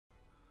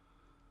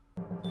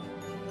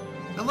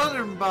Hello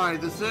everybody,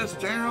 this is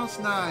General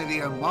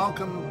Snivy and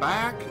welcome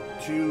back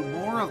to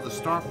more of the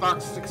Star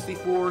Fox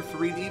 64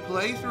 3D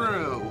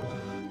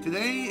playthrough.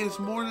 Today is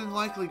more than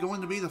likely going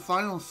to be the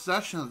final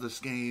session of this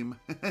game.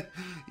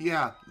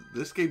 Yeah,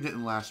 this game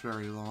didn't last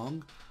very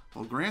long.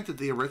 Well, granted,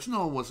 the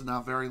original was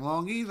not very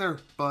long either,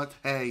 but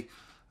hey,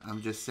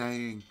 I'm just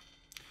saying.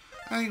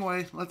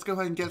 Anyway, let's go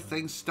ahead and get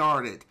things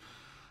started.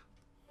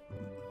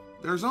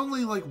 There's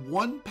only like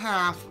one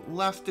path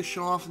left to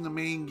show off in the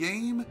main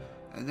game,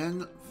 and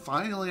then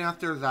finally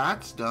after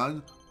that's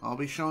done, I'll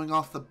be showing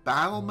off the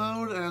battle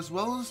mode as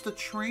well as the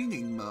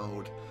training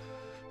mode.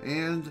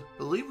 And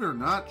believe it or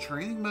not,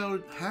 training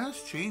mode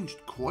has changed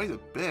quite a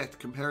bit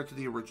compared to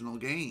the original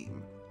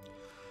game.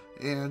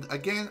 And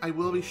again, I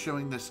will be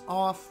showing this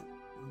off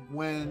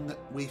when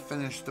we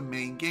finish the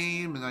main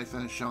game and I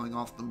finish showing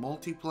off the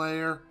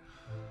multiplayer,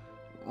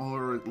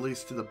 or at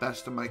least to the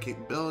best of my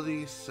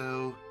capabilities.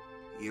 So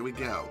here we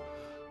go.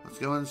 Let's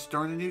go and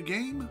start a new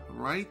game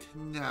right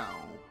now.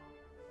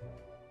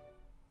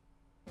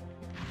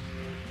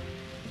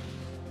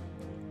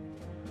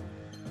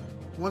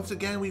 Once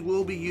again, we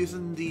will be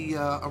using the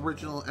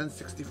original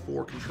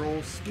N64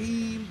 control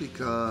scheme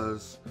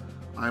because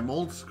I'm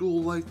old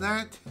school like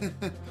that.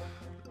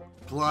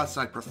 Plus,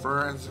 I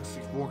prefer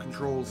N64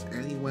 controls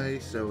anyway,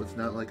 so it's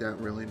not like that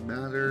really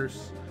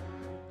matters.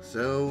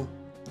 So,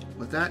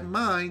 with that in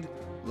mind,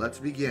 let's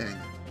begin.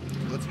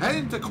 Let's head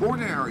into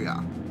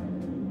Corneria.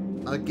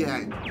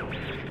 Again.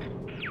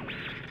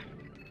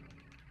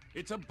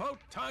 It's about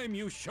time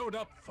you showed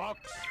up, Fox.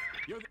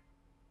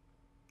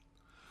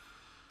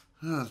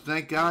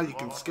 Thank God you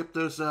can skip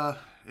those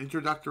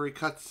introductory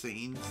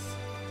cutscenes.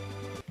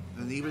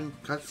 And even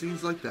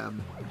cutscenes like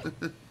them.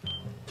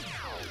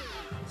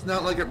 It's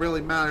not like it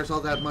really matters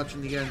all that much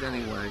in the end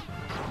anyway.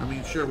 I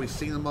mean, sure, we've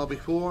seen them all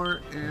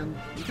before, and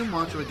you can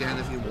watch them again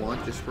if you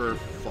want, just for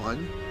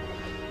fun.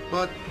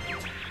 But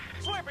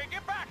Slippy,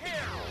 get back here!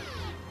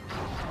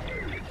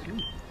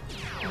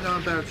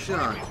 Not a bad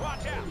shot.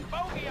 Watch out,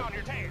 bogey on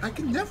your tail. I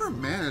can never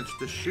manage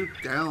to shoot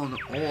down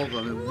all of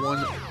them in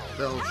one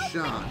fell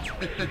shot.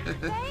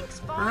 Thanks,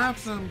 Fox.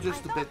 Perhaps I'm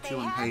just a bit too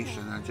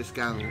impatient. I just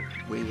gotta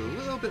wait a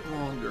little bit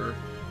longer.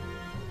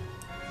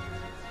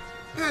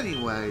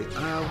 Anyway,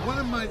 what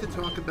am I to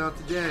talk about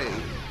today?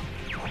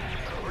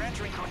 We're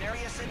entering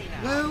Corneria City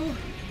now. Well,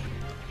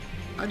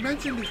 I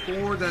mentioned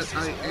before that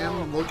I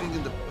am looking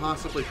into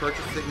possibly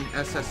purchasing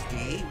an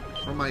SSD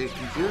for my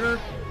computer,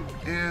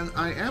 and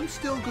I am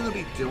still going to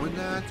be doing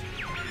that.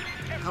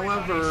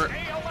 However,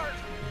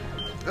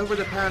 over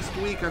the past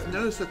week, I've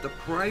noticed that the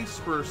price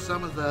for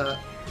some of the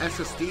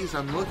SSDs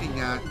I'm looking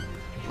at,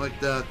 like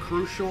the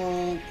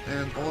Crucial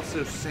and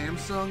also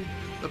Samsung,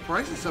 the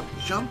prices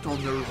have jumped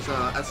on those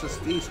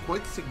SSDs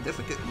quite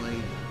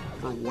significantly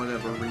for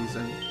whatever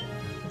reason.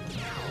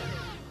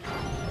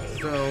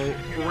 So,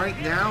 for right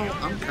now,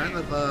 I'm kind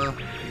of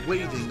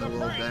waiting a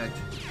little bit.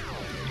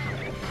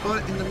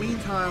 But in the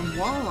meantime,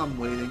 while I'm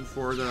waiting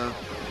for the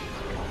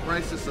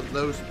prices of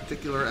those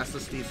particular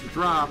SSDs to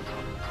drop,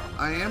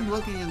 I am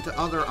looking into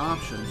other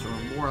options,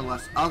 or more or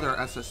less other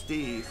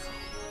SSDs.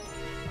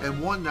 And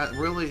one that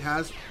really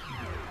has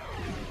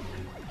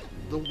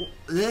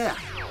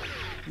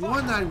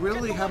one I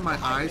really have my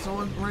eyes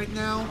on right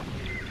now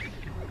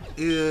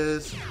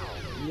is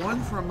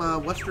one from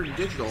Western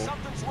Digital.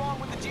 Something's wrong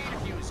with the G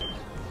diffuser.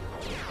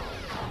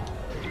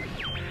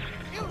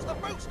 Use the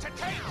boots to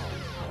take.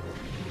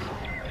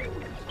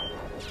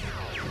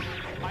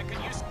 I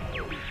can use.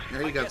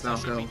 There you go,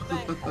 Falco.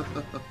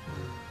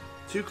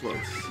 Too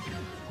close.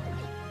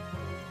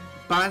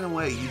 By the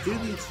way, you do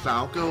need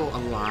Falco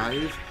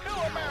alive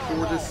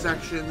for this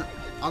section.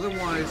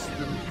 Otherwise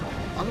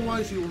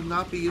you will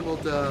not be able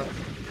to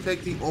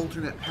take the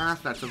alternate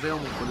path that's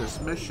available for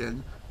this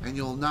mission, and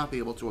you'll not be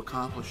able to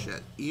accomplish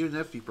it, even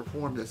if you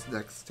perform this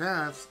next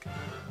task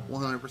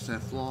 100%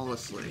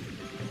 flawlessly.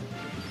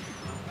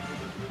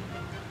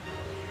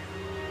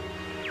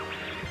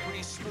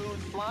 Pretty smooth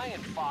flying,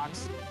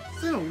 Fox.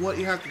 So what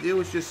you have to do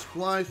is just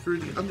fly through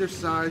the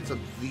undersides of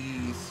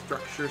these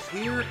structures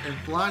here and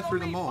fly through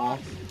them all.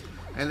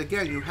 And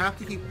again, you have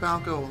to keep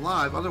Falco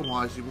alive,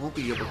 otherwise you won't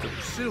be able to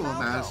pursue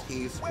him as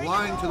he's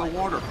flying to the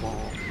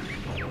waterfall.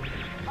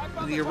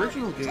 In the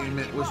original game,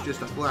 it was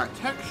just a flat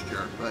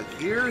texture, but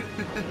here,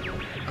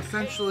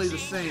 essentially the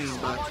same,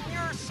 but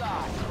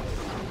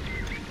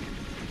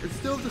it's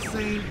still the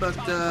same, but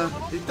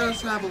it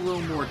does have a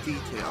little more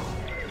detail.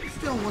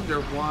 Still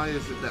wonder why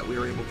is it that we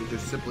were able to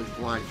just simply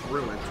fly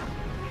through it.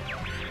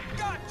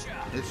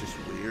 It's just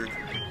weird.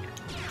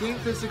 Game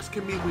physics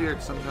can be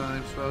weird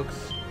sometimes,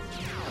 folks.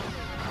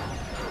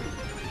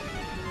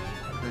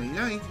 Night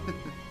night.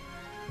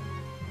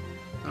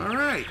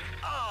 Alright.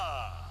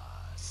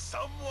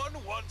 Someone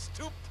wants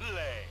to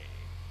play.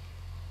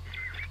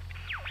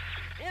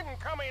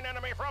 Incoming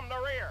enemy from the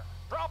rear.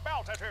 Drop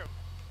altitude.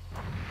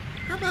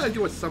 How about I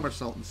do a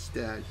somersault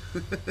instead?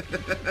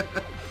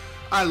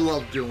 I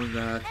love doing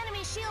that.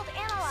 Enemy shield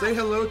analyzed. Say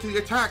hello to the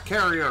attack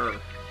carrier.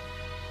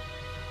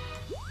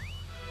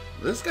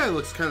 This guy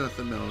looks kind of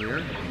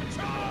familiar.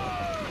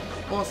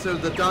 Also,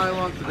 the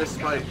dialogue for this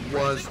fight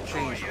was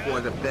changed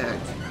quite a bit.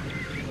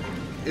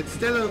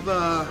 Instead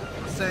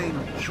of saying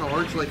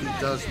charge like he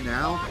does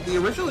now, he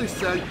originally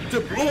said,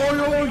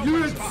 "Deploy all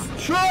units,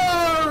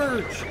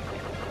 charge!"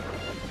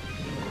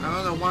 I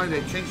don't know why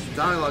they changed the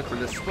dialogue for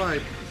this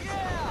fight.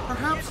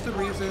 Perhaps the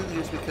reason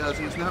is because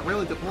he's not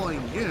really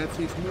deploying units,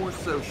 he's more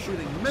so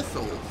shooting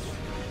missiles.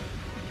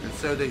 And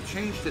so they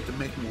changed it to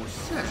make more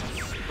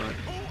sense, but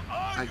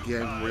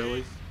again,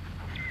 really?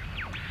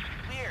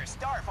 Here,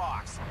 Star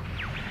Fox.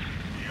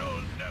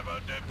 You'll never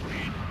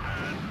defeat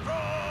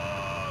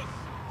Andros!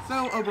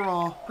 So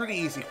overall, pretty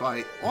easy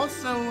fight.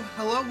 Also,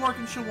 hello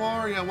Working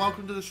Shawaria,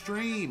 welcome to the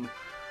stream.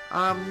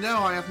 No,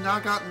 I have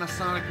not gotten a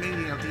Sonic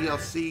Mania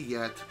DLC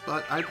yet,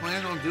 but I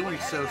plan on doing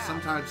so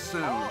sometime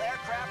soon.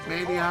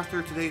 Maybe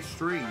after today's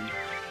stream.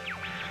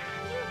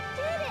 You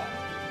did it!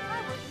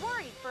 I was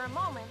worried for a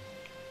moment.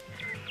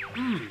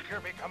 You're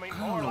becoming I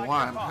more don't know like why,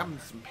 your I'm father. having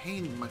some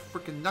pain in my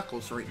freaking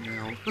knuckles right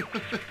now.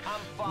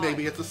 I'm fine.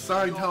 Maybe it's a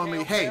sign You telling okay me,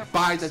 over hey, there?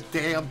 buy the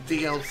damn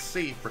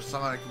DLC for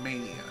Sonic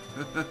Mania.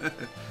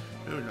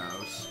 Who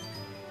knows?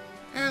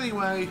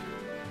 Anyway,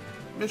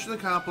 mission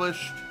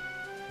accomplished.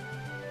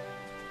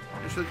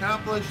 Mission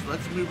accomplished,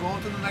 let's move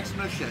on to the next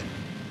mission.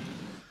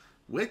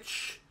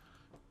 Which,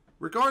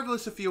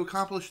 regardless if you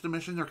accomplish the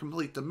mission or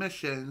complete the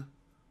mission,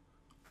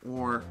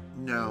 or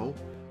no,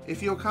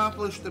 if you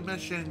accomplish the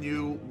mission,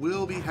 you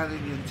will be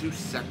heading into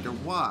Sector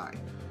Y.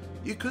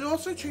 You could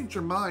also change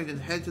your mind and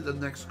head to the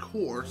next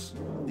course,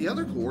 the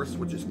other course,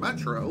 which is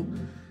Metro,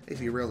 if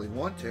you really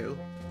want to,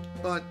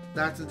 but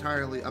that's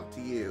entirely up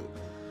to you.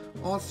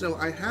 Also,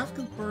 I have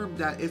confirmed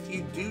that if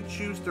you do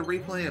choose to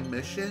replay a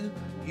mission,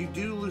 you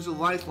do lose a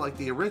life like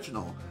the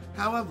original.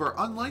 However,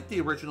 unlike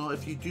the original,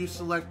 if you do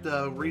select to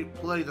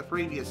replay the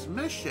previous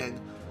mission,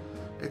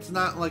 it's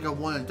not like a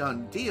one and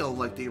done deal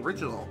like the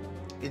original.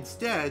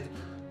 Instead,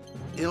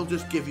 it'll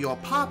just give you a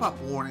pop-up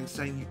warning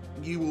saying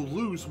you will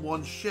lose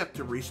one ship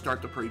to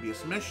restart the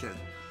previous mission.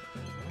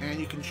 And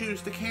you can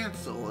choose to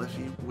cancel if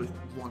you would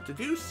want to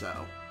do so.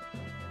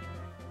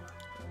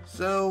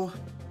 So,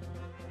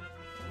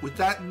 with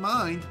that in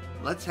mind,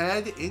 let's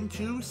head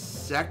into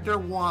Sector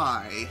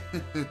Y.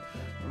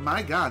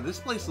 My god, this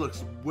place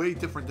looks way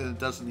different than it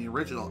does in the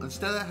original.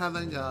 Instead of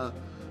having a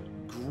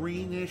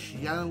greenish,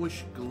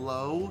 yellowish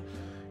glow,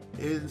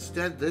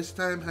 instead this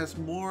time has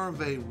more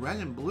of a red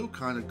and blue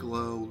kind of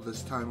glow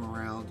this time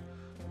around.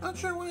 Not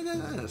sure why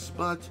that is,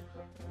 but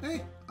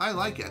hey, I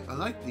like it. I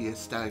like the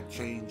aesthetic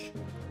change.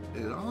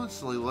 It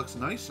honestly looks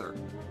nicer.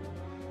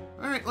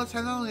 Alright, let's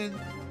head on in.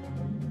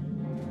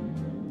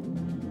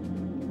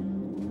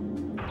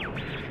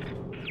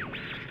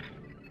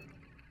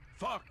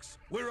 Fox,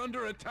 we're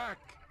under attack.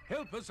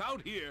 Help us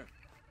out here.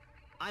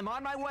 I'm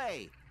on my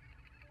way.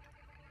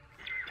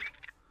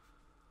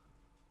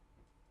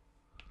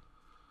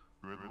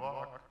 Good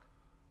luck.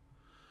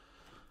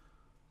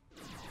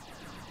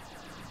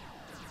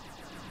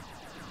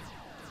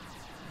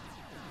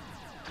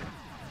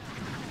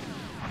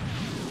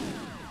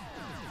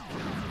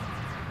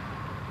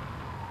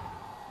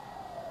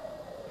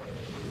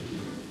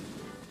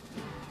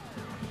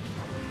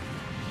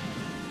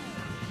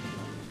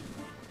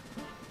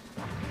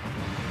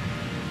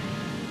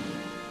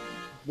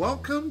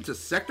 Welcome to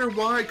Sector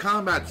Y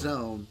Combat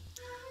Zone.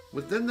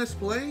 Within this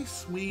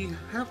place, we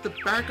have to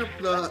back up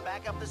Let's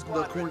back up the the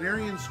squadron.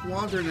 Cornerian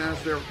Squadron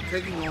as they're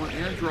taking on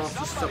Andros'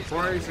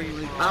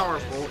 surprisingly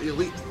powerful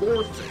elite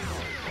forces.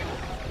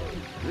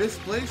 In this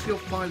place, you'll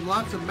find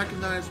lots of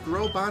mechanized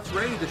robots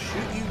ready to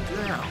shoot you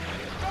down.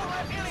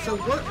 So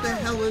what the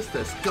hell is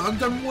this,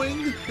 Gundam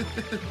Wing?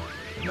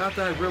 Not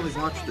that I really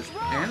watched this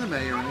anime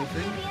or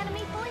anything. The enemy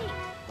fleet.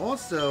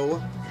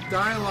 Also,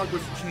 dialogue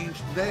was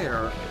changed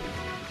there.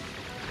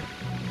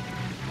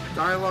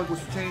 Dialogue was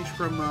changed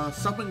from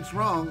something's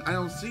wrong, I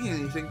don't see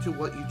anything, to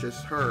what you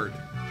just heard.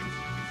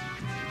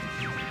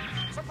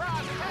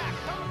 Surprise attack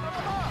coming from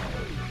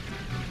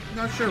above.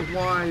 Not sure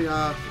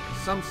why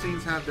some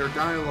scenes have their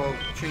dialogue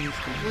changed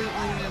completely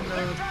and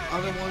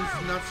other ones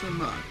not so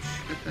much.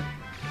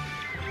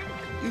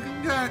 You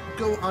can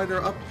go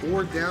either up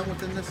or down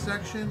within this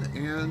section,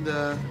 and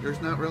there's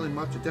not really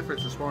much a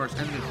difference as far as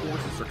enemy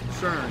forces are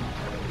concerned.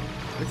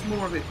 It's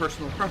more of a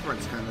personal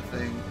preference kind of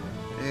thing,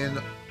 and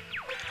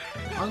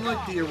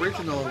unlike the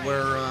original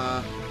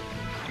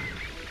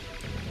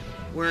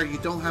where you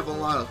don't have a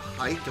lot of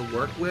height to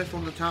work with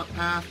on the top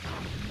path,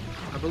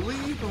 I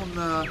believe on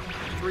the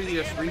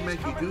 3DS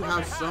remake you do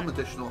have some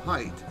additional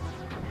height.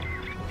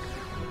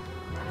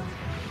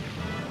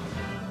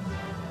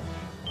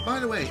 By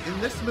the way, in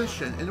this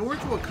mission, in order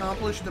to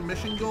accomplish the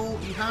mission goal,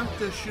 you have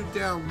to shoot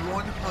down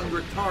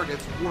 100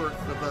 targets worth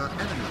of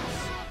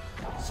enemies.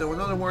 So in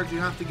other words, you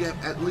have to get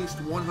at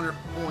least 100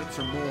 points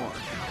or more.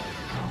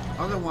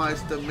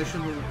 Otherwise, the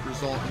mission will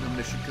result in a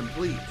mission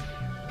complete.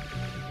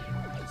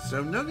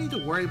 So no need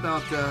to worry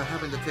about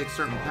having to take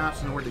certain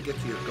paths in order to get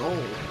to your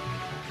goal.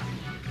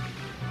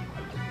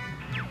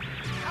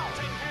 I'll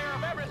take care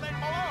of everything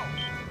below.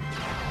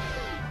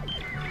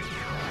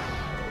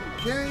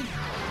 Okay,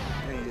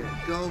 there you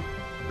go.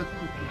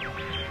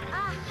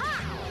 Aha!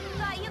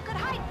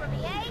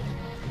 me, eh?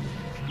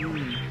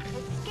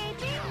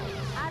 Escaping?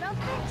 I don't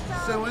think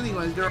so. So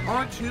anyway, there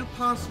are two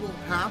possible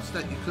paths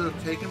that you could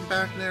have taken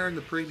back there in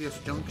the previous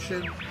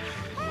junction.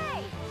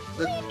 Hey!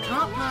 The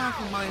top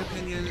path, in my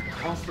opinion,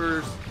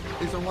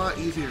 is a lot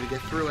easier to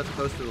get through as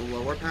opposed to the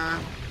lower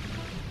path.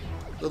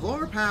 The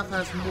lower path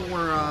has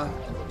more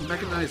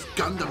mechanized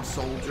Gundam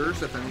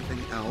soldiers, if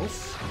anything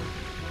else,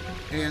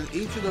 and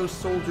each of those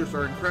soldiers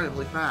are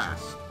incredibly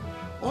fast.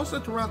 Also,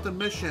 throughout the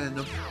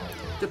mission,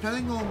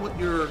 depending on what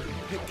your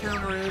hit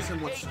counter is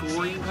and what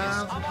score you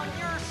have,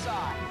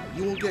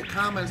 you will get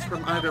comments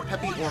from either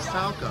Peppy or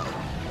Falco.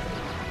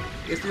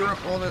 If you're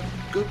on a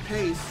good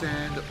pace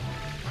and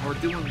are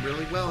doing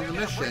really well in the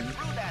mission,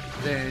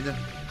 then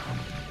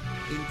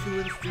in two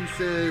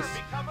instances,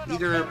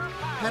 either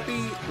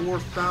Peppy or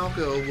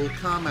Falco will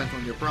comment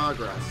on your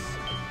progress.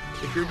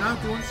 If you're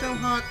not doing so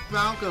hot,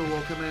 Falco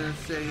will come in and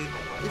say,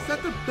 is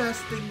that the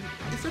best thing,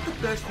 is that the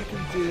best you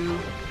can do?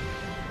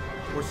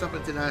 Or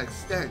something to that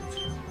extent.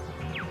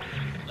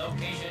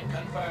 Location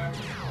confirmed.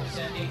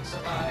 Sending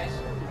supplies.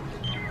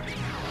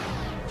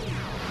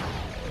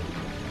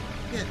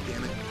 Yeah,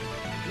 damn it.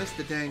 Missed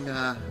the dang,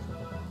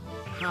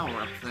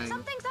 power-up thing.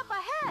 Something's up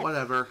ahead.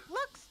 Whatever.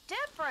 Looks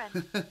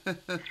different.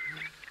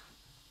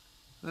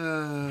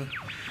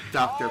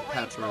 Dr.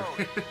 Pepper.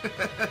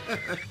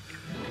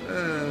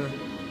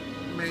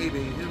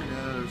 Maybe, who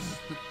knows.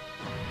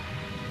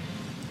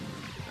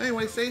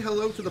 Anyway, say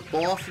hello to the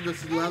boss of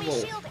this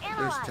level.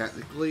 There's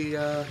technically,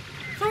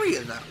 3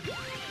 of them.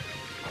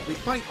 We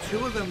fight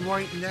 2 of them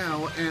right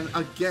now, and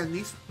again,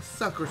 these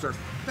suckers are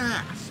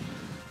fast.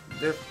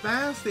 They're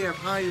fast, they have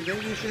high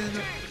evasion,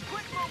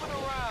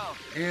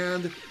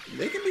 and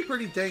they can be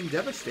pretty dang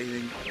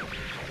devastating.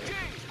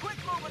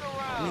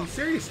 I mean,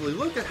 seriously,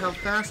 look at how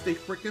fast they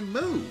freaking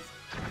move.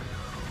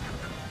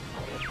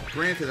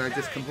 Granted, I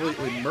just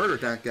completely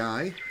murdered that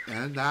guy,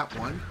 and that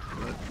one,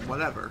 but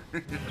whatever.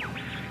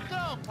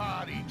 Don't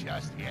party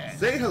just yet.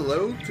 Say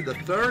hello to the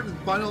 3rd and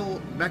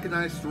final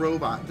mechanized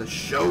robot, the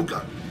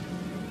Shogun.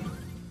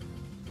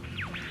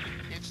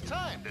 It's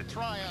time to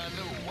try our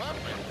new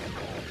weapon.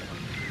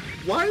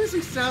 Why does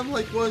he sound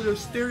like one of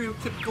those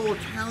stereotypical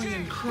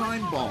Italian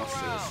crime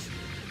bosses?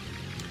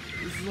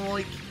 It's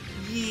like,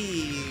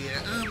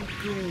 yeah, I'm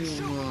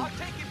cool. I'm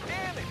taking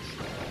damage.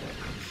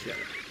 Shut up.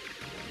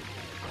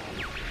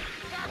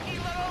 Cocky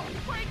little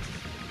freaks.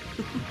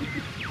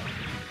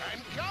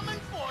 I'm coming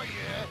for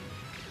you.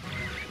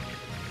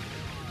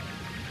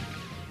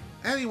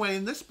 Anyway,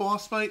 in this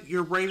boss fight,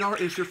 your radar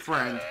is your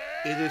friend.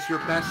 It is your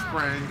best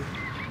friend.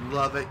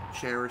 Love it,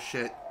 cherish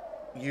it,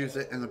 use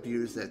it, and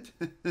abuse it.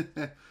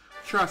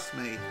 Trust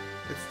me,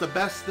 it's the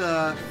best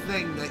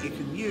thing that you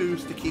can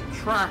use to keep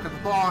track of the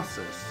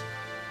bosses.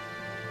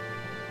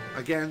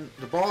 Again,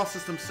 the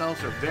bosses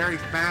themselves are very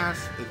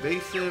fast,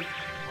 evasive,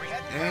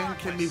 and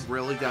can be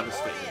really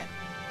devastating.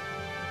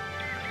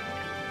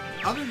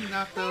 Other than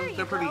that, though,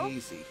 they're pretty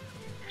easy.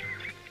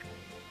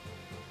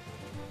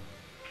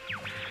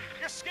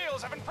 Your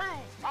skills have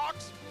improved,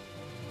 Fox.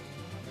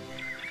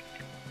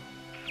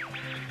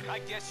 I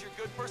guess you're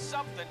good for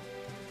something.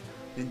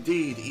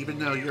 Indeed, even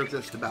though you're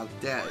just about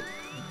dead.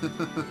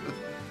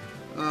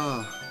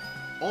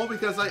 All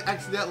because I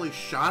accidentally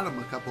shot him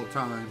a couple of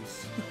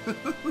times.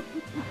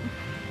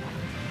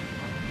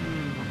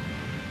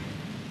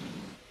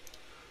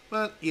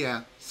 But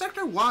yeah,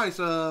 Sector Y is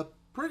a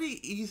pretty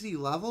easy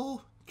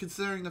level,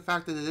 considering the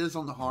fact that it is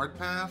on the hard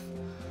path.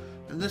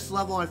 And this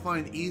level I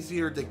find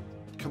easier to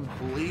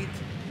complete,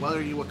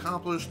 whether you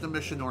accomplish the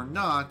mission or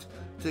not,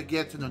 to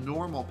get to the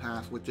normal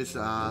path, which is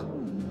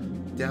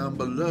down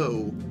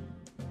below.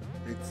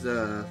 It's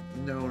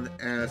known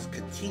as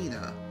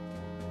Katina.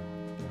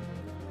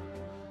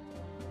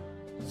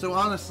 So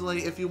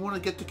honestly, if you want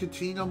to get to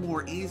Katina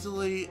more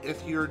easily,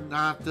 if you're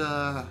not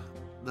the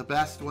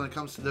best when it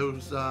comes to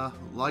those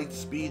light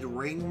speed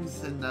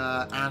rings in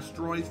the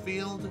asteroid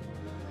field,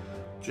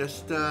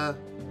 just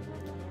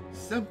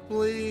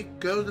simply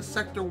go to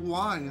Sector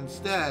Y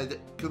instead,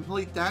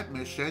 complete that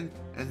mission,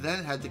 and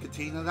then head to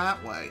Katina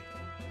that way.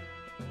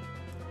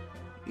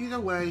 Either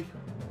way,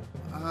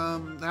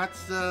 that's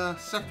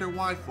Sector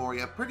Y for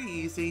you. Pretty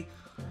easy.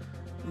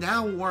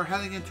 Now we're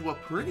heading into a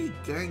pretty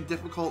dang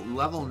difficult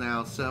level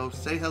now, so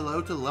say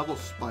hello to level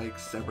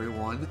spikes,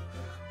 everyone.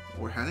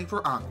 We're heading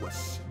for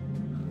Aquas.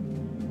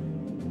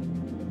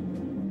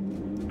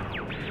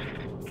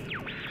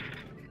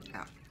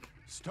 Ow.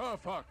 Star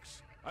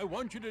Fox, I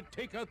want you to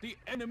take out the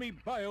enemy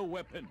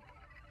bioweapon.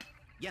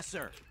 Yes,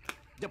 sir.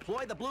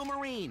 Deploy the Blue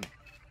Marine.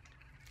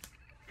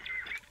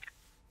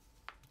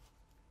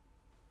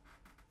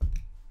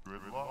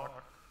 Good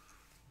luck.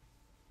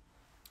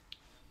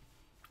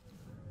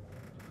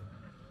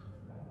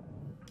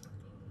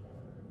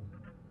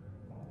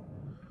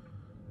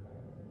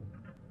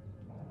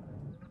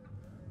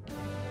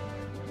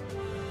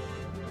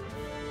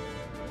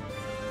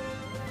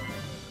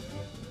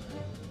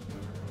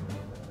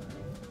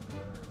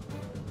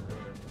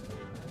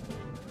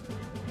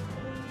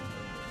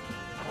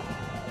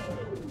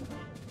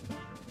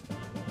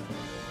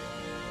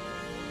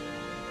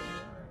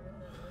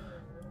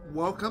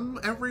 Welcome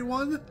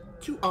everyone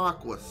to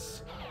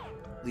Aquas,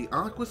 the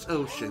Aquas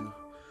Ocean.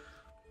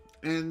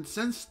 And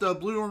since the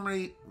Blue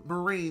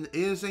Marine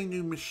is a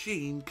new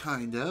machine,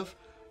 kind of,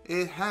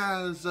 it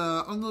has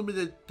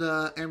unlimited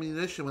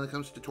ammunition when it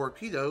comes to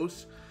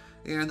torpedoes,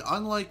 and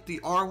unlike the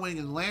R-Wing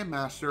and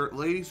Landmaster,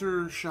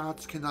 laser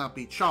shots cannot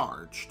be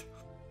charged.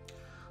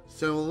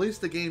 So at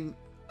least the game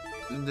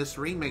in this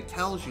remake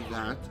tells you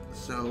that,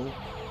 so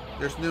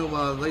there's no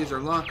laser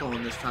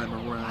lock-on this time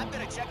around. I'm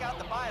gonna check out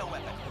the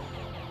bioweapon.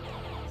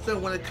 So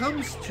when it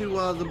comes to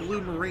the Blue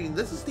Marine,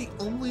 this is the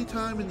only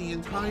time in the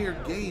entire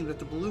game that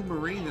the Blue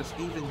Marine is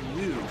even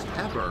used,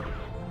 ever.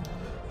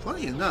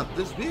 Funny enough,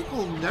 this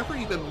vehicle never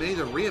even made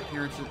a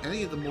reappearance in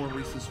any of the more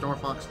recent Star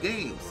Fox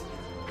games.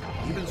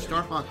 Even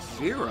Star Fox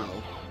Zero,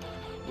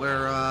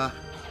 where,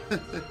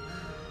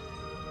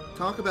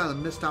 talk about a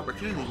missed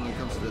opportunity when it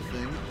comes to the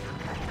thing.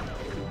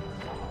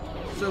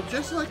 So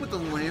just like with the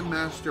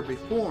Landmaster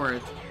before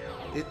it,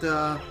 it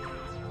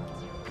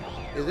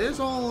is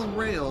all on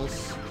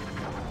rails.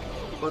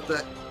 But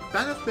the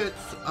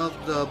benefits of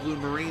the Blue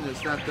Marine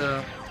is that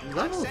the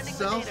level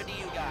itself,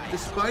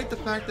 despite the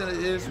fact that it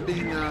is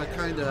being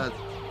kind of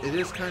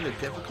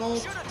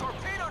difficult, Shoot a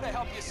torpedo to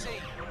help you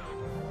see.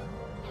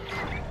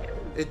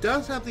 it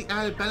does have the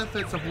added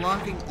benefits of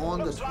locking on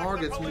the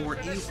targets more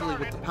easily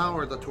with the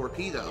power of the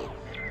torpedo.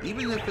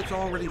 Even if it's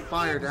already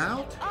fired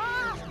out,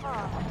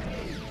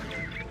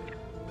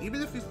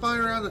 even if you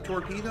fire out a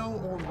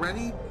torpedo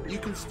already, you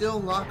can still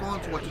lock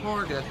onto a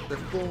target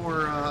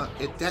before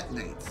it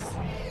detonates.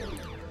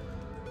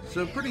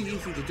 So pretty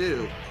easy to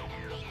do.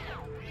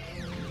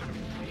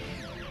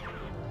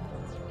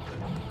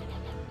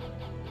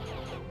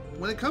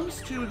 When it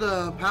comes to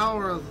the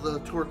power of the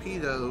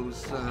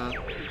torpedoes,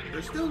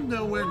 they're still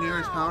nowhere near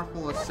as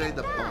powerful as, say,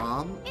 the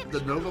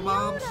Nova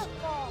bombs,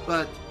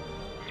 but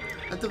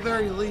at the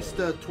very least,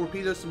 the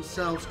torpedoes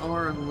themselves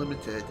are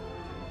unlimited.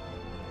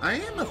 I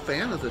am a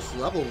fan of this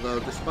level,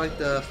 though, despite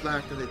the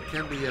fact that it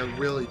can be a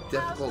really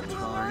difficult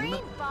time.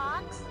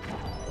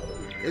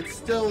 It's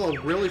still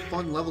a really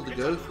fun level to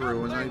go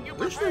through, and I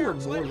wish there were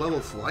more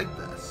levels like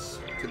this,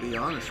 to be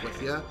honest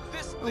with you.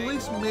 At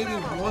least maybe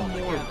one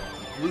more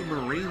Blue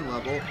Marine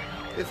level.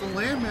 If the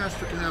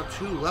Landmaster can have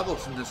 2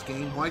 levels in this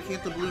game, why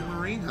can't the Blue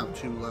Marine have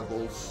 2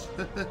 levels?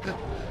 I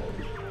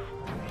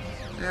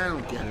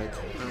don't get it,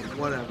 but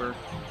whatever.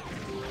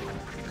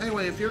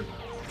 Anyway, if you're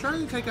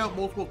trying to take out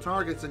multiple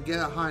targets and get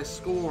a high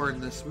score in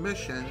this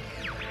mission,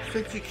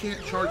 since you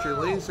can't charge your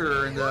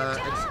laser and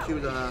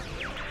execute a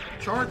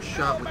charge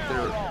shot with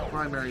their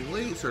primary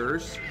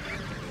lasers,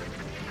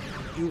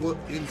 you will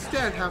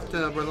instead have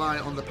to rely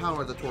on the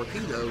power of the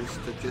torpedoes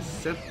to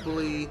just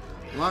simply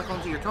lock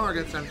onto your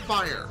targets and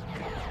fire.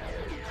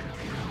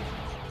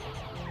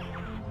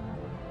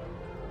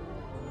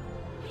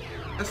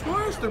 As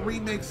far as the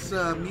remake's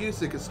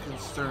music is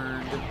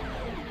concerned,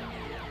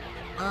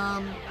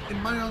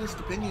 in my honest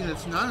opinion,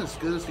 it's not as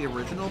good as the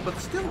original, but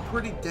still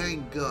pretty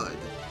dang good.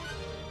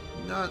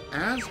 Not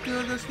as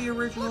good as the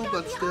original,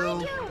 but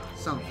still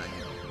something.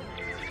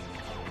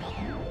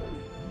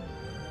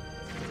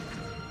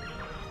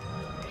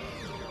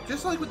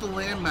 Just like with the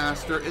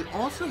Landmaster, it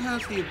also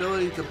has the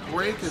ability to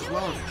brake as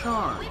well as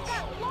charge,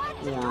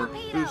 or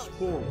boost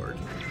forward.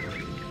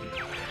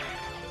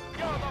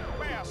 You're the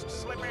best,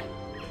 Slippy.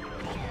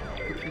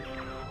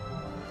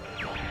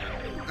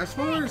 As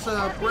far as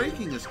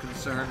braking is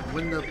concerned,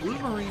 when the Blue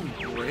Marine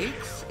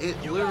brakes, it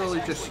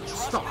literally just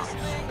stops.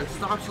 It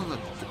stops on the,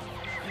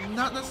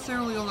 not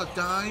necessarily on a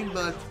dime,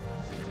 but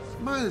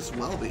might as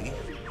well be.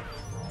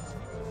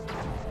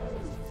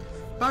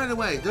 By the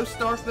way, those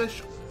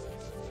starfish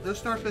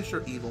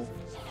are evil.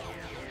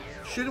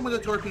 Shoot them with a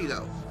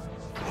torpedo.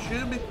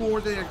 Shoot them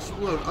before they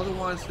explode,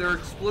 otherwise their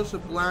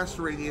explosive blast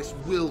radius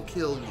will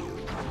kill you,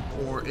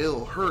 or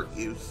it'll hurt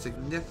you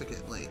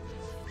significantly.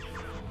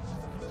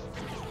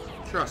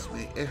 Trust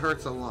me, it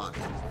hurts a lot.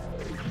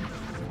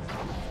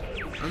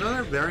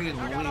 Another very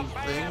annoying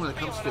thing when it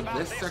comes to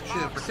this section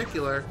in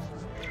particular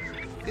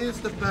is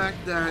the fact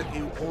that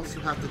you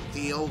also have to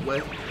deal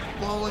with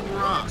falling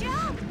rocks.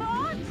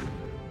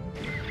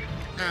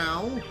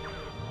 Ow!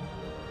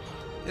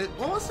 It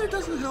also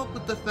doesn't help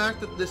with the fact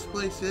that this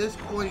place is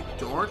quite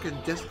dark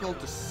and difficult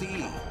to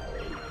see.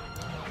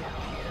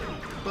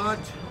 But,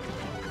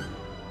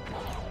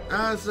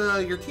 as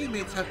your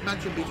teammates have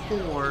mentioned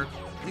before,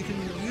 you can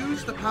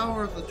use the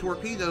power of the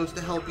torpedoes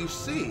to help you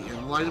see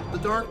and light up the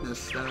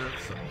darkness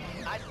that's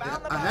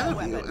ahead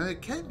of you, and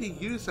it can be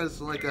used as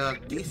like a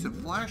decent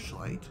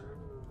flashlight.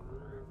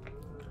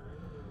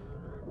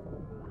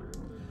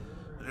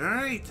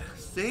 Alright,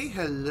 say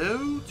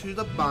hello to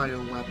the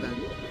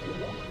bioweapon.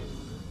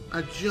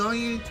 A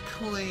giant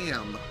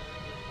clam.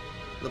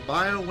 The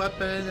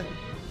bioweapon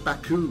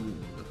Bakun.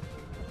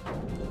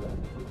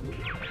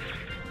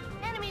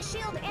 Enemy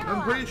shield analog.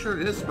 I'm pretty sure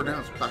it is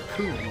pronounced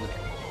Bakun.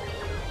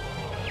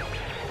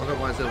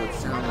 Otherwise it would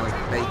sound like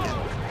bacon.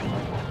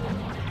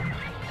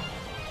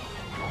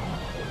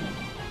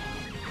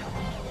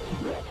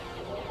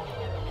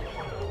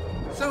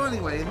 So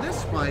anyway, in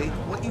this fight,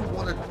 what you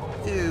want to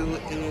do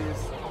is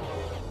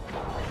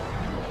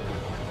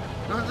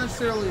Not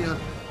necessarily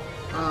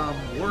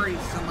worried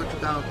so much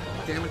about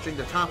damaging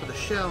the top of the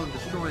shell and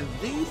destroying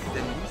these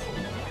things.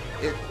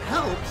 It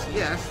helps,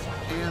 yes,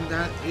 and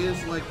that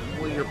is like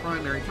one of your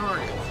primary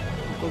targets.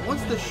 But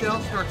once the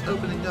shell starts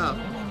opening up,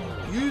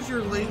 use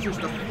your lasers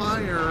to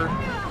fire.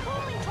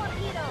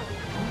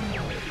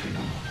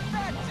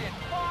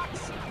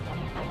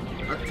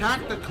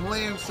 Attack the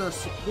clam's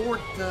support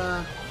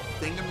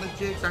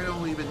thingamajigs. I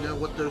don't even know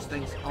what those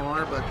things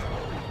are, but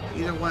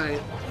either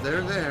way,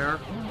 they're there.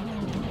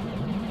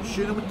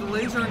 Shoot them with the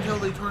laser until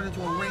they turn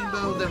into a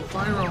rainbow, then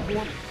fire a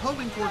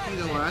homing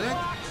torpedo at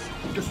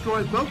it.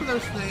 Destroy both of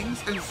those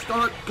things and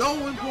start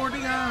going for the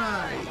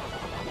eye.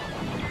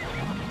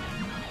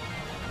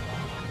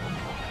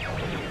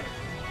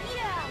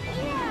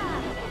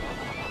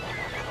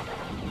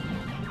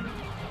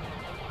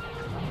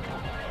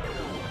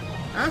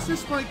 As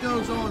this fight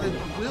goes on, it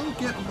will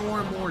get more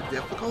and more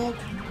difficult.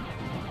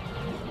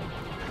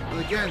 But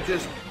again,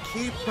 just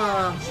keep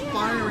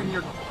firing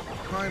your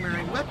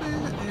primary weapon,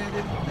 and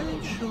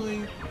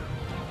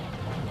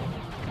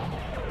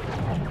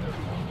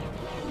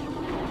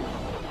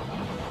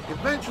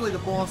eventually the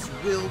boss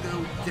will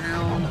go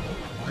down.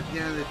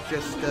 Again, it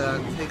just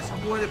takes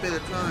quite a bit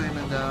of time,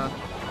 and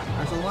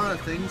there's a lot of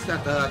things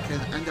that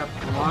can end up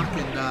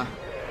blocking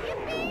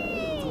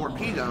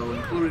torpedo,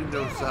 including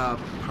those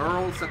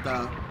pearls that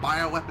the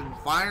bioweapon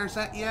fires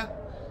at you.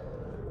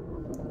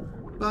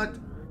 But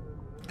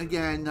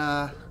again,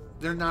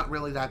 they're not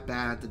really that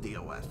bad to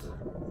deal with.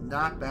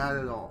 Not bad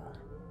at all.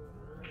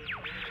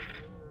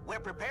 We're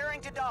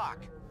preparing to dock.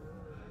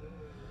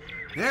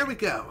 There we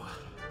go.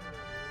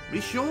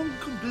 Mission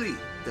complete.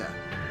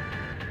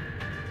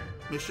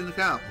 Mission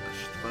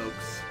accomplished,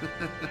 folks.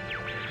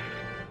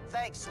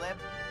 Thanks, Slip.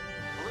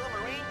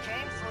 Blue Marine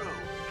came through.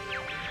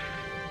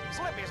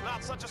 Slippy's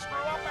not such a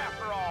screw-up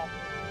after all.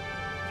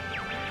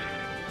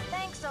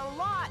 Thanks a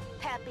lot,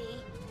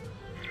 Peppy.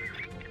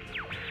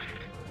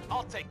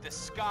 I'll take the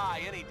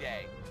sky any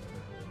day.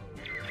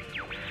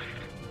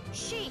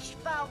 Sheesh,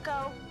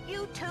 Falco.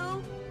 You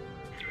too?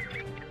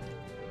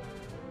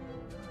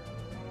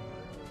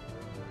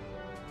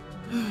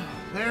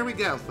 There we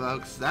go,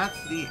 folks. That's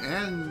the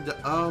end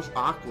of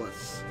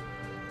Aquas.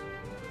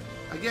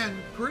 Again,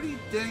 pretty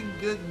dang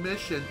good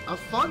mission. A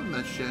fun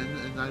mission,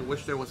 and I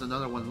wish there was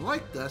another one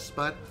like this,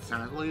 but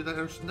sadly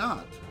there's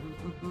not.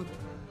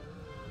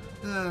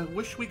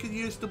 Wish we could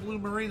use the Blue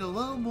Marine a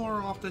little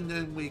more often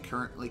than we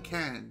currently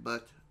can,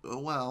 but, oh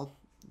well.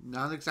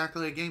 Not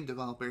exactly a game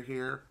developer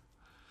here.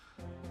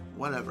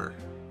 Whatever.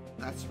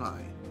 That's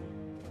fine.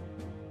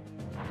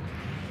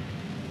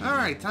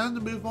 Alright, time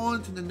to move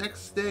on to the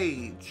next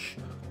stage.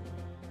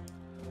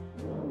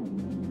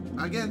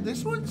 Again,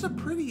 this one's a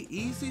pretty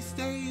easy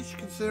stage,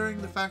 considering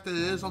the fact that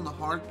it is on the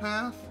hard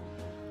path.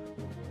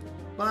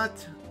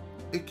 But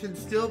it can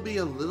still be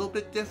a little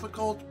bit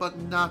difficult, but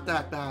not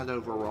that bad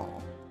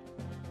overall.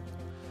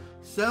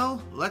 So,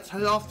 let's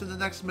head off to the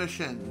next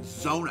mission,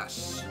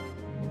 Zonus.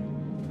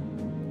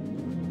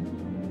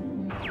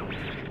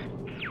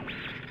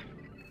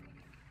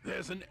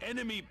 There's an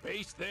enemy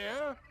base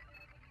there?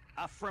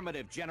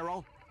 Affirmative,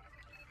 General.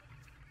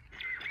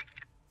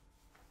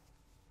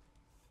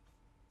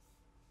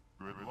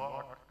 Good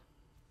luck.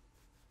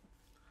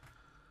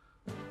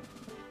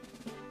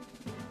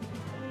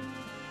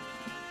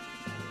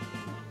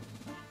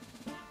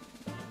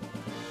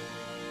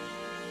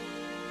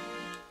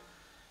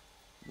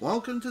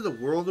 Welcome to the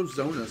world of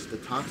Zonus, the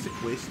toxic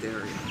waste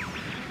area.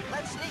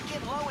 Let's sneak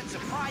in low and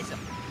surprise them.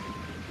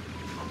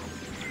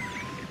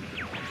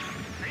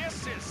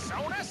 This is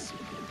Zonus?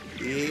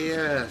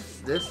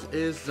 Yes, this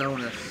is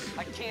Zonus.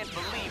 I can't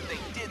believe they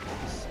did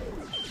this.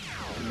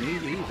 Me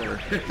neither.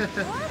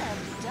 What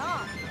a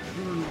dump.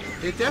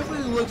 It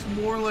definitely looks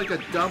more like a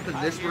dump in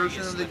this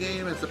version of the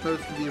game as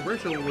opposed to the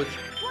original, which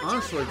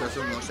honestly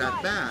doesn't look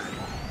that bad.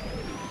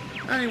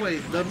 Anyway,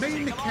 the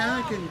main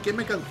mechanic and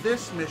gimmick of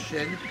this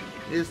mission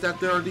is that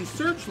there are these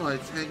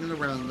searchlights hanging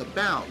around the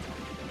bout.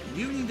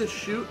 You need to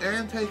shoot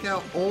and take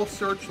out all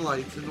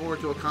searchlights in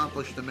order to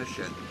accomplish the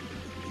mission.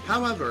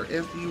 However,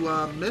 if you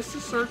miss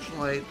a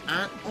searchlight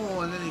at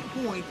all at any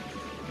point,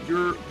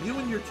 you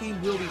and your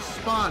team will be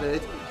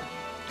spotted,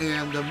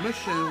 and the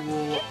mission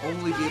will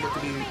only be able to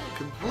be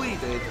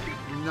completed,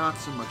 not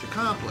so much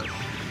accomplished.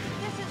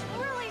 This is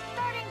really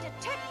starting to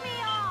tick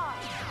me off.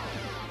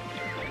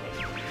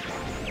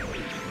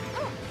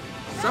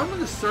 Some of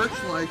the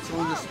searchlights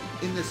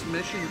in this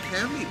mission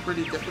can be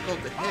pretty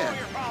difficult to Follow hit.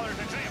 your father's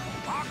example,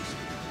 Fox.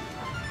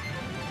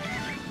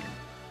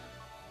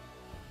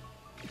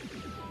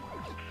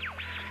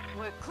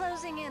 We're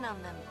closing in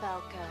on them,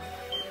 Falco.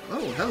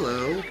 Oh,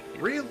 hello.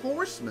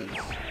 Reinforcements.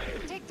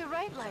 Take the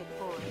right light,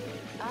 boy.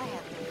 I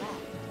have the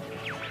left.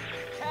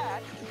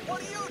 Cat,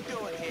 what are you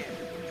doing here?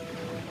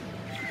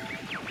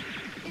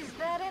 Is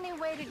that any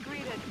way to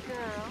greet a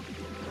girl?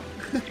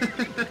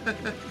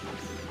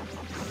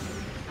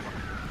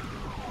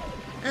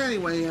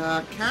 Anyway,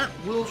 Cat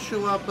will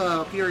show up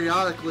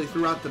periodically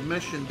throughout the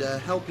mission to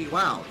help you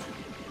out.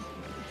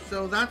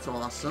 So that's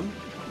awesome.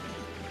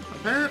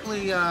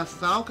 Apparently,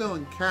 Falco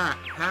and Cat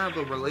have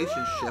a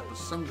relationship of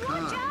some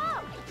kind.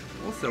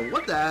 Also,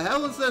 what the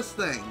hell is this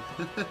thing?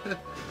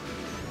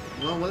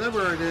 Well,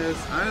 whatever it is,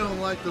 I don't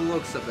like the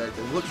looks of it.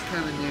 It looks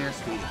kind of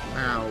nasty.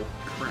 Ow,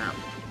 crap.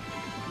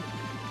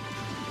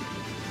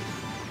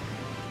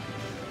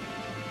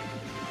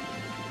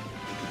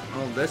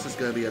 Oh, this is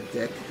gonna be a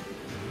dick.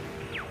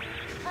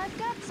 I've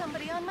got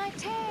somebody on my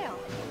tail.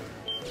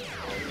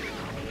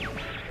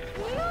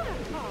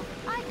 Beautiful.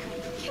 I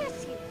could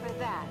kiss you for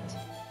that.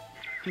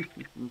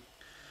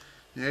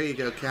 There you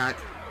go, Cat.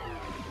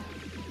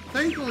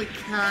 Thankfully,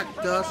 Cat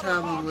does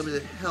have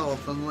unlimited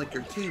health, unlike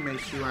your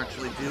teammates who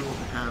actually do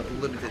have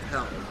limited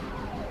health.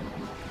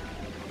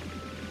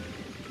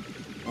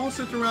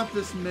 Also, throughout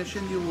this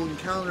mission, you will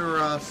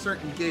encounter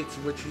certain gates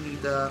which you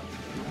need to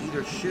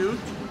either shoot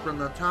from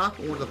the top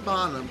or the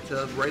bottom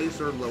to raise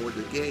or lower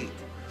the gate.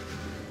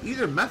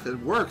 Either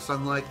method works,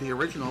 unlike the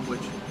original,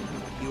 which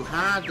you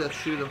had to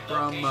shoot them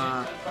from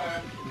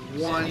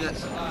one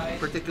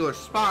particular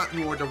spot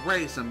in order to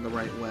raise them the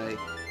right way.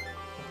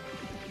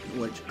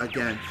 Which,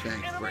 again,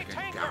 thank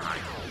frickin' God.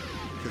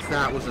 Because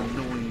that was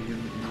annoying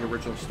in the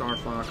original Star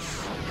Fox.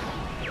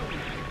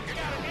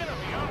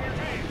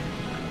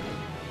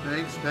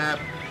 Thanks, Pep.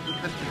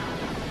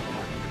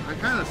 I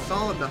kind of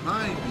saw it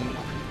behind me.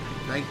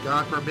 Thank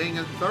God for being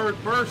in third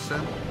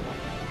person.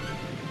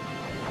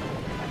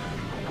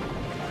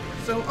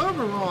 So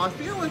overall, I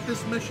feel like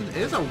this mission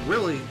is a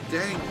really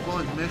dang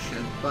fun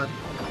mission, but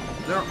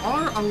there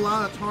are a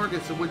lot of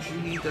targets in which you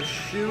need to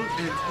shoot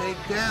and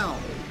take down.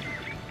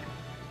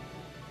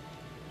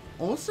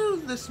 Also,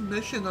 this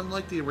mission,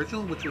 unlike the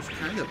original, which was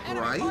kind of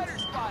bright,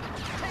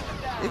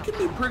 it can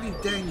be pretty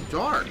dang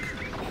dark.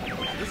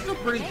 This is a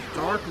pretty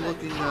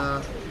dark-looking,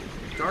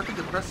 dark and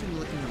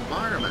depressing-looking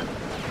environment,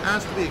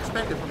 as to be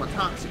expected from a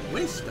toxic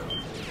waste dump.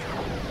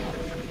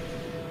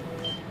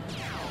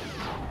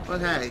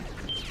 But hey,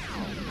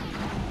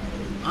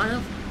 I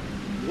have...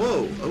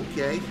 Whoa,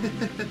 okay.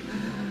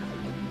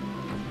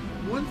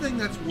 One thing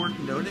that's worth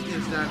noting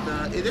is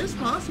that it is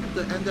possible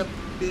to end up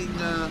being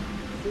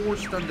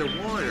forced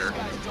underwater.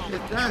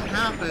 If that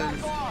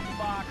happens,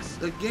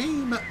 the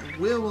game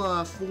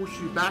will force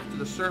you back to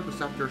the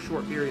surface after a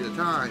short period of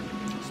time.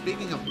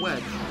 Speaking of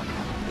which,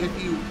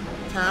 if you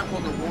tap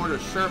on the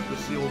water's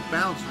surface, you'll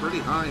bounce pretty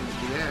high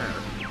into the air,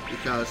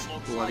 because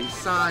bloody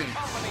science.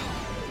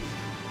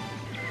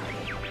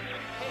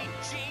 Hey,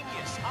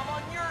 genius, I'm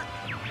on your...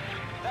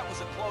 That was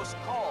a close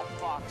call,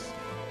 Fox.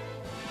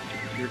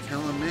 You're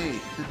telling me.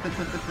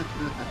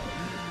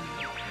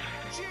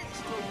 Jeez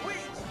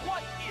Louise,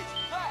 what is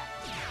that?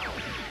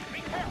 Be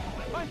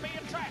careful, it might be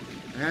a trap.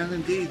 And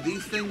indeed,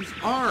 these things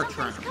are Something's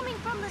traps. coming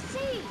from the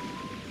sea.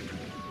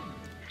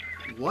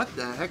 What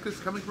the heck is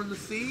coming from the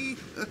sea?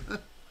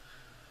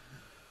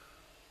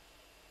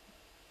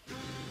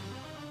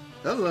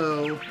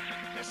 Hello.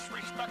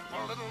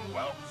 Disrespectful little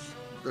whelps.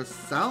 The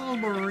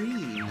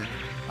Salamarine, I'll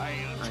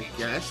I teach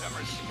guess. you some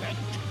respect.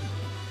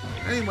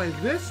 Anyway,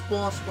 this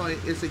boss fight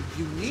is a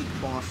unique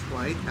boss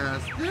fight,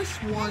 as Enemy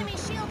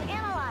shield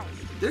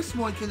analyzed. this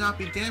one cannot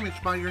be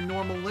damaged by your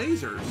normal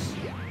lasers.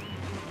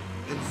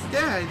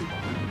 Instead,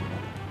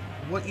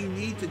 what you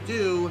need to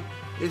do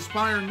is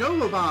fire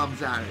Nova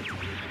Bombs at it.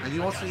 And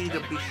you also need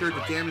to be sure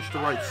to damage the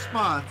right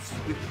spots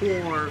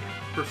before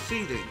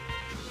proceeding.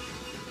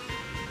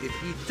 If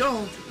you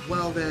don't,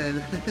 well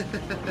then...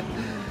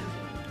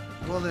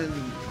 well then,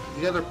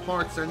 the other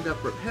parts end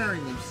up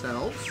repairing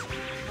themselves.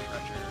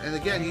 And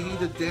again, you need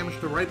to damage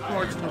the right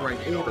parts in the right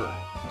order.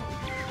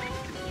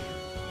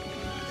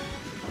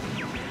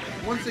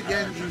 Once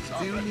again, you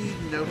do need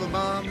Nova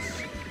Bombs.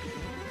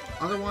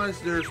 Otherwise,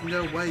 there's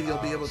no way you'll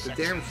be able to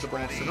damage the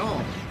boss at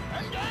all.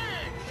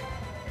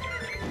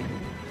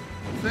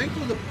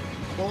 Thankfully, the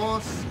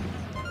boss,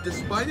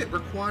 despite it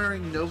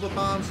requiring Nova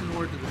Bombs in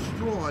order to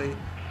destroy,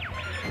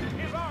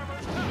 His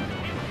armor's cut.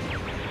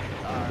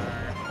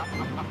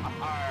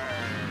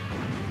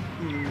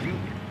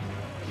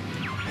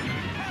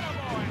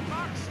 Attaboy,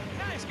 Fox.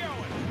 Nice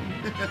going.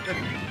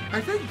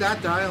 I think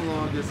that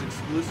dialogue is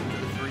exclusive to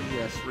the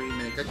 3DS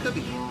remake. I could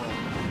be wrong.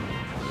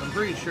 I'm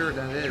pretty sure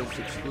that is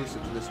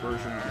exclusive to this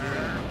version of the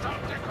game.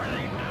 Drop the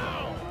grenade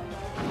now.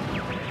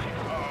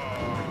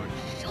 Oh,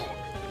 shoot.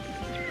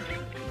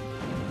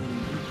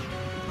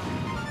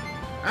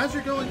 As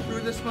you're going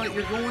through this fight,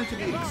 you're going to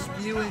be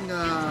spewing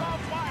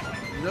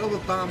Nova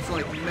Bombs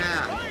like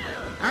mad.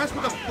 As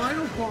for the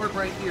final part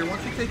right here,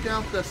 once you take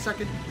out the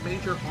second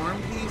major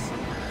arm piece,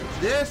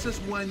 this is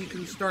when you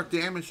can start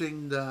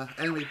damaging the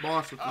enemy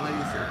boss with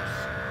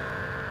lasers.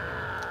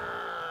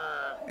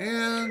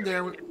 And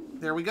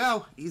there we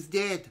go. He's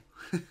dead.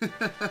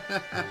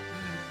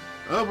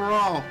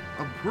 Overall,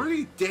 a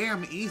pretty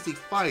damn easy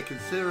fight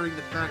considering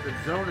the fact that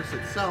Zonus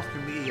itself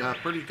can be a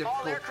pretty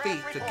difficult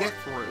feat to get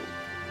through.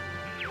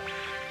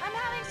 I'm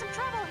having some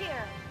trouble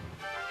here.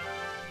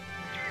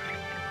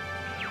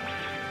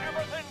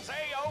 Everything's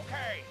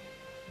A-okay.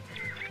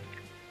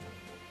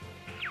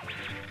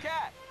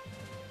 Cat,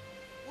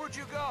 where'd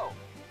you go?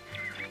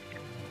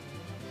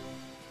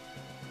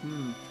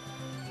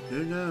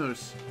 Who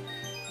knows?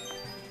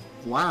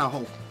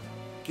 Wow.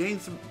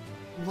 Gained some,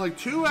 like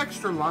 2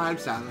 extra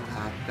lives out of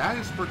that. That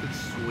is freaking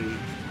sweet.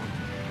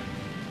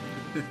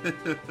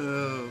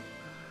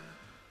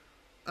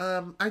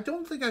 I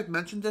don't think I've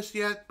mentioned this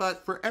yet,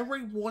 but for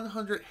every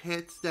 100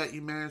 hits that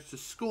you manage to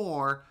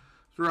score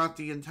throughout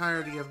the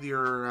entirety of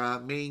your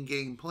main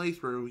game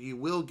playthrough, you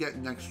will get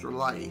an extra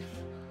life.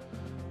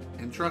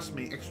 And trust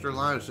me, extra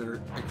lives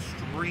are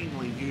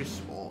extremely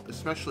useful,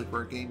 especially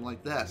for a game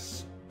like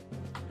this.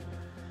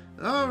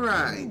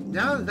 Alright,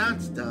 now that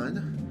that's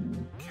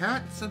done,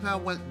 Cat somehow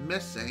went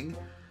missing,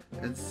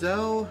 and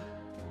so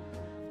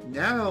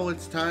now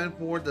it's time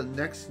for the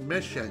next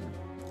mission,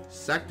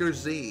 Sector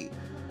Z.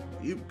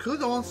 You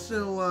could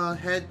also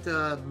head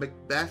to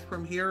Macbeth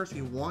from here if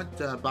you want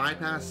to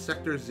bypass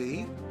Sector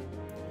Z.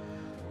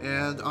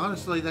 And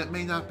honestly, that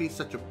may not be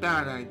such a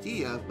bad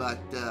idea, but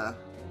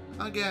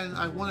again,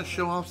 I want to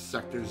show off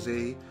Sector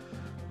Z.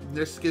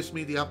 This gives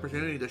me the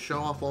opportunity to show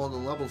off all the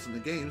levels in the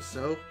game,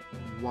 so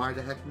why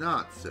the heck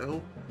not?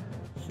 So,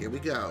 here we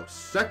go.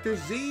 Sector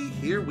Z,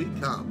 here we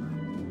come.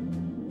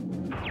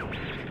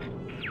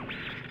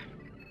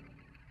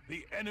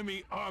 The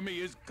enemy army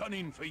is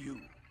gunning for you.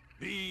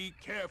 Be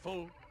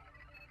careful.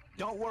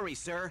 Don't worry,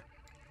 sir.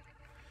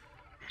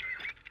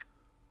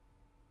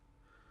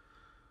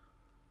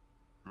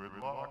 Good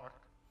luck.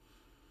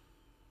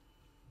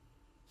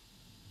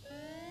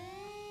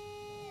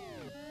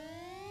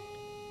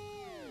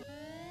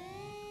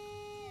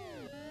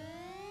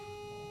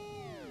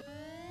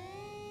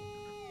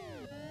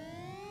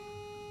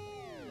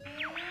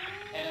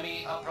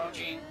 Enemy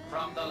approaching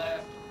from the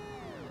left.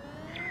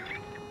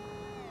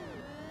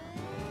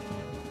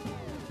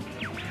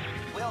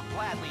 We'll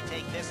gladly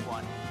take this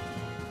one.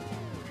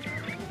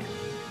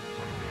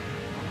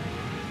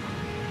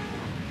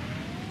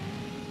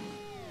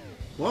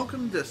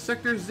 Welcome to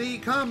Sector Z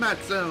Combat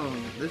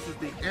Zone. This is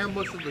the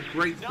Ambush of the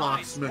Great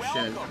Fox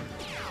mission.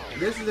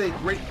 This is a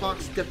Great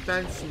Fox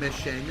defense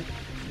mission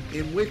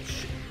in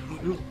which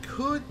you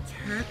could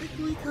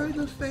technically kind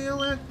of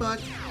fail at,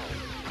 but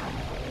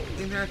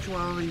in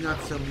actuality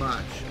not so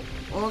much.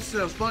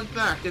 Also, fun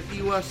fact, if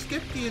you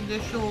skip the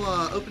initial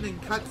opening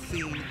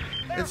cutscene,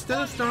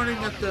 instead of starting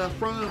at the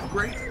front of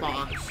Great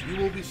Fox, you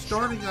will be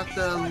starting at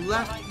the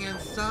left-hand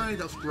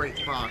side of Great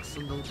Fox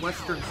in the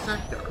western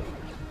sector.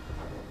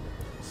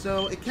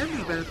 So it can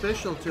be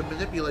beneficial to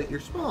manipulate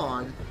your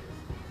spawn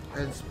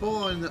and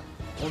spawn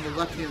on the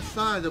left-hand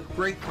side of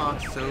Great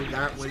Fox so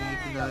that way you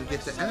can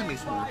get to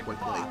enemies more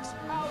quickly.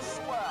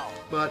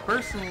 But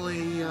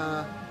personally,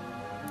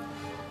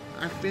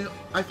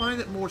 I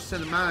find it more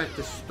cinematic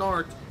to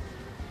start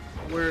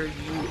where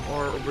you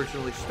are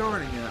originally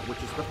starting at,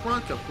 which is the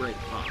front of Great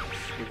Fox,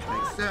 which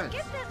makes sense.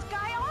 Get this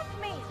guy off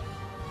me!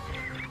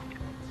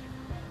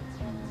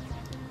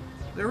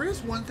 There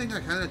is one thing I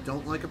kind of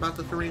don't like about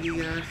the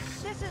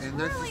 3DS, and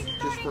this is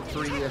just for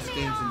 3DS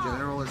games in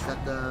general, is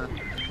that the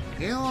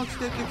analog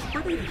stick is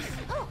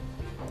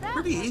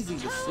pretty easy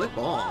to slip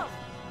off.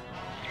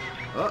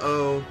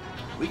 Uh-oh,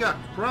 we got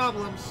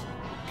problems.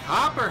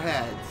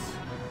 Copperheads!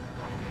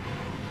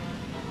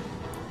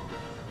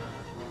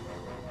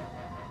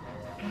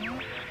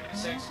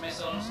 Six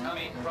missiles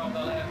coming from the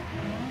left.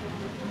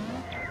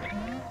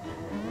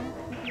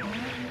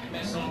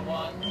 Missile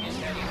 1 is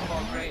heading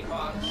for Great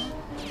Fox.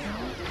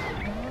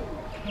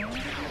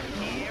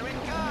 Here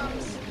it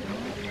comes.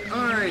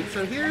 Alright,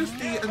 so here's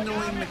the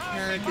annoying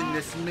mechanic in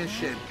this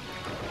mission.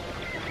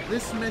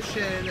 This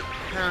mission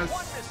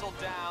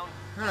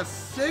has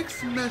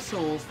 6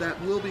 missiles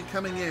that will be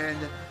coming in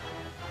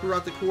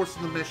throughout the course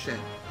of the mission.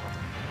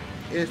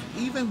 If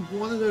even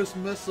one of those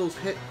missiles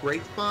hit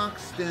Great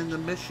Fox, then the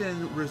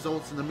mission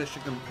results in the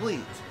mission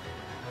complete.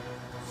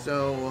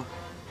 So,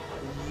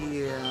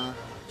 yeah.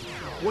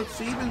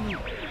 What's even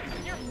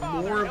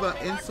more of an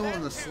insult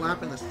and a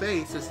slap in the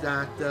face is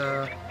that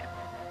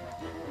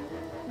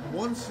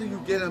once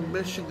you get a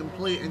mission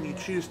complete and you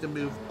choose to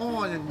move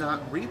on and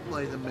not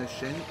replay the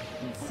mission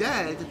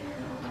instead,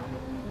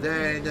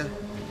 then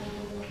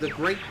the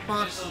Great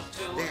Fox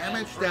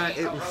damage that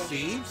it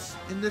receives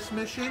in this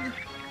mission,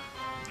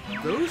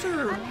 those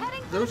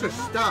are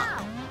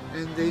stuck,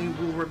 and they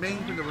will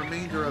remain for the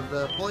remainder of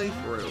the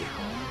playthrough.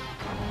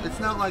 It's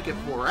not like it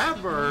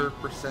forever,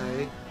 per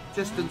se,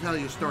 just until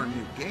you start a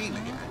new game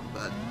again,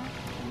 but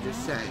I'm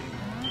just saying.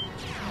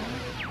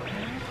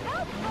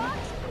 Help, Fox!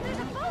 There's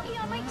a bogey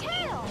on my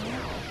tail!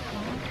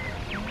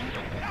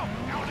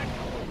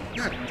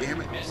 God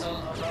damn it. Missile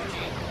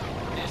approaching.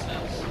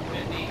 Distance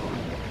 50.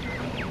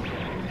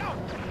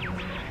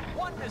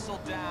 One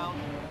missile down.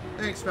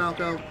 Thanks,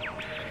 Falco.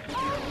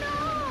 Oh no!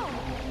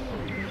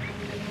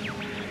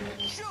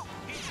 Shoot!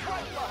 He's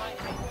right behind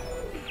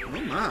me.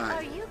 Oh my.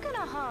 Are you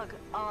gonna hog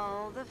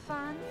all the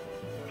fun?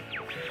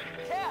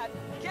 Cat,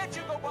 can't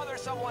you go bother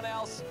someone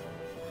else?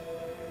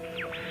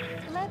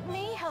 Let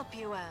me help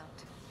you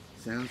out.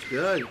 Sounds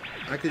good.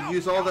 I could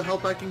use all the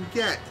help I can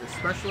get,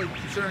 especially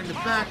considering the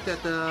fact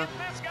that the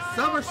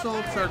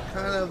somersaults are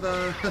kind of,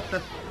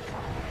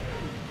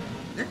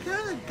 they're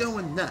kind of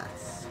going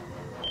nuts.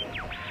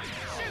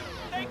 Shoot!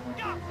 They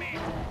got me!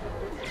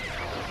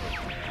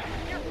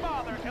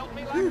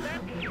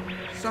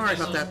 Sorry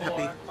about that, Missiles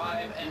Peppy. 4,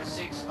 5, and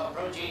 6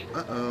 approaching.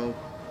 Uh-oh.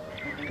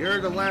 Here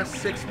are the last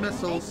 6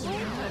 missiles. Oh,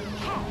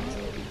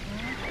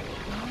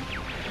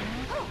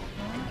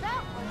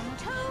 that was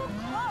too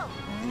close.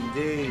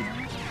 Indeed.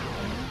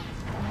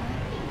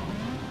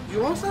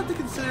 You also have to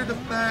consider the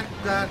fact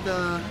that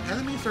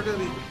enemies are going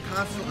to be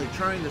constantly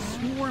trying to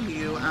swarm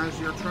you as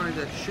you're trying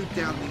to shoot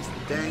down these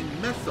dang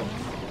missiles.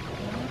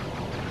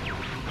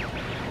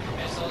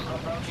 Missiles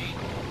approaching.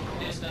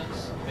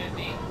 Distance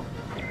 50.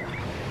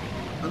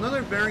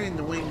 Another very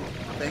annoying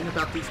thing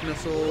about these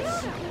missiles...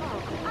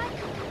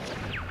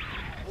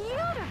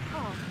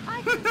 Beautiful.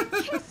 I could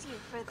kiss you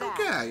for that.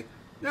 Okay,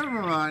 never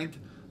mind.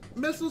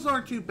 Missiles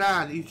aren't too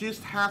bad. You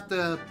just have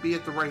to be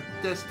at the right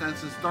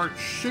distance and start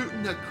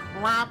shooting the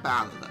crap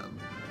out of them.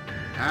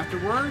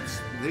 Afterwards,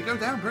 they go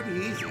down pretty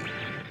easy.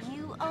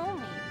 You owe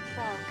me,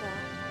 Falco.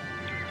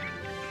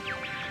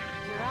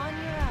 You're on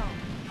your own.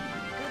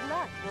 Good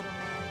luck, little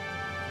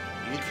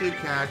man. You too,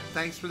 Cat.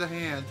 Thanks for the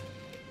hand.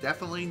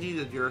 Definitely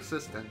needed your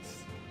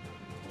assistance.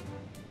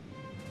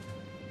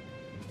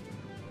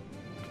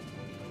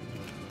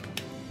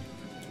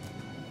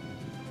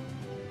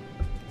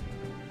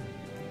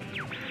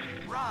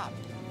 Rob,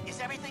 is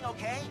everything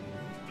okay?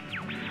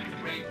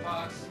 Great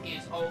Fox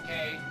is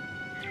okay.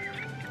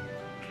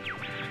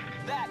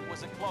 That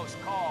was a close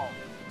call.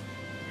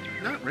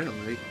 Not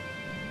really.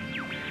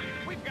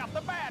 We've got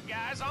the bad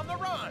guys on the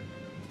run.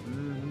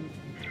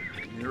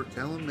 You're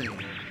telling me.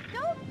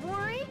 Don't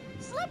worry.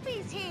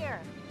 Slippy's here.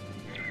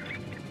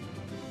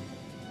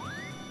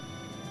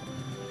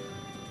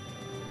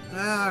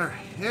 Alright,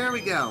 here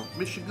we go.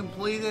 Mission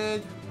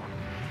completed.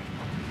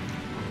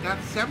 Got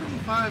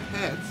 75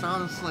 hits.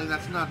 Honestly,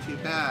 that's not too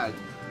bad.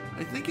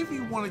 I think if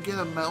you want to get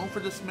a medal for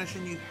this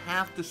mission, you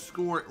have to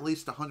score at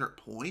least 100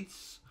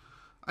 points.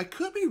 I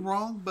could be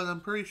wrong, but I'm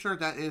pretty sure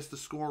that is the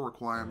score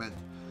requirement.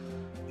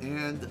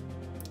 And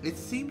it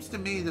seems to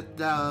me that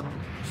the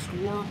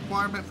score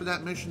requirement for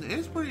that mission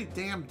is pretty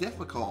damn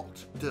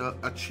difficult to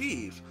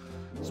achieve.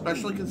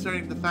 Especially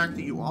considering the fact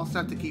that you also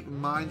have to keep in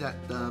mind that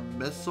the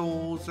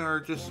missiles are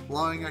just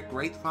flying at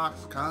Great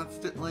Fox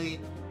constantly,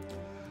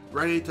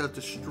 ready to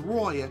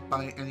destroy it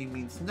by any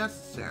means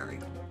necessary.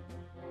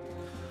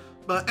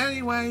 But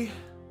anyway,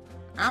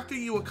 after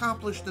you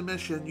accomplish the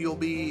mission, you'll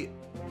be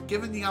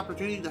given the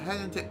opportunity to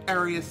head into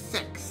Area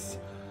 6.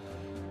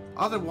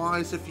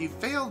 Otherwise, if you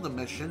fail the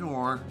mission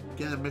or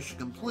get a mission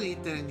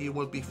complete, then you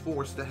would be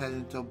forced to head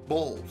into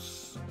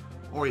Bulls.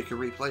 Or you can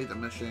replay the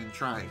mission and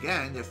try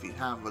again if you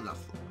have enough,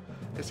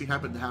 if you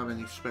happen to have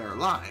any spare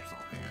lives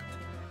on hand.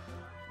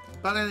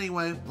 But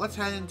anyway, let's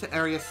head into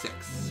Area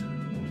 6.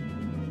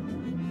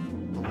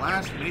 The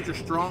last major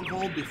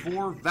stronghold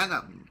before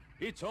Venom.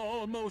 It's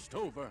almost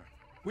over.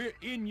 We're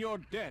in your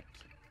debt.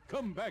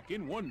 Come back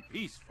in one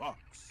piece,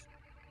 Fox.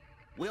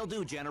 Will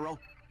do, General.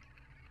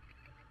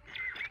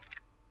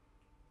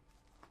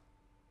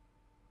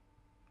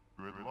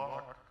 Good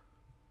luck.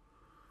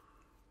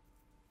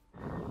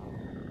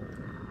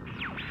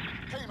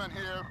 Cayman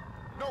here.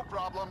 No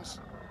problems.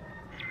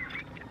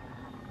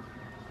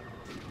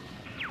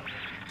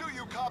 Do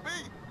you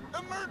copy?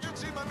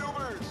 Emergency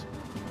maneuvers!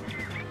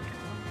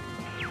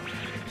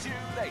 Too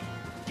late.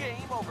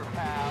 Game over,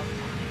 pal.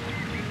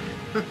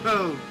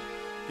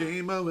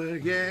 Game over,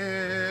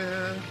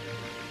 yeah.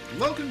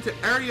 Welcome to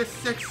Area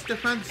 6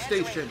 Defense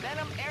Station.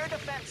 Venom Air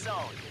Defense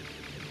Zone.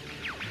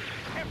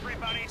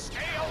 Everybody stay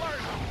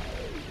alert.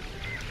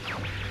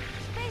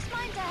 Space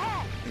mines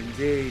ahead.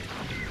 Indeed.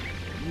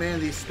 Man,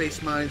 these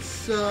space mines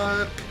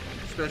suck.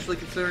 Especially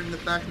considering the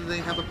fact that they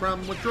have a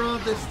problem with draw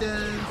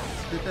distance.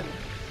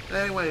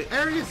 Anyway,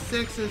 Area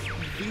 6 is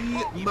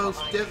the most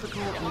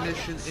difficult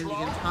mission in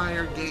the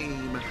entire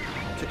game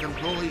to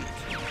complete.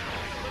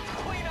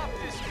 Clean up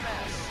this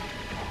mess.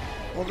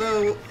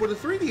 Although, for the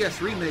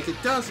 3DS remake,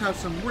 it does have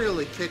some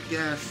really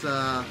kick-ass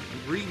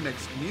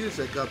remixed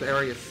music of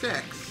Area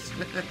 6.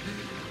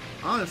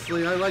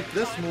 Honestly, I like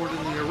this more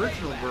than the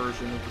original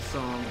version of the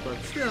song, but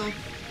still,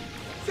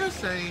 just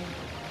saying.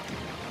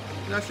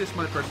 That's just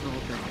my personal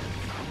opinion.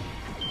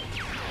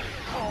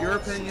 Your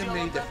opinion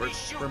may differ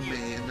from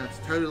me, and that's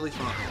totally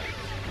fine.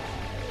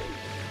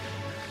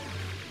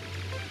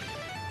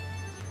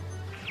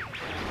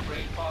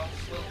 Great Fox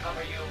will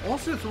cover you.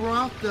 Also,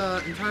 throughout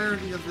the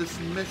entirety of this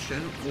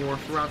mission, or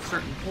throughout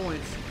certain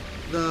points,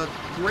 the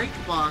Great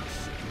Fox,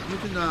 you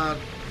can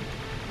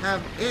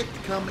have it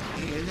come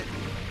in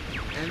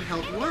and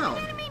help you out.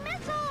 Enemy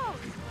missiles!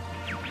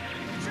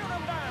 Shoot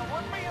them down.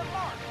 We're being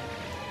marked.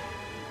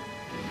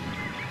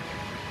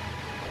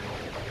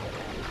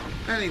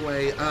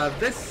 Anyway,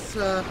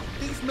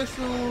 these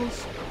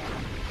missiles...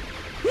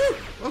 Whew!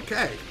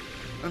 Okay.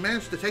 I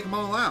managed to take them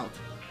all out.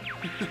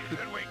 Did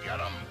we get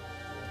them?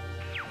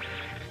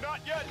 Not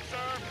yet,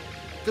 sir.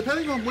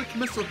 Depending on which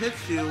missile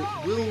hits you,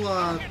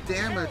 will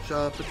damage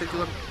a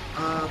particular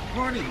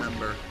party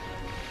member.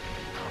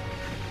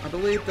 I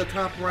believe the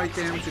top right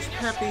damages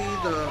Peppy,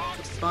 the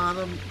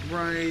bottom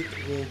right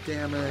will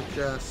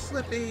damage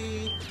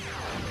Slippy,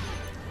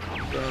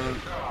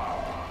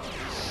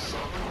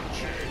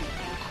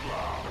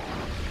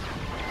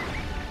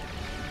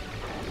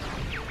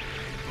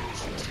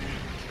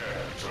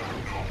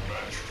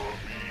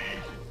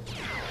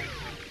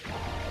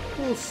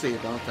 see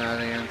about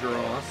that,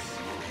 Andros.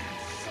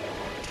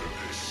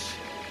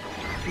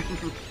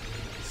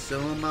 So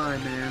am I,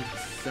 man.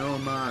 So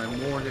am I.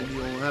 More than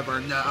you'll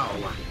ever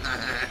know.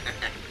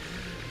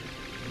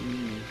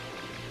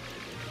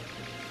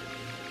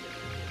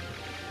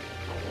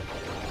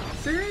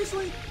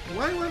 Seriously?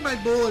 Why were my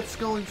bullets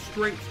going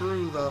straight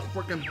through the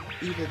frickin'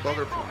 evil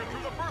butterfly?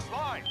 Through the first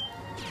line.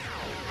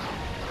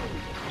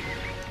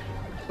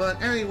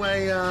 But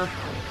anyway,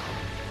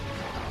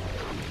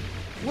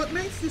 what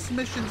makes this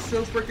mission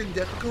so frickin'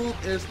 difficult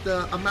is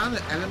the amount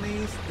of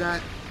enemies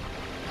that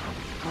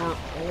are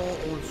all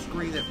on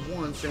screen at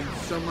once and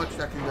so much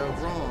that can go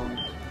wrong.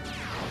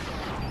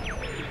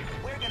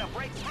 We're gonna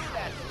break through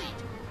that fleet.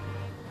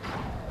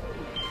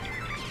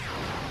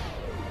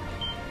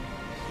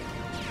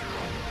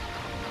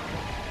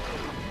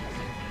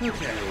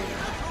 Okay.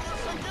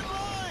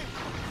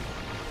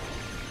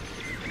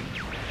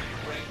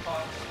 Great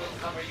Fox will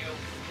cover you.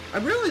 I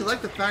really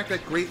like the fact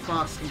that Great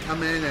Fox can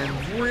come in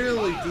and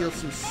really deal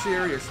some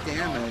serious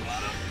damage.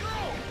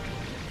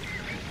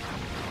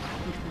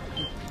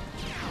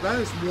 That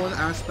is one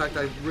aspect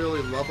I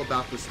really love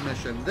about this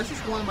mission. This is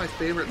one of my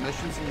favorite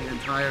missions in the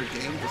entire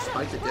game,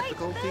 despite the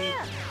difficulty.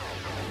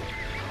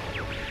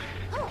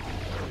 Oh,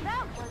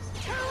 that was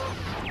too...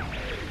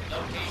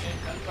 Location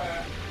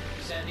confirmed.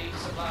 Sending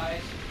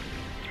supplies.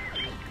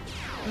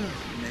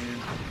 Man.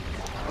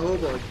 Oh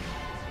boy.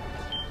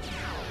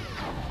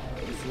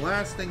 This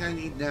last thing I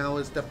need now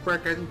is to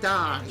frickin'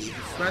 die,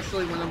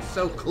 especially when I'm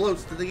so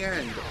close to the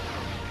end.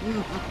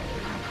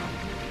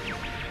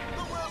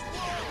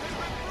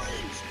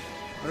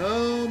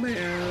 Oh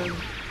man.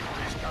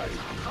 These guys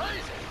are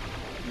crazy.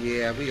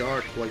 Yeah, we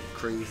are quite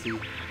crazy.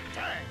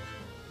 Dang.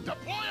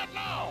 Deploy it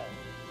now.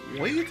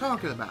 What are you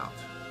talking about?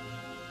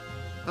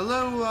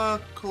 Hello,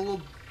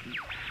 Enemy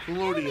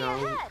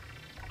Colodio. ahead.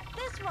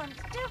 This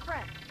one's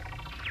different.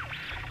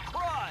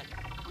 Crud!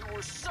 We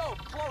were so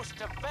close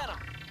to Venom.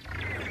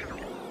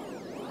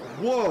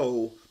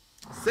 Whoa!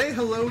 Say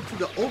hello to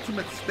the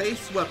ultimate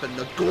space weapon,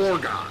 the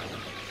Gorgon.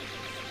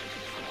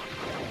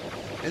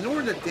 In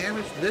order to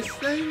damage this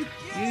thing,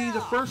 you need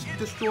to first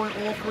destroy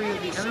all three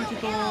of the energy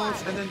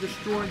balls and then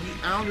destroy the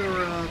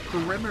outer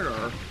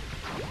perimeter.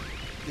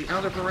 The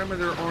outer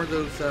perimeter are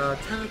those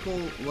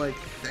tentacle-like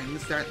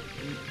things that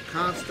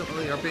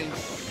constantly are being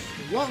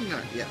swung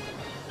at you.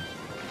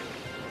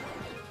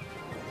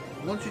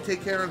 Once you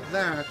take care of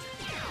that,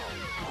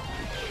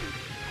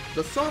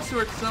 the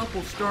saucer itself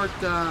will start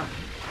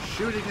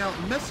shooting out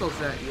missiles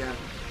at you.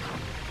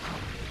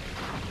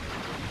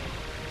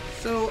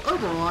 So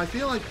overall, I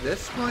feel like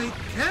this fight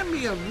can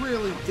be a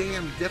really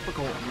damn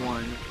difficult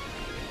one.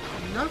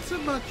 Not so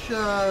much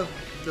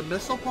the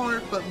missile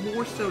part, but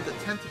more so the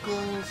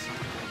tentacles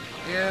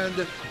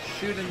and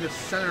shooting the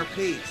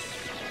centerpiece.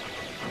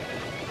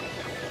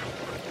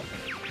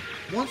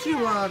 Once you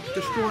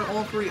destroy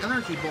all three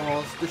energy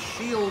balls, the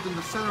shield in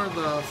the center of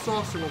the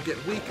saucer will get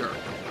weaker.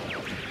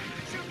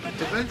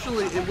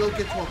 Eventually, it will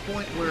get to a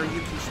point where you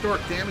can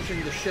start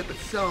damaging the ship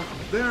itself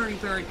very,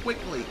 very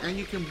quickly, and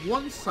you can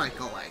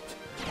one-cycle it.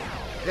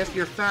 If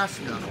you're fast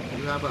enough,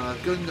 you have a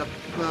good enough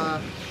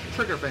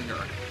trigger finger.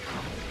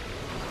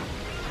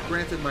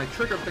 Granted, my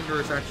trigger finger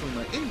is actually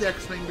my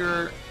index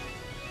finger,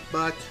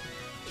 but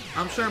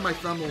I'm sure my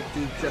thumb will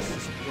do just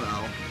as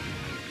well.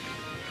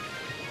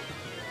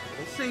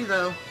 We'll see,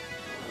 though.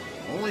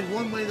 Only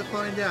one way to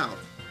find out.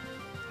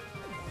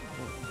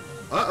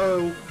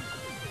 Uh-oh.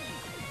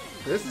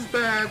 This is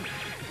bad.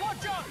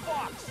 Watch out,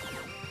 Fox!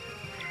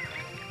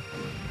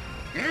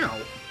 Ow.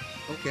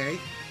 Okay.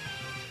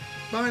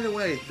 By the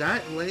way,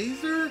 that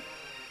laser,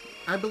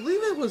 I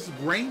believe it was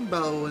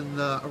rainbow in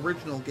the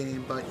original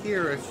game, but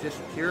here it's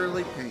just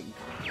purely pink,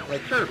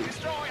 like Kirby.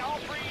 Destroy all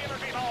three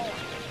energy balls.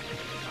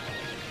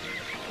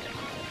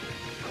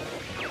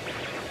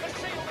 The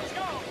shield is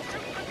gone.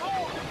 Shoot the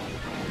core.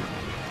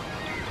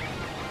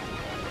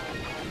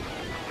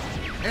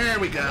 There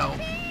we go.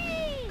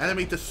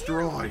 Enemy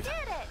destroyed.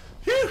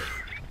 Phew.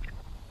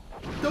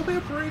 Don't be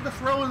afraid to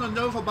throw in a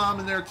Nova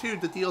Bomb in there too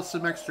to deal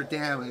some extra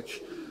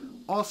damage.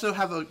 Also,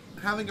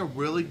 having a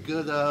really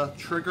good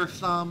trigger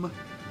thumb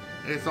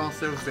is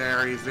also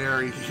very,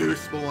 very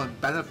useful and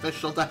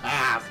beneficial to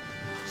have,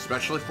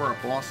 especially for a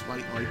boss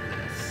fight like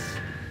this.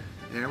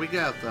 There we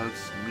go,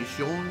 folks.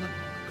 Mission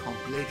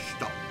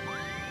completo.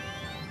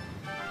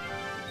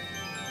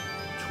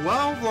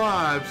 12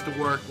 lives to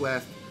work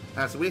with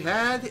as we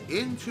head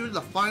into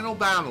the final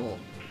battle.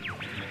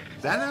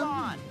 Hold Venom.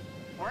 on.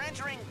 We're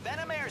entering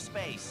Venom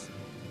airspace.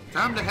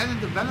 Time to head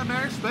into Venom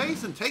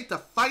airspace and take the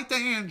fight to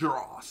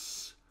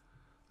Andros.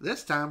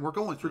 This time we're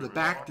going through the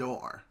back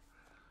door.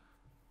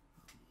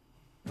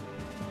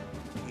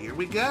 Here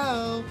we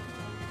go.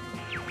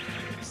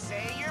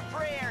 Say your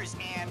prayers,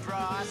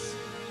 Andros.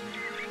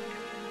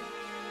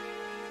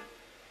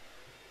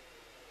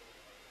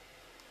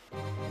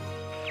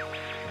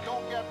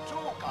 Don't get too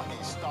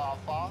cocky, Star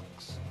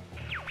Fox.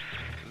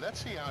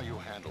 Let's see how you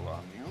handle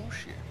our new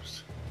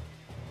ships.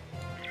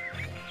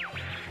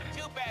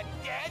 Too bad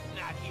Dad's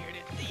not here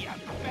to see you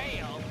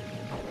fail.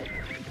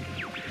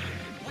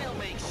 We'll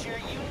make sure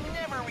you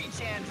never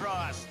reach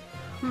Andross.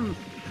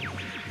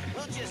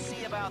 We'll just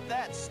see about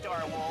that,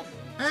 Star Wolf.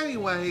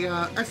 Anyway,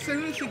 as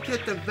soon as you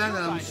get the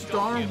Venom,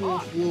 Star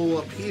Wolf will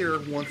appear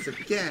once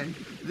again,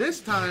 this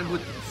time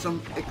with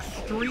some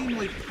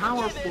extremely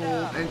powerful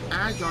and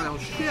agile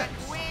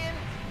ships. Win.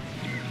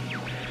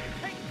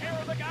 Take care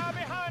of the guy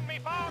behind me,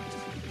 Fox.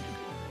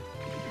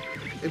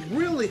 It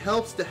really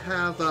helps to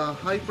have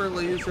hyper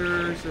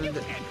lasers and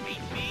Can't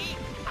beat me.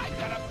 I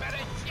got a better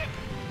ship.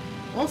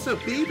 also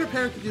be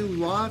prepared to do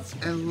lots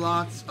and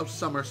lots of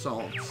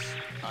somersaults.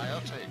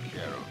 I'll take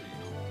care of you.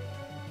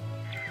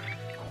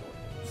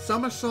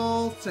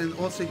 Somersaults and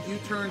also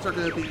U-turns are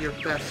going to be your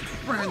best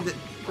friend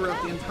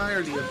throughout the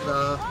entirety of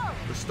the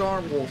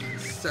Star Wolf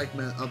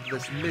segment of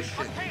this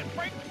mission. Can't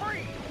break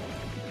free.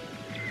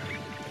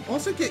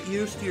 Also get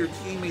used to your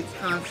teammates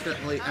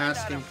constantly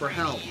asking for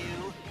help.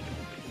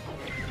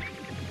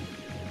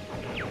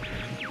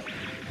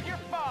 Your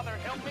father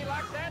helped me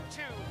like that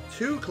too.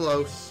 Too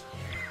close.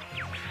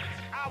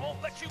 I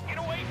won't let you get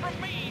away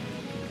from me.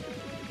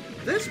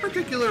 This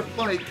particular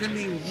fight can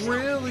be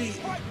really...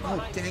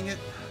 Oh, dang it.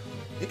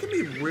 It can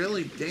be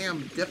really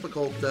damn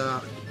difficult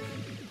to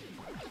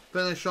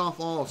finish off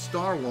all of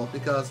Star Wolf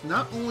because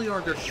not only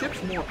are their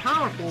ships more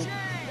powerful,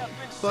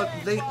 but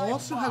they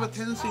also have a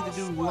tendency to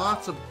do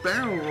lots of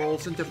barrel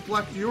rolls and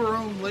deflect your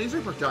own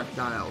laser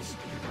projectiles.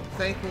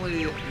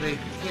 Thankfully, they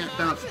can't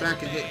bounce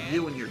back and hit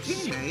you and your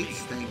teammates,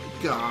 thank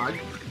God,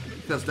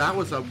 because that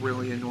was a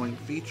really annoying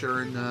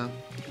feature in the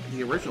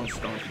original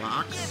Star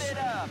Fox.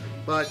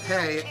 But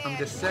hey, I'm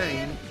just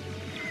saying.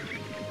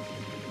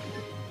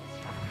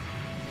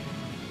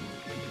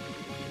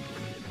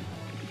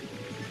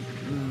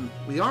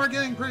 We are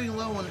getting pretty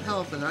low on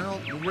health, and I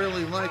don't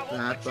really like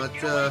that, but,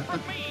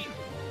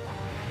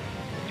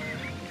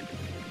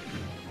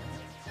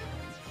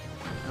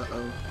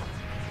 uh-oh.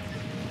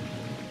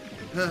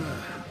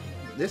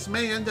 This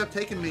may end up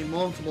taking me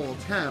multiple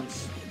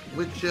attempts,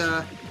 which,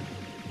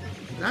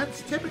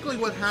 that's typically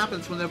what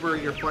happens whenever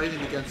you're fighting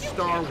against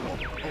Star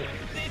Wolf. Oh.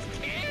 This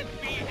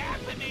can't be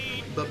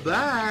happening.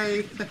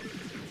 Bye-bye!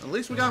 At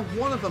least we got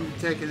one of them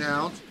taken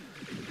out.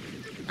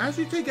 As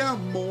you take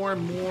out more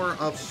and more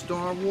of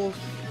Star Wolf,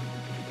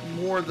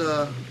 more of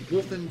the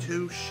Wolfen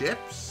 2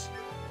 ships,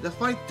 the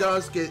fight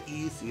does get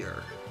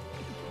easier,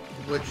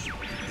 which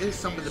is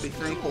something to be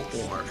thankful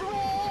for.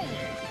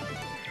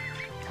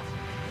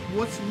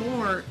 What's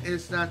more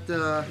is that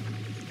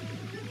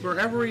for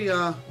every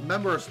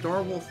member of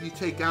Star Wolf you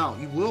take out,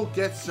 you will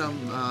get some,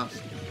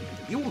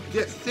 you will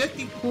get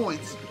 50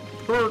 points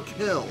per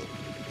kill,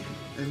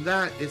 and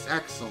that is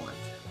excellent.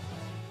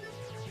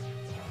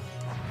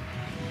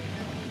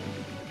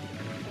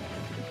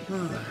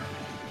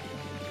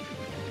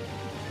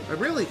 I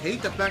really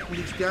hate the fact that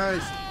these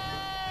guys...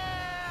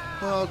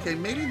 Well, okay,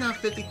 maybe not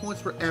 50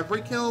 points for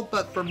every kill,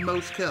 but for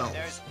most kills.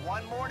 There's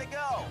one more to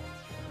go.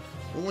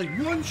 Only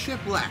one ship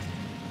left.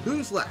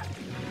 Who's left?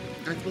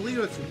 I believe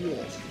it's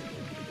Wolf.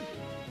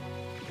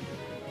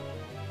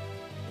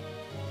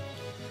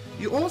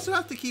 You also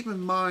have to keep in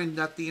mind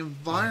that the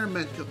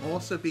environment can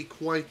also be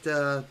quite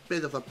a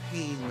bit of a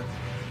pain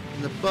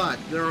in the butt.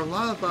 There are a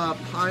lot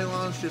of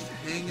pylons just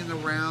hanging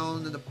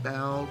around and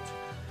about,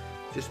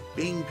 just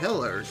being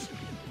pillars,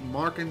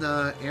 marking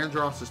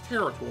Andross's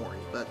territory,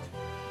 but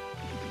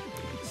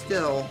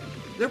still,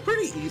 they're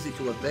pretty easy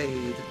to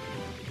evade.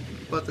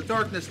 But the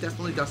darkness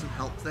definitely doesn't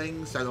help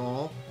things at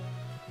all,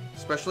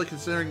 especially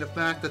considering the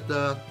fact that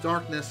the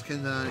darkness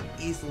can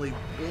easily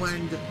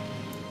blend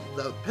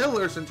the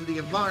pillars into the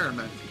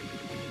environment.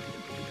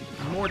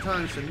 More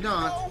times than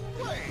not,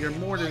 you're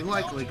more than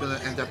likely going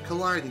to end up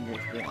colliding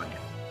with one.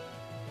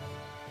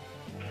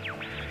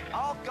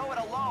 I'll go it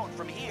alone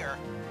from here.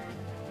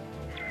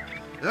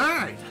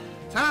 Alright,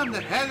 time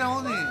to head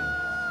on in.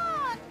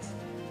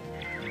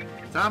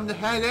 Time to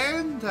head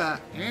in to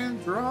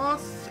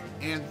Andross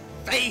and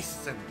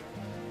face him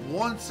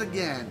once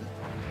again.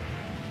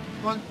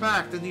 Fun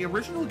fact, in the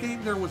original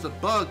game there was a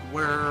bug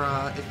where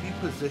if you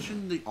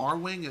position the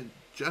R-Wing in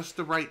just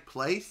the right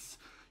place,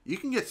 you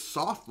can get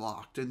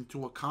soft-locked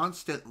into a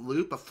constant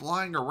loop of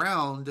flying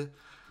around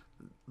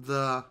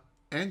the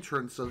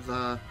entrance of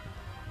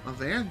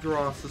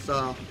Andross's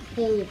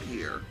hole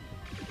here.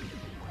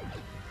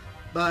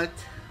 But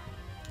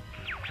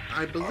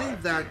I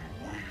believe that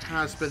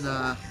has been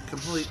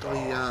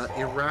completely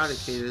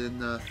eradicated in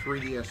the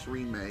 3DS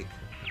remake.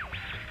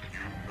 You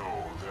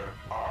know that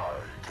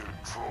I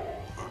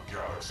control the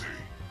galaxy.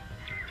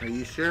 Are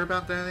you sure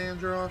about that,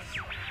 Andross?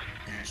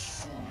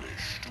 It's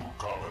foolish to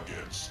come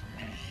against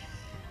me.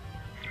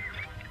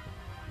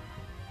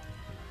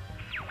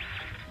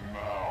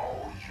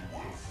 Now you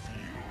will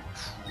feel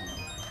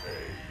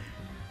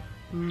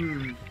true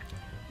pain.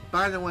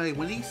 By the way,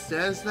 when he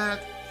says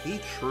that, he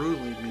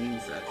truly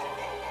means it.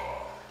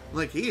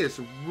 Like, he is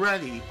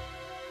ready.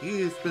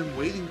 He has been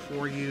waiting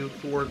for you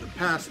for the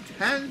past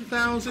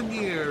 10,000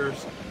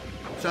 years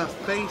to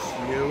face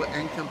you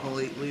and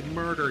completely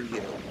murder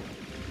you.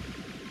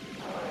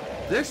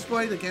 This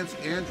fight against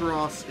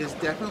Andross is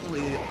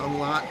definitely a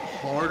lot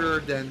harder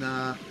than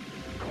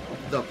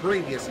the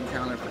previous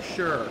encounter for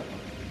sure.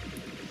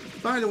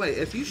 By the way,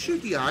 if you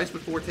shoot the eyes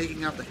before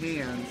taking out the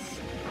hands,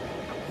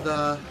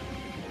 the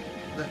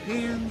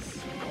hands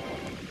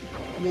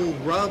will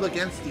rub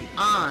against the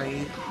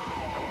eye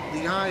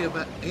of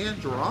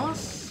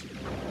Andross.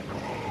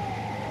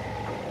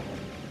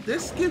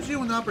 This gives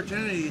you an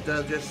opportunity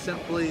to just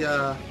simply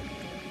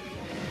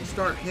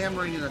start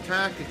hammering an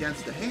attack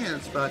against the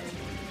hands, but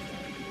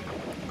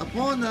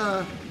upon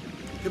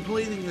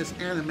completing this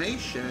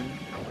animation,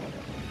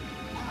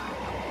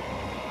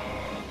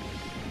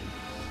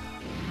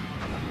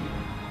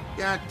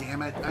 god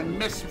damn it, I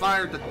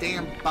misfired the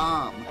damn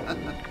bomb.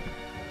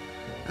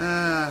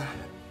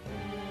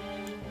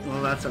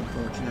 Well, that's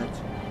unfortunate.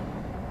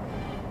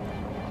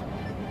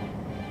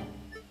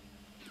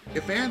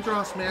 If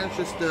Andross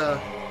manages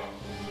to...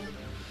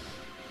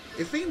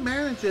 If he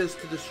manages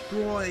to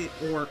destroy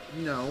or...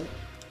 No.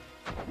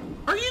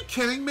 Are you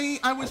kidding me?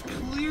 I was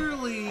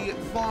clearly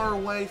far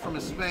away from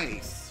his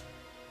face.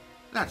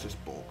 That's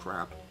just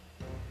bullcrap.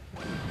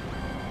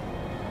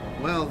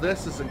 Well,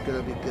 this isn't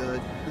gonna be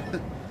good.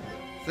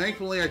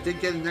 Thankfully, I did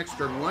get an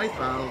extra life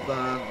out of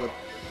the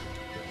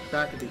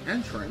back of the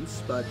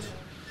entrance, but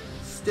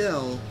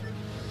still...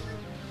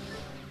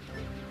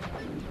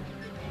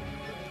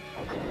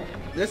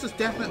 This is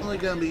definitely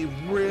going to be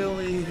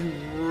really,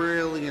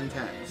 really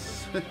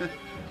intense.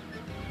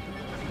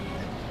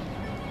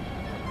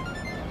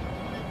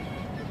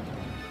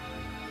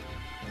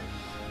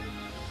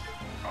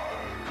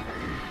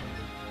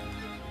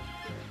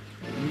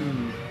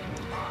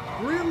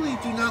 Really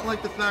do not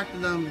like the fact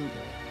that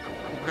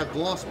I've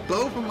lost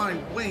both of my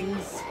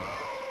wings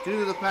due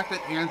to the fact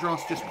that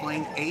Andross just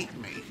plain ate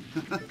me.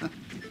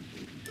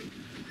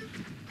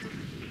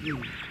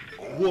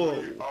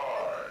 Whoa.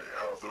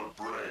 The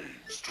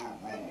brains to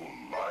rule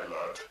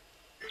Lilat.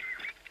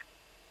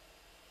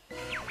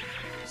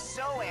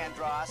 So,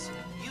 Andross,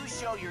 you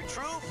show your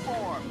true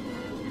form.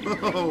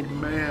 Oh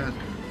man.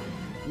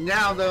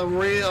 Now the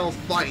real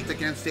fight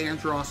against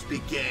Andross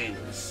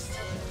begins.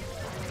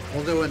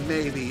 Although it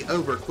may be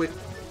over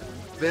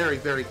very,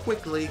 very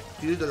quickly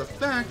due to the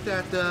fact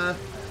that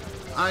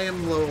I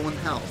am low on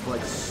health.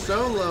 Like,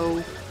 so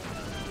low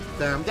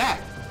that I'm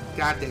dead.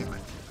 God damn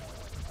it.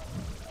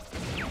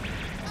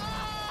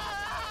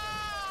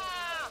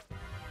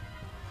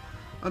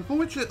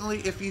 Unfortunately,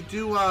 if you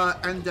do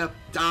end up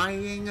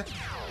dying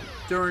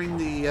during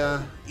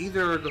the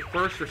either the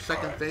first or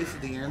second phase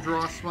of the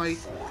Andross fight,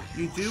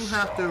 you do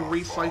have to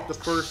refight the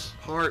first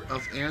part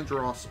of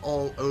Andross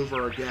all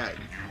over again.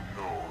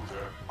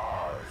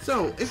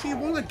 So, if you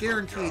want to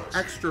guarantee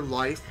extra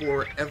life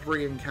for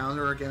every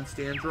encounter against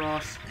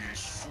Andross,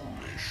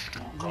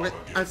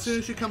 as soon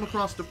as you come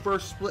across the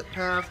first split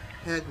path,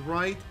 head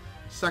right,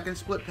 second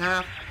split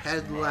path,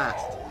 head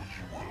left.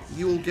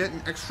 You will get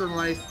an extra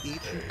life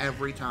each and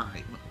every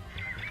time.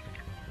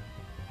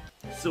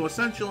 So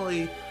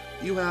essentially,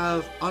 you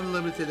have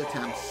unlimited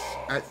attempts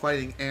at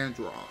fighting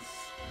Andross.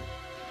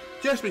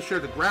 Just be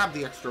sure to grab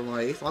the extra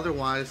life,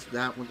 otherwise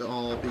that would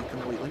all be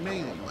completely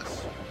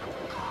meaningless.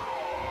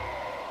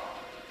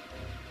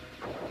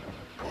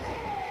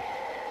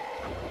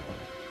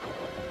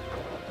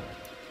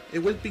 It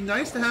would be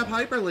nice to have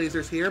hyper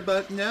lasers here,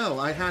 but no,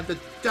 I had to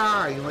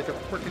die like a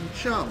frickin'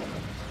 chump.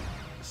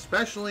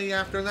 Especially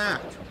after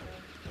that.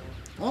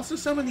 Also,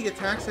 some of the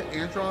attacks that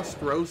Andross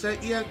throws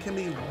at you can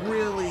be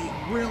really,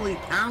 really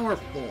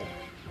powerful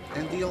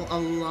and deal a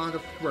lot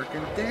of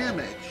frickin'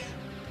 damage.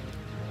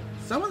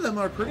 Some of them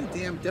are pretty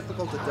damn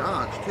difficult to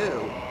dodge,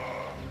 too.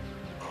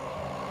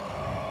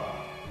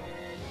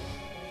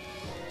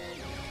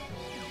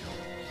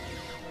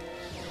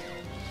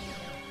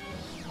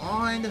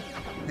 On.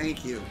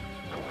 Thank you.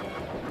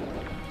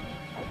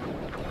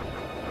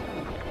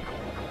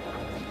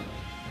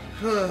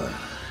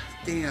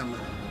 Damn.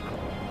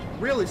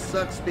 Really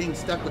sucks being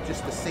stuck with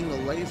just a single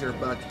laser,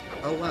 but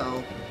oh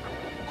well.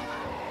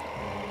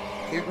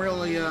 Can't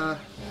really,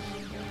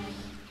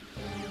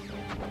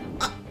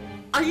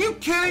 Are you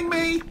kidding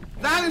me?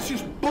 That is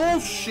just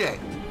bullshit!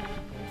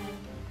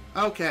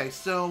 Okay,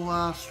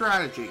 so,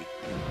 strategy.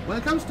 When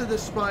it comes to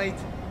this fight,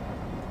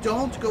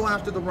 don't go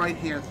after the right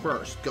hand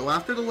first. Go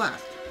after the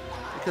left.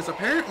 Because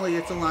apparently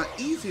it's a lot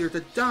easier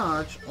to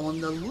dodge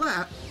on the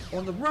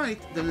right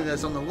than it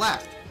is on the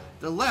left.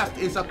 The left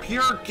is a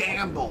pure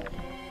gamble.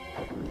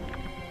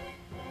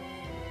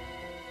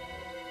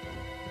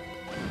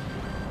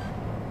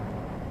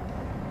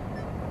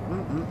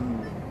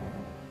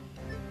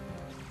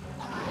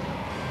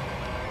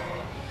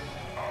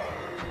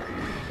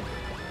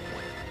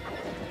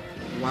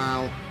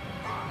 Wow.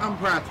 I'm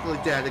practically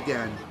dead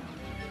again.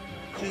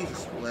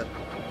 Jesus flip.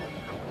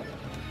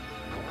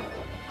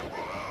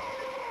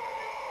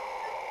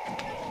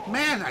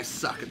 Man, I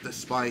suck at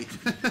this fight.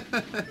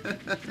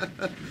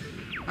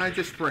 I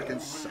just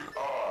frickin' suck.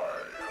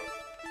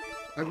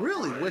 I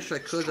really wish I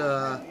could,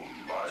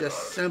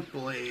 just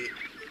simply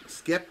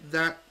skip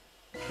that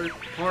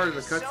part of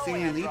the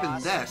cutscene and even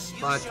this,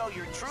 but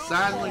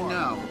sadly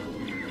no.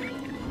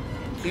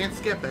 Can't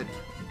skip it.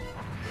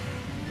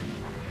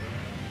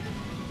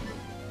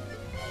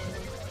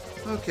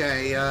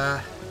 Okay,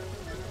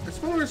 as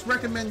far as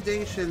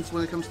recommendations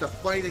when it comes to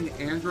fighting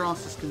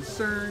Andross is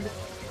concerned,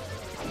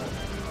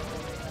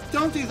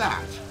 don't do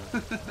that.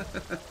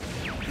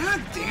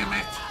 God damn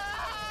it.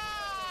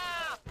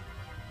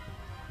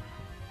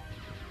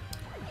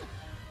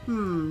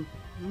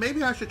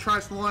 Maybe I should try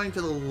sliding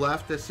to the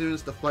left as soon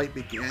as the fight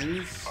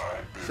begins,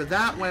 so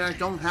that way I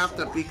don't have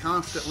to be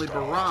constantly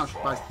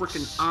barraged by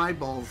freaking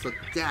eyeballs of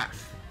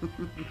death. You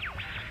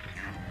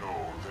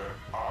know that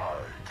I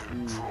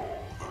control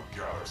the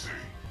galaxy.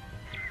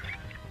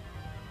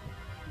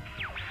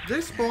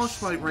 This boss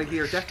fight right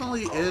here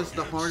definitely is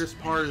the hardest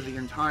part of the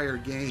entire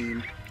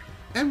game,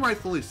 and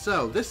rightfully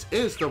so. This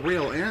is the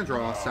real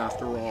Andross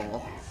after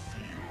all.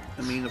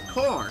 I mean, of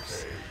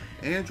course,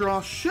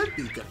 Andross should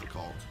be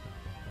difficult.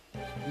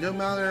 No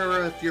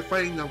matter if you're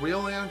fighting the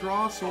real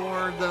Andross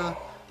or the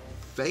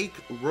fake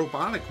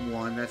robotic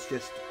one that's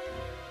just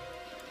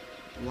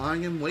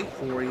lying in wait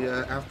for you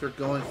after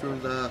going through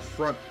the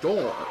front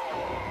door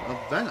of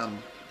Venom.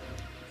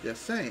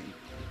 Just saying.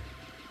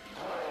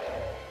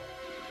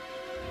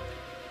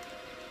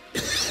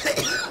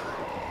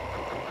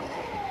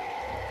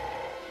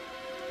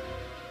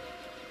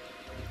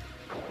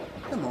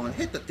 Come on,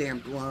 hit the damn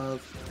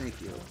glove. Thank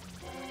you.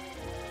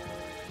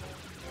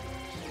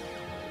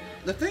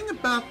 The thing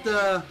about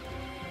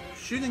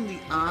shooting the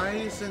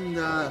eyes and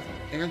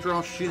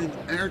Andross shooting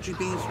energy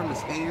beams from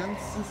his hands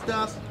and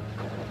stuff,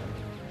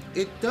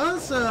 it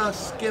does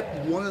skip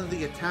one of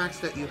the attacks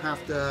that you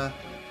have to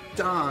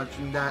dodge,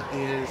 and that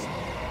is,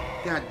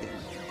 god damn it,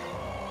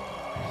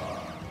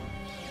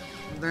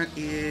 that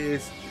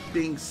is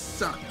being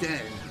sucked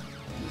in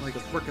like a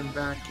frickin'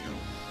 vacuum.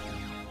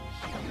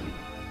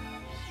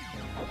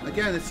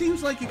 Again, it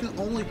seems like you can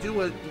only do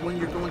it when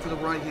you're going to the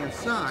right hand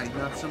side,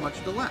 not so much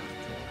the left.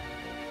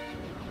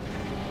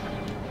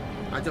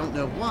 I don't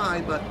know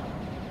why, but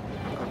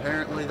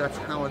apparently that's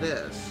how it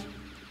is.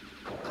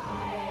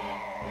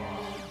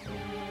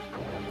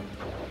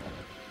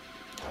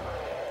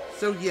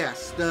 So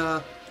yes,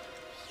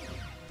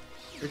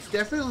 it's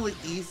definitely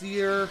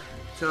easier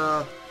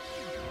to...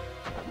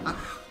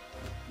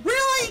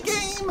 really,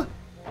 game?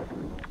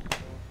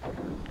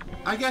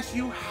 I guess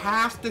you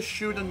have to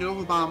shoot a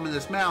Nova Bomb in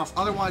his mouth,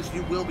 otherwise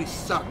you will be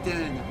sucked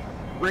in,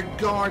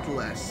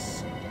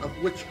 regardless of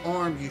which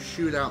arm you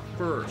shoot out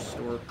first,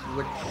 or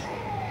which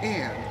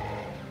hand.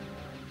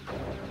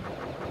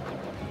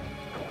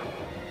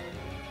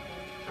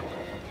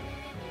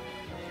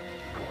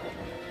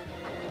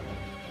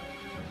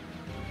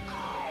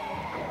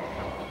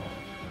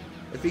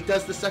 If he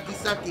does the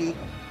sucky,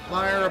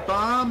 fire a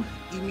bomb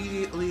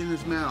immediately in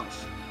his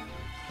mouth.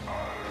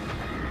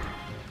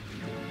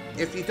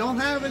 If you don't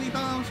have any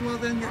bombs, well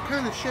then you're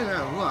kind of shit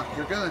out of luck.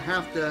 You're gonna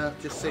have to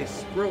just say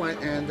screw it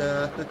and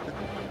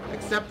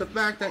accept the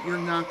fact that you're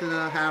not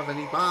gonna have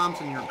any bombs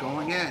and you're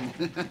going in.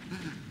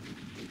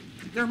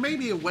 There may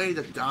be a way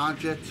to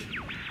dodge it.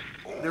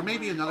 There may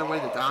be another way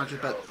to dodge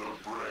it, but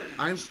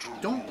I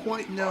don't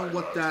quite know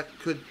what that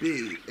could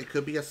be. It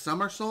could be a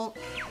somersault,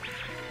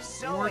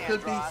 or it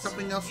could be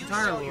something else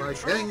entirely, like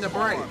hitting the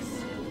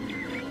brakes.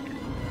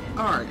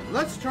 Alright,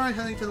 let's try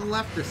heading to the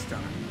left this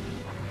time.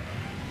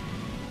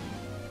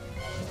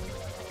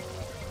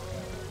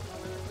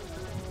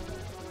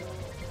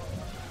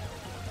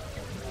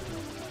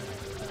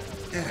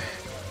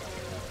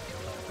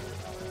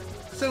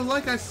 So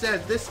like I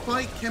said, this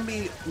fight can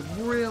be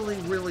really,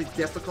 really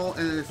difficult,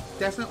 and it's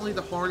definitely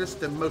the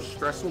hardest and most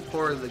stressful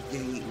part of the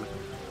game.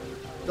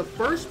 The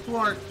first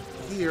part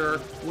here,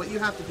 what you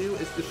have to do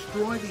is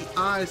destroy the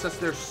eyes as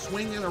they're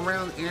swinging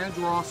around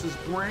Andross's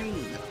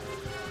brain.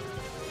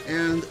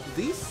 And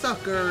these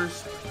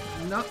suckers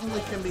not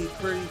only can be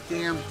pretty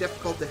damn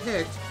difficult to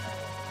hit,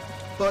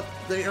 but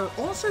they are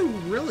also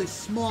really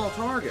small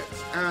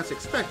targets, as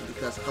expected,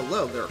 because,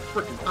 hello, they're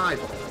freaking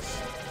eyeballs.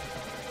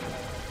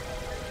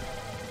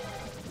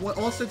 What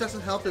also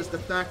doesn't help is the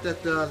fact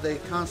that they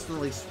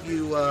constantly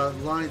spew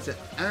lines of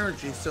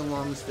energy so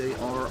long as they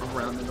are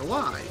around and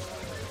alive.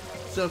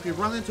 So if you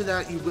run into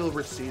that, you will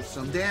receive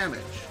some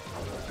damage.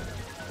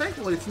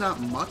 Thankfully, it's not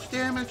much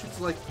damage.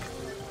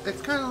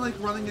 It's kind of like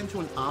running into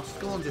an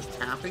obstacle and just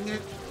tapping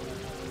it.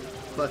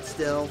 But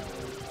still.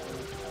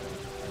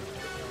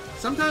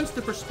 Sometimes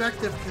the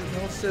perspective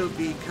can also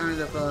be kind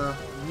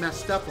of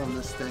messed up on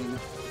this thing.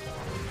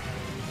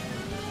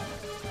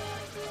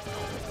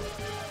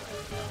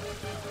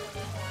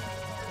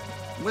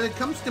 When it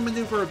comes to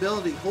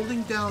maneuverability,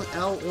 holding down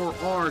L or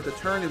R to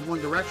turn in one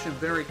direction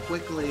very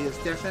quickly is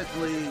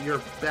definitely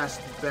your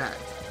best bet.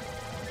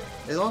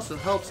 It also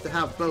helps to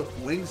have both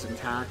wings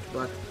intact,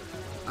 but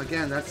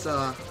again, that's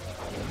a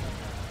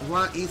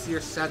lot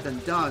easier said than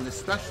done,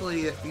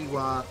 especially if you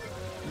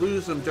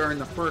lose them during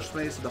the first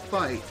phase of the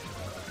fight.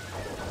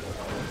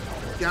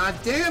 God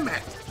damn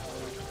it!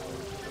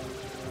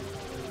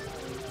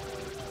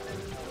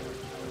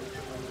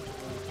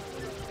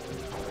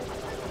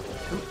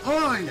 Come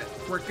on!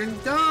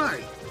 Frickin' die!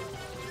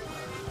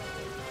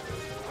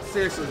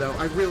 Seriously though,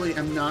 I really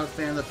am not a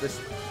fan of this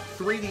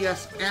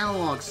 3DS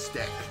analog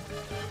stick.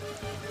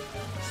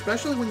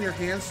 Especially when your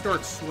hands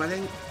start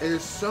sweating, it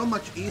is so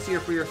much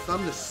easier for your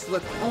thumb to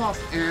slip off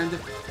and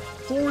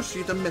force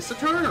you to miss a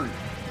turn.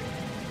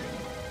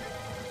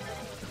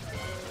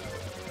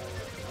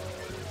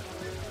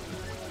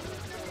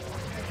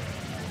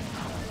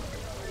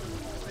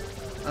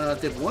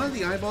 Did one of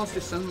the eyeballs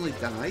just suddenly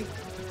die?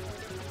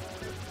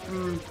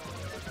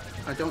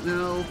 I don't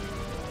know.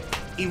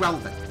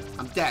 Irrelevant.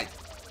 I'm dead.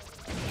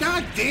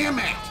 God damn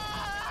it!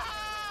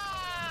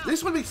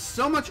 This would be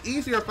so much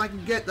easier if I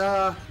could get,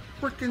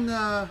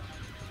 frickin',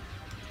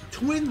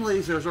 twin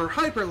lasers or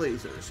hyper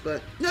lasers,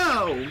 but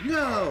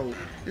no!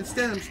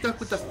 Instead, I'm stuck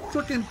with the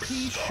frickin'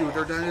 pea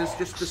shooter that is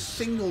just a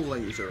single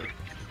laser.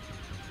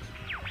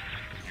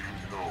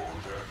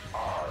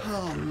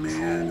 Oh,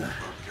 man.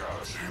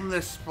 Damn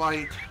this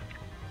fight.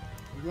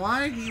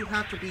 Why do you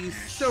have to be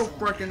so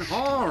frickin'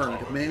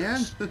 hard,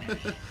 man?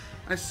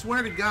 I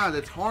swear to God,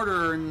 it's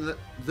harder in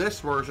this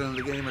version of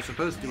the game as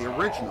opposed to the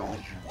original.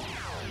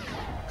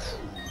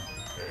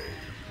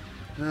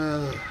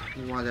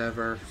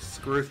 Whatever.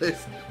 Screw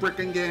this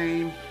frickin'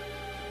 game.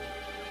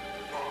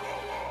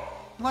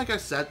 Like I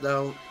said,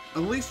 though,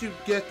 at least you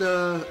get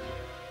the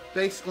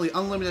basically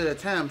unlimited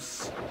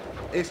attempts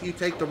if you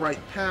take the right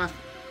path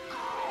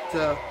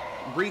to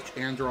reach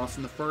Andross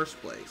in the first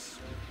place.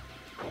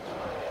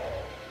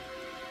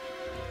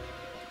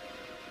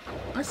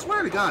 I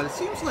swear to God, it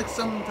seems like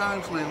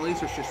sometimes my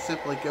lasers just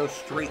simply go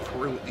straight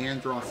through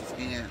Andross's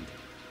hand.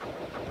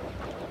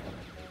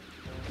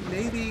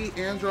 Maybe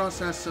Andross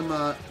has some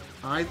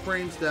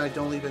iframes that I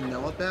don't even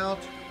know about.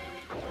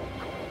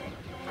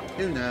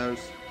 Who knows?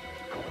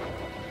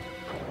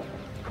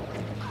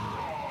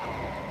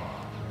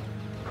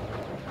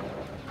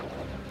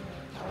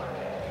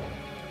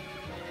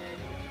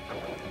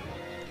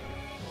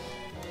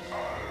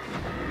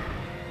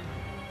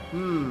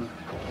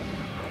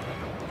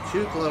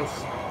 Too close.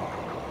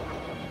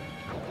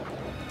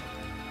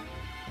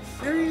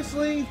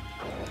 Seriously?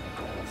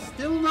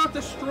 Still not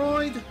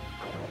destroyed?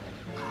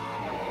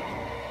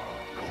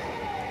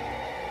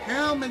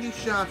 How many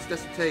shots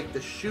does it take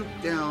to shoot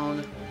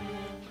down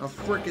a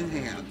frickin'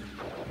 hand?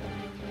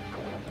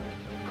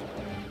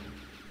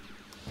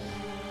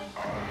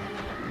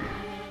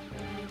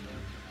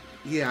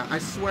 Yeah, I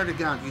swear to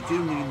God, you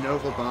do need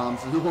Nova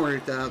Bombs in order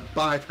to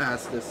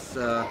bypass this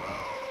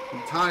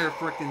entire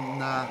frickin'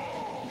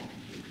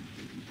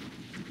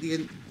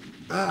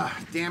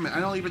 damn it, I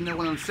don't even know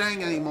what I'm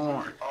saying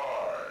anymore.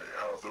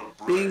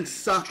 Being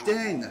sucked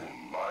in.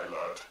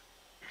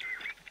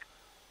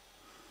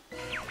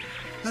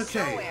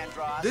 Okay,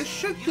 this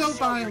should go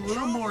by a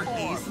little more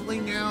easily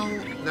now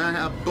that I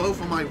have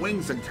both of my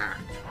wings intact.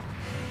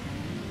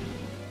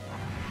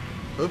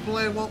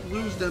 Hopefully I won't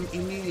lose them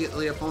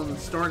immediately upon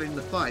starting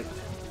the fight.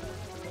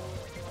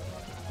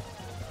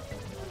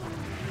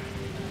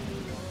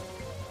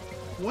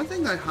 One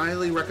thing I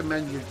highly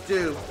recommend you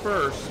do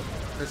first,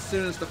 as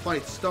soon as the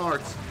fight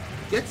starts,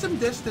 get some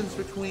distance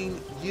between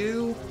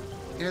you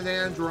and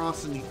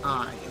Andross in the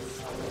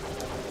eyes.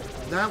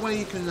 That way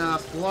you can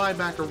fly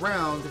back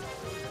around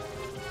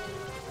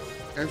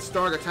and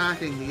start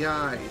attacking the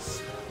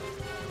eyes.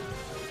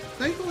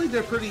 Thankfully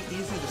they're pretty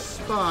easy to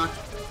spot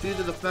due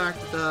to the fact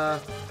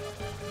that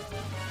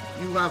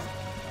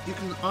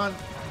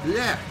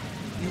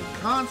you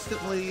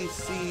constantly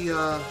see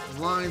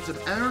lines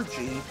of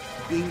energy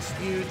being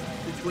spewed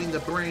between the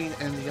brain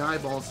and the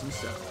eyeballs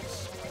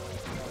themselves.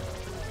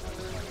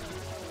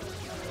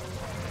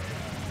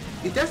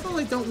 You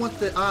definitely don't want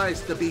the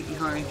eyes to be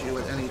behind you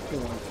at any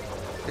point.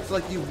 It's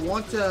like you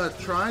want to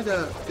try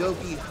to go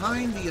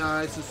behind the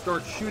eyes and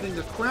start shooting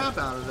the crap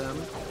out of them.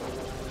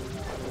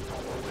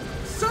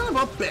 Son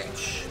of a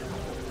bitch!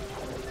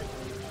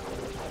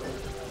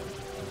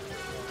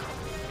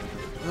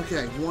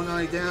 Okay, one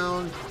eye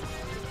down.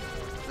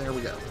 There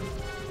we go.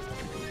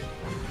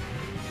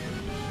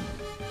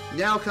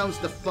 Now comes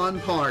the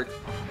fun part.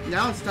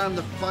 Now it's time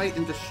to fight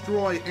and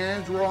destroy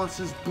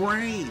Andross's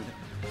brain.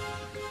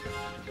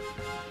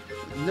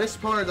 And this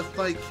part of the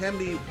fight can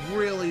be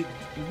really,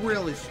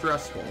 really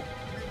stressful.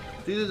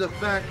 Due to the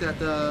fact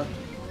that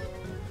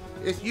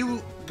if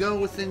you go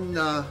within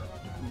the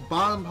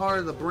bottom part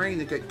of the brain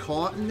and get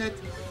caught in it,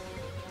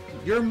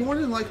 you're more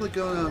than likely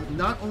going to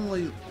not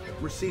only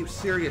receive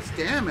serious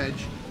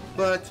damage,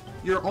 but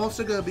you're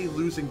also going to be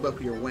losing both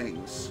of your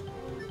wings.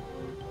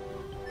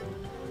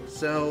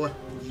 So,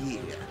 yeah.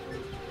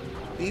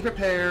 Be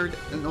prepared,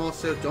 and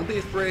also don't be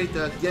afraid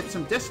to get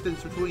some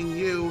distance between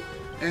you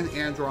and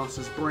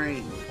Andross's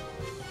brain.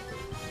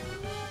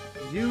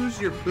 Use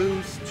your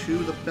boost to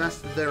the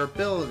best of their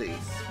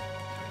abilities.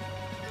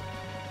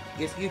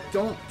 If you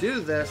don't do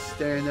this,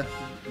 then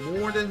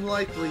more than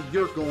likely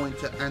you're going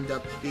to end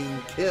up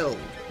being killed.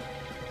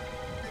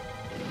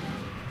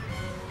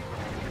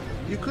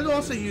 You could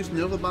also use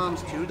Nova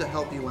Bombs too to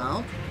help you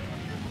out.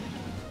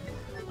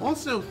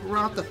 Also,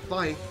 throughout the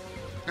fight,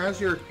 as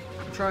you're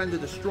trying to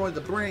destroy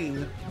the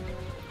brain,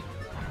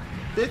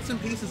 bits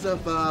and pieces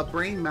of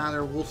brain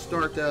matter will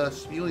start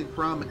spewing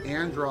from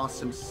Andross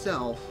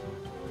himself.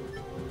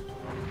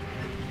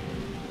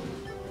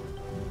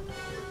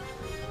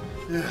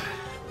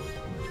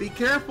 Be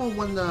careful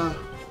when the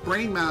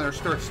brain matter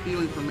starts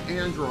spewing from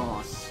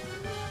Andross.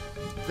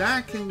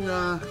 That can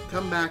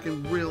come back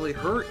and really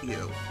hurt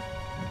you.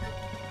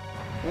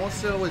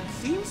 Also, it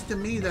seems to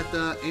me that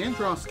the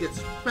Andross gets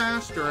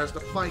faster as the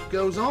fight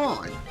goes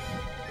on.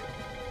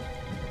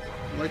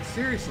 Like,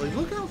 seriously,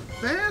 look how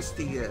fast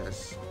he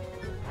is.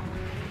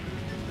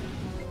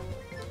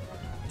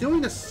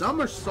 Doing a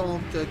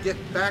somersault to get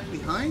back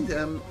behind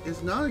him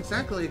is not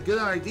exactly a good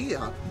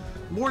idea.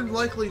 More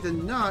likely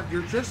than not,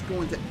 you're just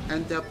going to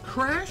end up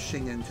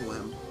crashing into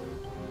him.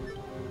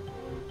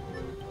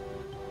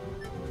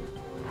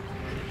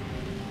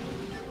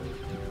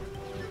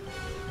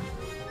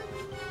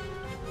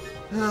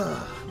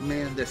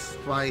 Man, this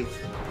fight.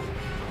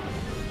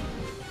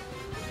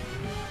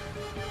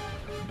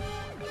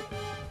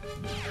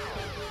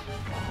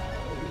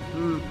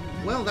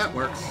 Well, that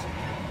works.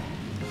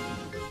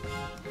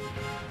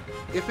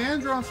 If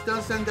Andross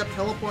does end up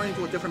teleporting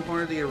to a different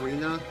part of the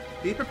arena,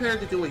 be prepared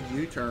to do a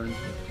U-turn.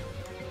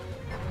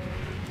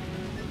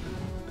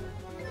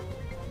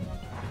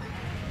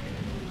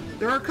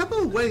 There are a couple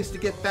of ways to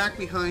get back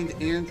behind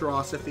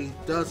Andross if he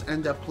does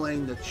end up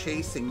playing the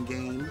chasing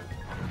game.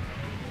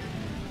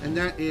 And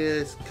that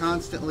is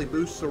constantly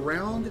boosts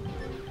around.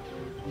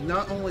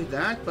 Not only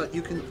that, but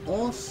you can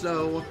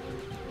also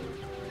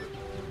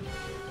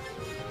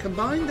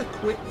combine the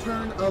quick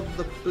turn of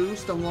the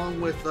boost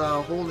along with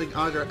holding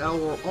either L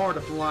or R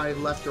to fly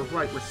left or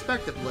right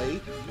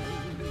respectively.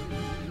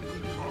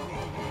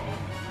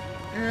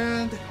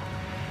 And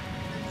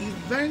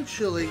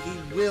eventually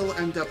he will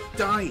end up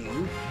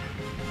dying.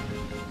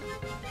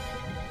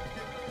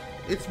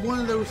 It's one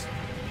of those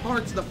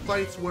parts of the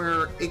fights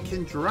where it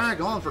can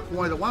drag on for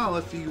quite a while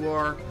if you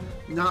are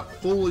not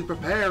fully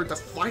prepared to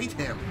fight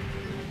him.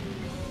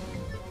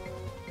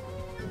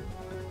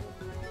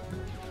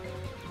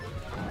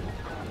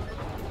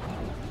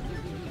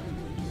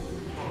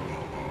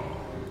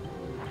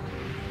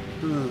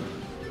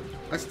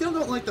 I still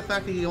don't like the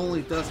fact that he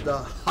only does the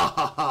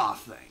ha-ha-ha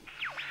thing.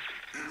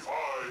 If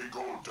I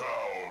go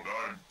down,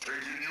 I'm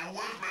taking you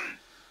with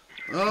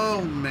me.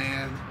 Oh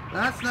man,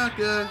 that's not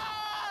good.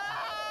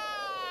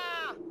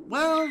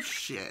 Well,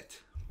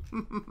 shit.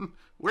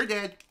 We're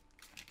dead.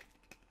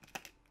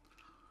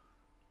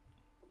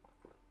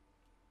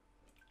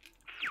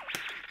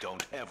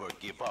 Don't ever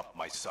give up,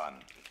 my son.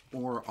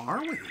 Or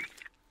are we?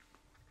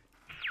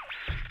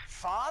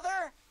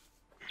 Father?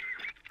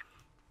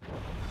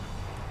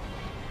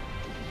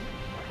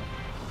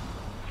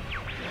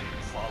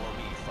 Follow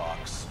me,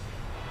 Fox.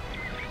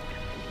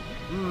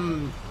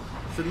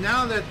 So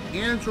now that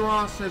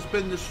Andross has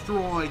been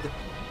destroyed,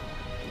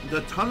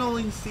 the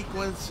tunneling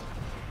sequence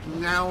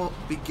now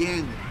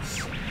begins.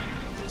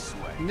 This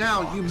way.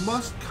 Now, Fox. you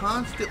must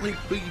constantly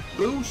be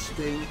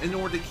boosting in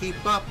order to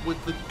keep up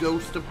with the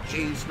ghost of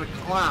James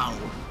McCloud.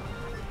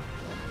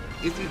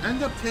 If you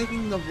end up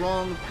taking the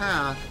wrong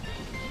path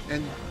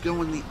and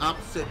go in the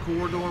opposite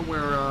corridor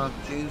where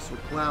James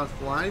McCloud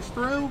flies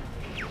through,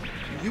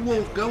 you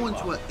will go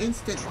into an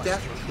instant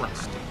death trap.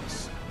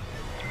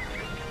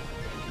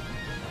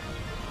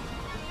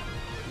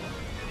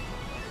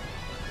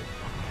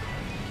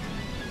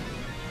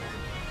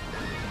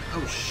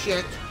 Oh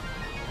shit.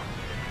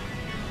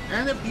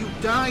 And if you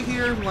die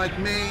here like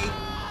me,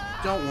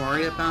 don't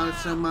worry about it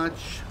so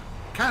much.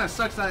 Kinda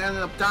sucks that I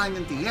ended up dying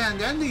at the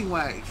end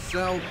anyway,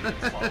 so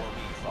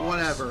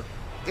whatever.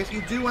 If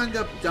you do end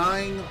up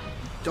dying,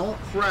 don't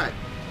fret.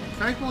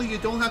 Thankfully, you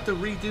don't have to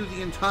redo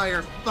the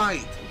entire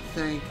fight,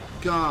 thank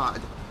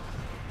God.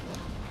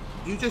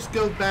 You just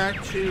go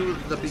back to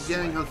the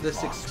beginning of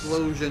this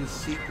explosion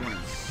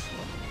sequence.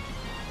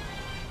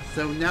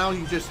 So now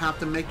you just have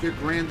to make your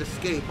grand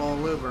escape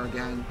all over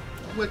again,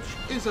 which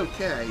is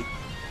okay,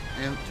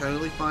 and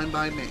totally fine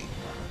by me.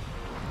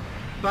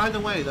 By the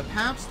way, the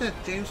paths that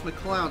James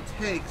McCloud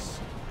takes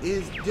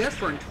is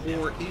different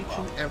for each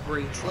and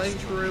every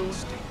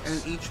playthrough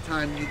and each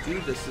time you do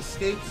this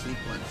escape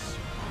sequence.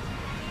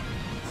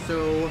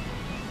 So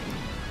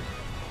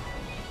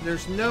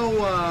there's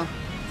no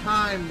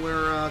time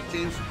where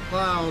James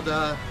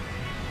McCloud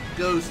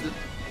goes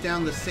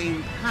down the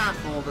same path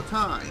all the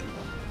time.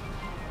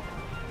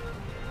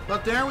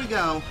 But there we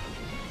go.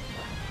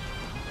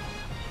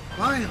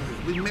 Finally,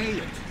 we made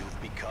it.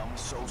 You've become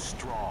so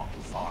strong,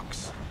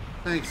 Fox.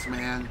 Thanks,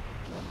 man.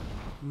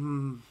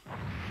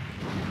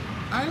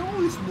 I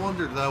always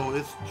wonder, though,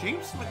 is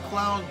James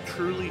McCloud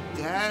truly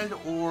dead,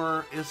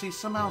 or is he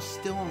somehow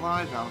still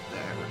alive out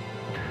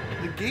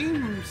there? The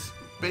games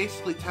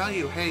basically tell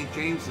you, hey,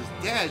 James is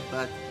dead,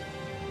 but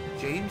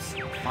James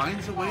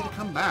finds a way to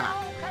come back.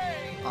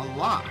 A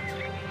lot.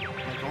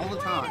 Like all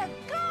the time. Way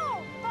to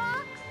go,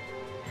 Fox!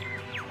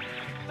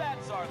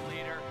 That's our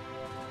leader.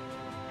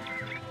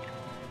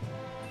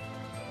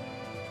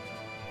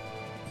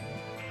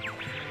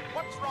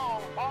 What's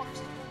wrong,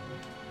 Fox?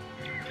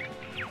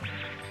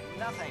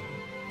 Nothing.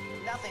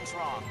 Nothing's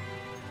wrong.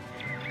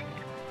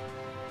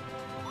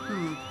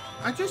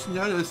 I just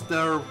noticed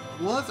there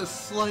was a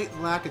slight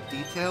lack of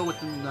detail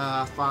within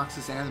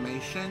Fox's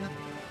animation.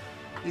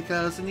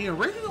 Because in the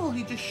original,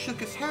 he just shook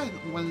his head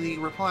when he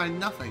replied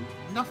nothing.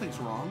 Nothing's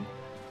wrong.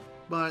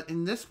 But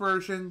in this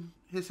version,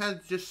 his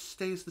head just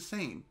stays the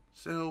same.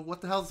 So what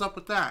the hell's up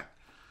with that?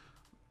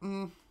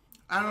 I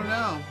don't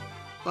know.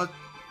 But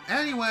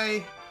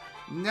anyway,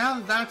 now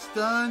that that's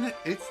done,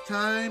 it's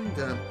time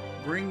to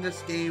bring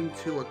this game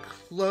to a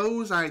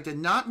close. I did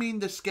not mean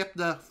to skip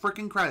the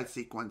freaking credit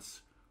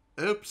sequence.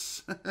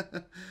 Oops.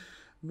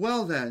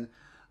 Well then,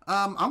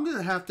 I'm going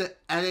to have to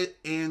edit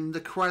in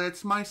the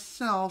credits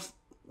myself,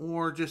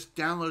 or just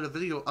download a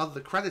video of the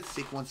credits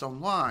sequence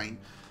online,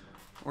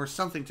 or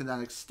something to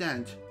that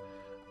extent.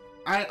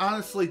 I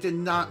honestly did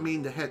not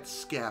mean to hit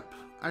skip.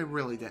 I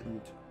really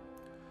didn't.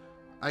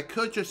 I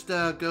could just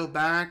go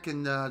back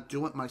and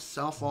do it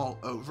myself all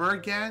over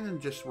again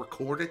and just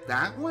record it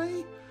that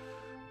way,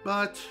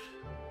 but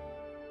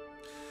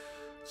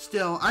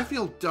still, I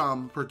feel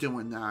dumb for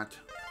doing that.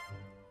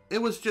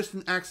 It was just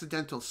an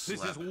accidental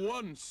slip. This is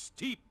one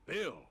steep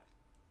bill,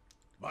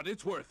 but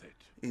it's worth it.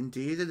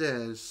 Indeed it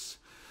is.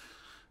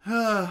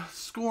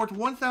 Scored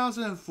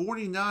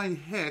 1,049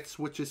 hits,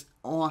 which is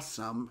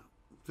awesome.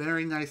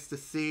 Very nice to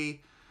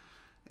see.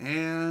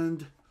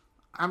 And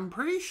I'm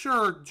pretty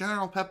sure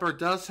General Pepper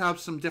does have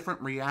some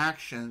different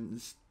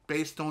reactions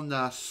based on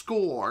the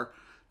score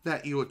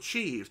that you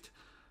achieved.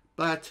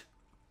 But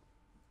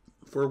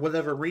for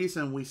whatever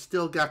reason, we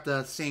still got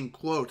the same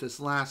quote as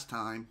last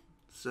time.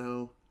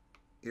 So,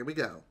 here we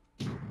go.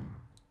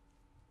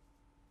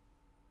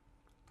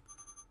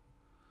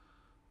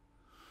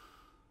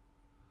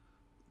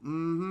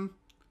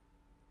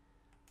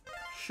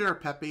 Sure,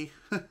 Peppy.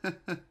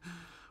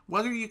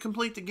 Whether you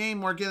complete the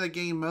game or get a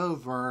game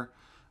over,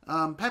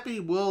 Peppy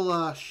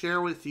will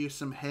share with you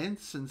some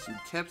hints and some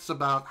tips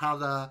about how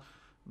to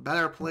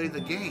better play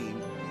the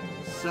game.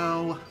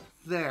 So,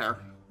 there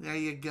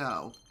you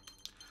go.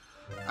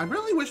 I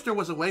really wish there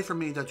was a way for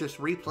me to just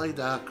replay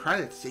the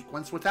credit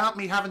sequence without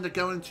me having to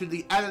go into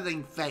the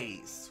editing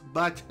phase.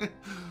 But,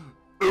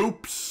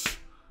 oops.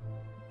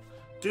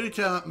 Due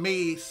to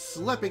me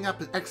slipping up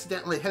and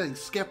accidentally hitting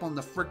skip on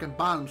the frickin'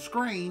 bottom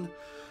screen,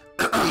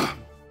 I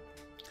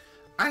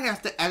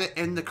have to edit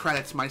in the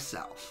credits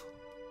myself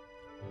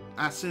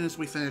as soon as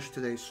we finish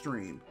today's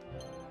stream.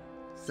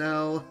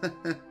 So,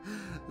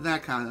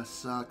 that kind of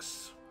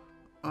sucks.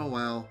 Oh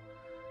well.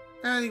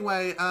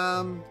 Anyway,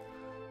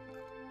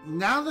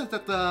 now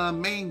that the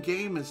main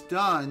game is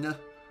done,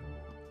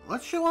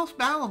 let's show off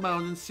Battle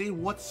Mode and see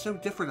what's so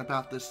different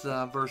about this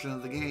version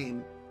of the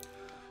game.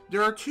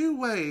 There are two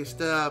ways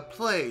to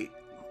play,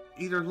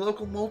 either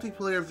local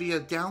multiplayer via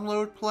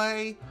download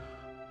play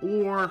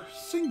or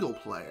single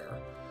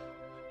player.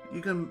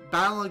 You can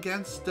battle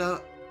against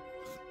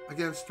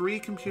 3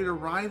 computer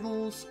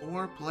rivals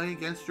or play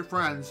against your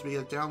friends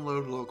via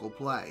download local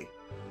play.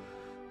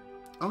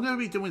 I'm going to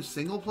be doing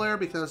single player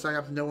because I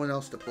have no one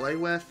else to play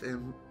with,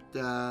 and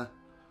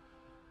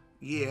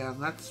yeah,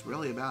 that's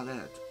really about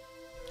it.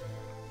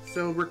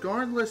 So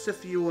regardless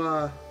if you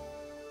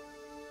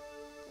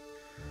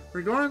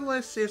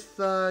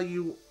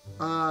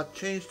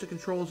changed the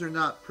controls or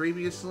not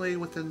previously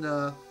within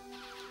the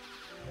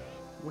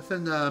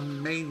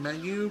main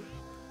menu,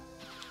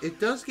 it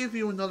does give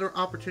you another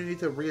opportunity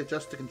to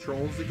readjust the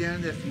controls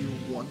again if you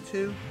want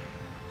to.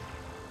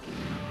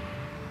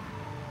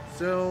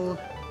 So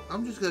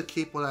I'm just gonna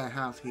keep what I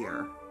have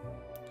here.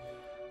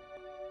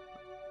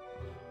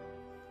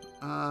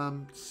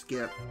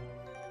 Skip.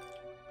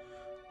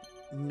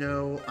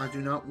 No, I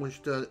do not wish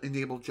to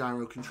enable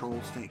gyro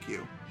controls, thank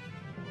you.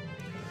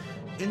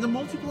 In the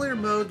multiplayer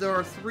mode, there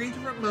are 3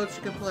 different modes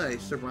you can play: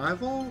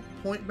 Survival,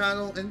 Point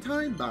Battle, and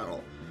Time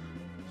Battle.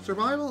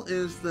 Survival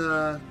is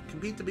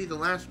compete to be the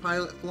last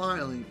pilot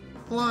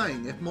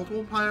flying. If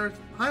multiple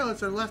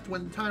pilots are left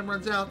when time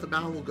runs out, the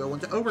battle will go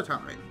into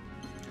overtime.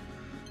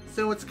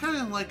 So it's kind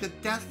of like a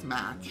death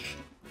match,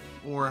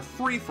 or a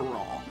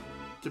free-for-all,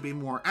 to be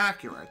more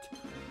accurate.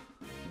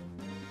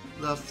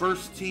 The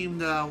first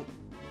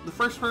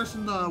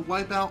person to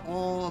wipe out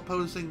all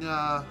opposing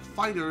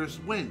fighters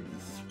wins.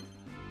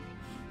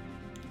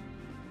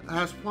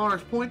 As far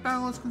as point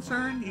battle is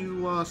concerned,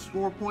 you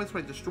score points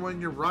by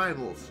destroying your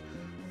rivals.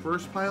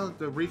 First pilot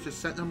to reach a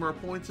set number of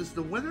points is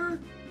the winner.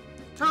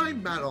 Time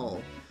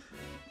battle.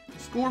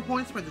 Score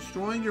points by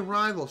destroying your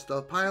rivals.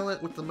 The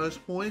pilot with the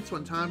most points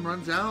when time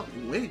runs out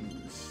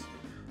wins.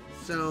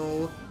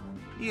 So,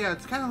 yeah,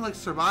 it's kind of like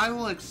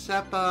survival,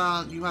 except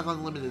you have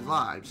unlimited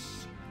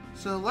lives.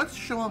 So let's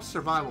show off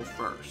survival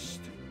first.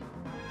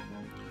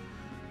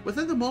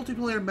 Within the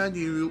multiplayer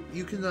menu,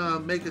 you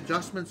can make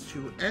adjustments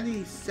to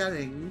any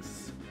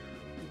settings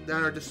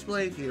that are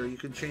displayed here. You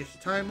can change the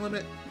time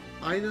limit,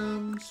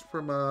 items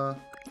from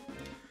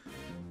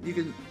you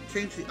can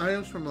change the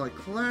items from like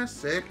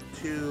classic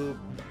to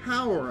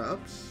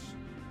power-ups,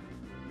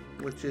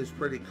 which is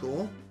pretty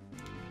cool.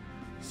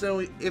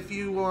 So if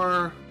you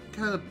are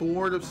kind of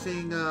bored of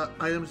seeing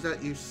items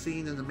that you've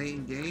seen in the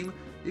main game,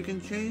 you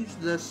can change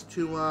this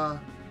to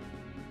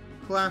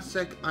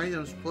classic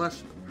items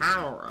plus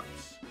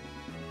power-ups.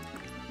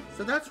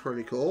 So that's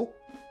pretty cool.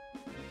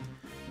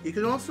 You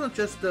can also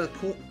adjust the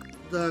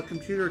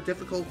computer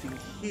difficulty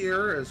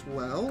here as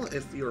well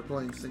if you're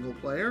playing single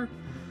player.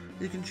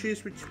 You can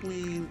choose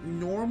between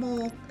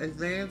normal,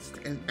 advanced,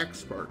 and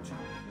expert.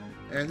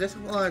 And this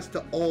applies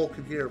to all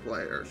computer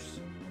players.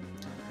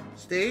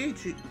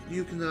 Stage,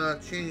 you can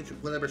change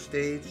whatever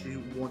stage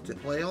you want to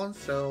play on.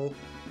 So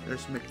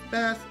there's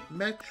Macbeth,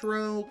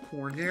 Metro,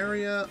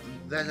 Corneria,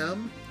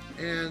 Venom,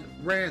 and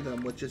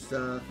Random, which is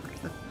a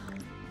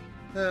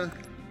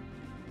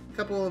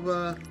couple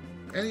of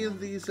any of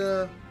these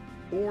 4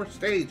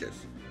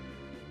 stages.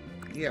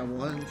 Yeah,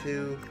 1,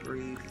 2,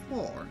 3,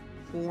 4.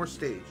 4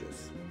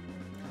 stages.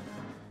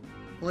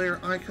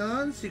 Player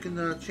icons, you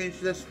can change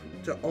this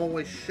to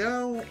always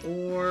show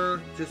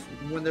or just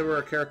whenever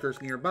a character is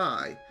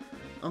nearby.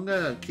 I'm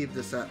gonna keep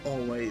this at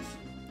always.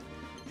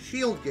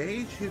 Shield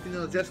gauge, you can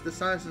adjust the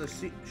size of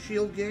the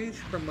shield gauge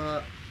from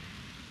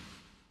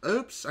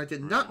oops, I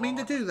did not mean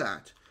to do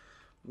that.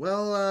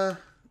 Well,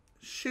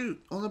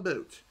 shoot on the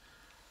boot.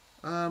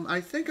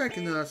 I think I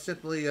can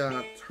simply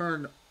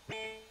turn.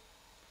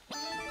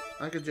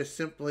 I can just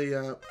simply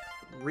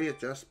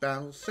readjust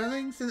battle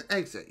settings and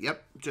exit.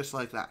 Yep, just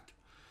like that.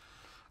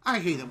 I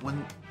hate it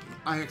when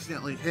I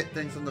accidentally hit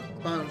things on the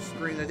bottom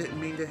screen I didn't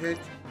mean to hit.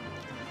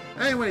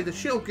 Anyway, the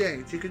shield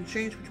gauge. You can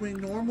change between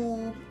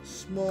normal,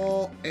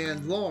 small,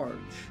 and large.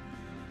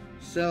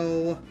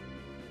 So,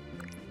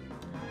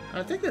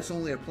 I think this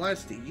only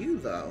applies to you,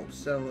 though.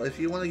 So, if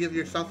you want to give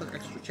yourself an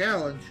extra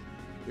challenge,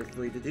 you're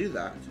free to do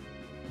that.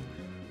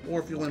 Or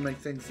if you want to make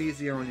things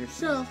easier on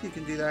yourself, you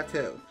can do that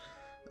too.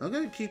 I'm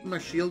going to keep my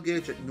shield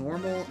gauge at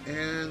normal,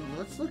 and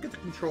let's look at the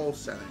control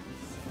settings.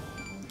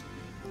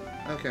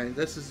 Okay,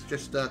 this is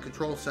just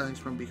control settings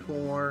from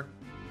before.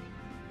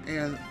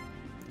 And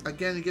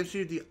again, it gives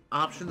you the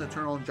option to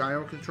turn on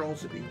gyro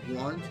controls if you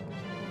want.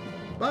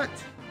 But,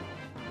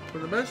 for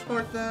the most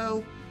part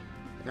though,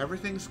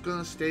 everything's going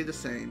to stay the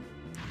same.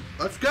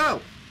 Let's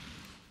go!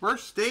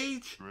 First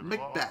stage,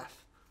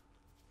 Macbeth.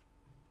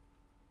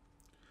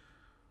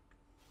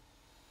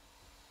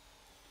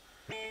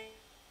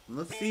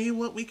 Let's see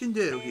what we can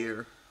do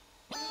here.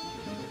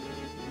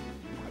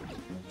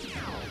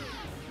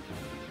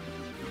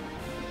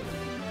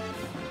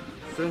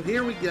 So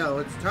here we go.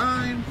 It's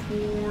time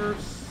for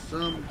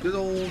some good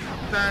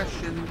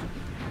old-fashioned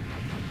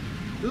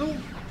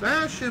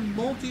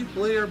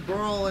multiplayer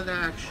brawl in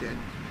action.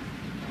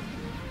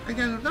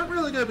 Again, I'm not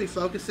really going to be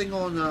focusing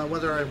on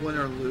whether I win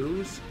or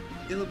lose.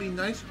 It'll be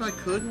nice if I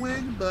could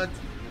win, but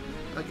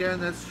again,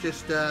 that's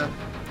just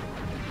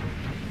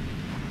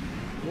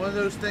one of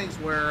those things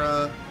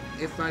where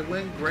if I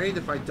win, great.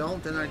 If I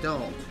don't, then I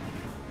don't.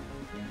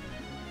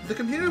 The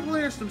computer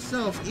players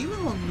themselves, even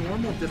on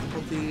normal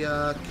difficulty,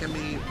 can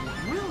be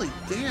really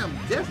damn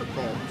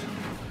difficult.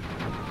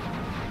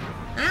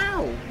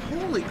 Ow!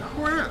 Holy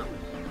crap!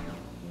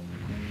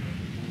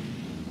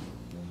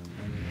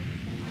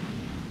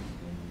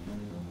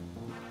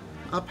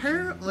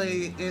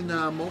 Apparently, in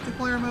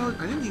multiplayer mode,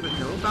 I didn't even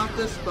know about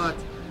this, but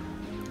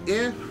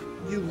if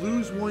you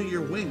lose one of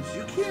your wings,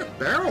 you can't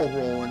barrel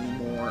roll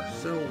anymore.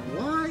 So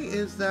why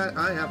is that?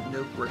 I have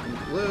no freaking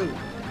clue.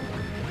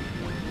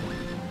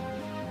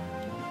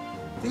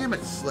 Damn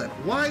it, Slip.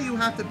 Why you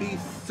have to be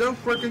so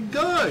freaking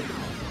good?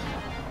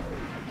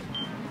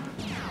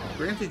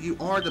 Granted, you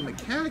are the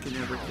mechanic and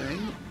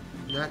everything.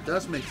 That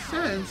does make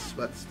sense,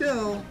 but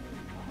still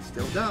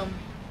dumb.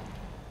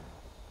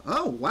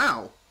 Oh,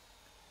 wow.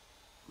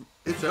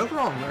 It's over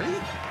already?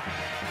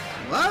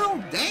 Well,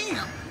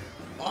 damn.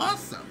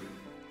 Awesome.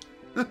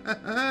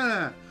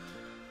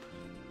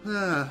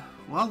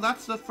 Well,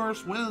 that's the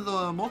first win of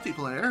the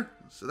multiplayer,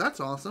 so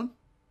that's awesome.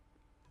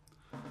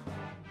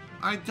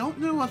 I don't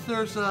know if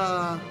there's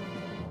I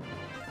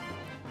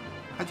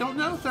don't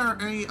know if there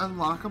are any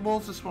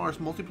unlockables as far as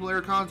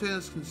multiplayer content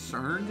is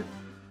concerned.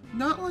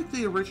 Not like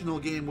the original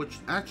game, which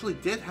actually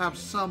did have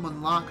some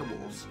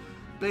unlockables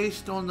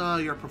based on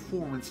your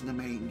performance in the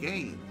main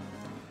game.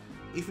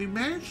 If you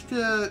manage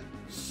to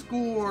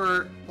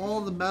score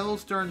all the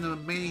medals during the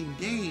main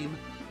game,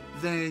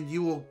 then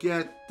you will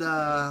get,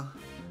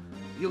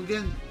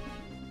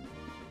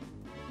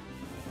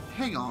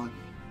 hang on.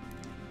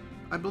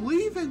 I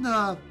believe in,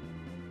 the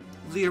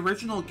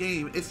original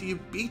game, if you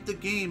beat the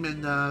game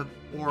and,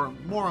 or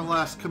more or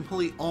less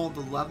complete all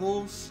the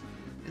levels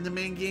in the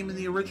main game in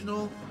the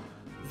original,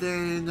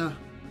 then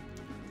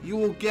you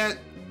will get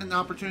an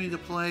opportunity to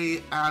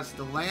play as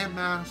the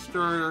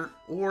Landmaster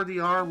or the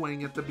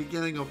R-Wing at the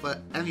beginning of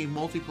any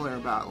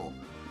multiplayer battle.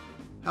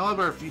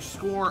 However, if you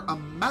score a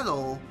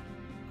medal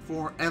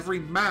for every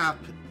map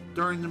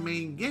during the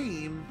main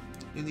game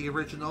in the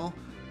original,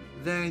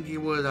 then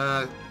you would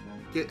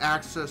get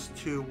access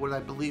to what I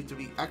believe to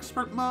be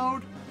expert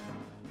mode,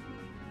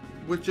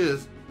 which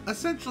is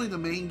essentially the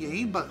main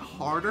game but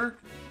harder.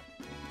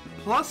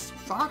 Plus,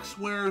 Fox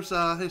wears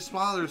his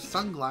father's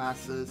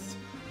sunglasses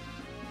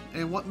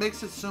And what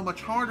makes it so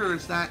much harder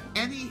is that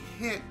any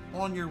hit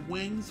on your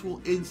wings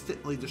will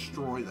instantly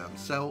destroy them.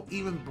 So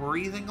even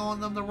breathing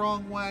on them the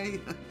wrong way,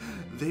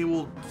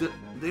 they'll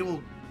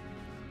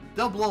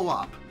blow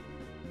up.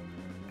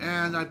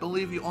 And I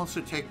believe you also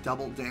take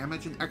double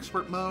damage in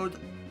expert mode.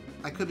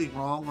 I could be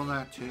wrong on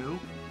that too.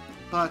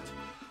 But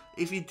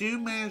if you do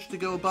manage to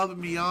go above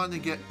and beyond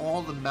and get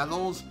all the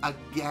medals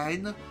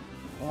again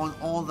on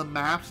all the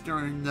maps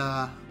during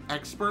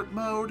expert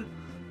mode,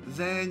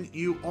 then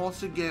you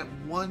also get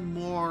one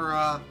more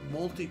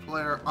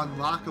multiplayer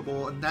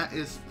unlockable, and that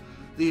is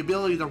the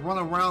ability to run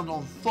around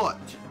on foot.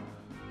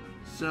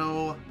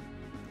 So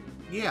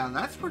yeah,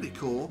 that's pretty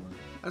cool.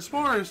 As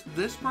far as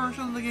this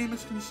version of the game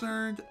is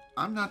concerned,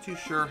 I'm not too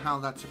sure how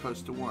that's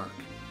supposed to work.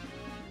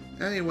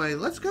 Anyway,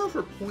 let's go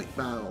for point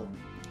battle.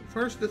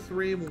 First of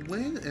 3 will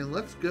win, and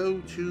let's go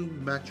to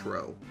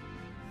Metro.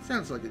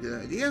 Sounds like a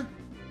good idea.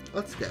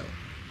 Let's go.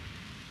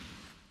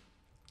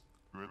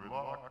 Good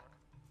luck.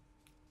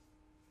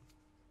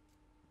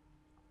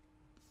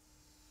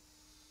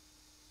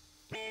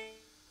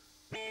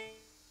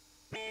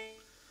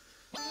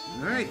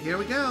 Alright, here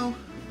we go.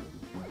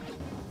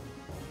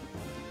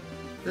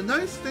 The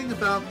nice thing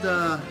about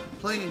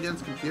playing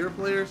against computer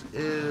players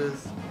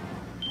is,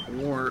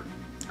 or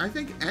I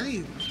think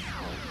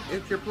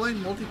if you're playing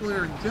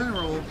multiplayer in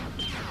general,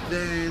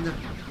 then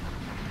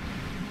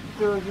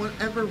for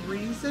whatever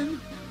reason,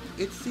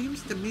 it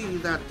seems to me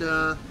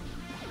that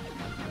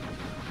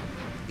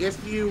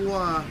if you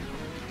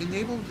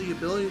enable the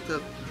ability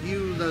to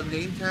view the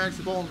name tags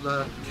of all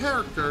the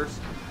characters,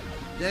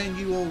 then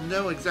you will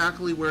know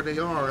exactly where they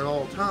are at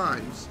all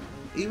times.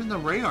 Even the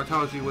radar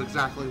tells you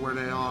exactly where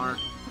they are.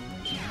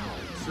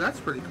 So that's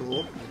pretty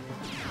cool.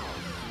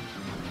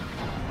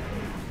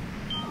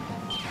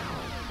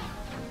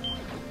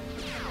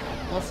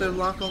 Also,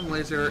 lock on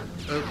laser,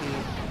 OP,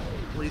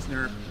 please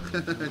nerf,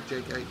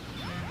 JK.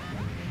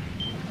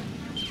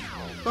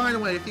 By the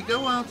way, if you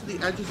go out to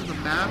the edges of the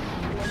map,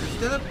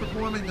 instead of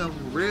performing a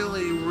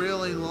really,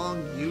 really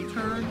long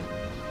U-turn,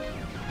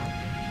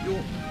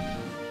 you'll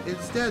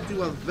instead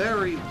do a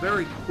very,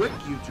 very quick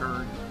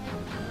U-turn.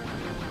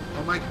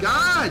 Oh my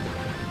god!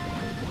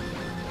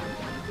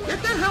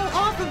 Get the hell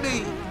off of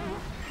me!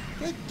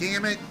 God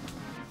damn it.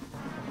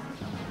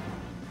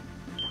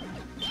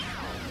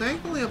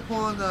 Thankfully,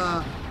 upon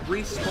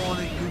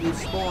respawning, you will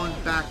spawn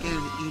back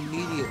in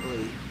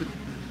immediately.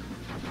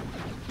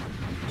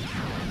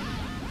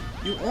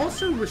 You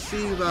also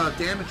receive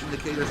damage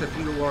indicators if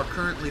you are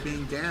currently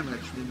being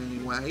damaged in any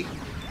way.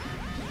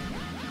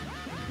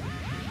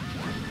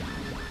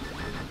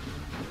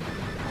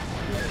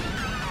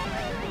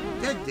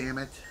 God damn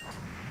it.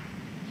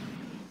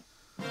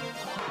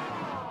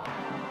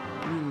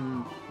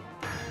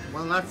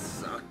 Well, that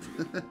sucked.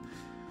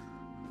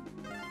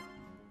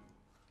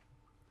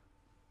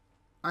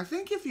 I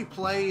think if you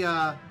play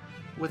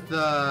with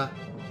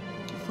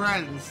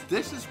friends,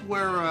 this is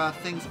where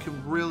things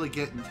can really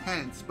get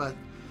intense. But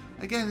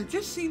again, it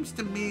just seems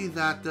to me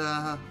that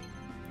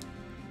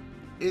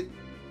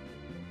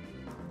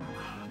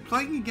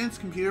playing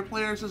against computer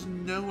players is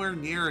nowhere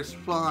near as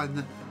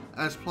fun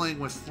as playing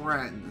with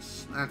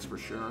friends. That's for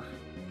sure.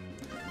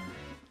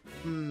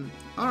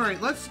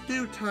 Alright, let's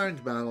do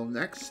timed battle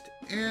next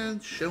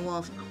and show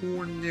off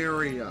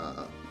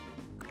Corneria.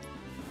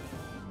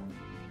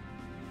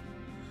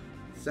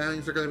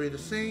 Settings are going to be the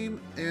same,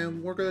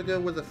 and we're going to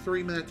go with a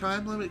 3-minute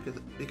time limit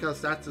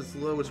because that's as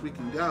low as we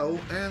can go,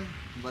 and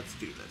let's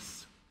do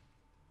this.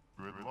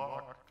 Good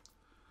luck.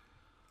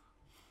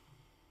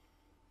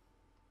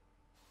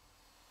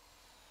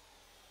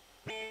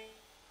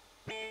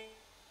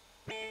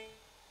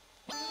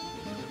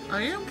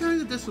 I am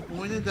kind of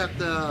disappointed that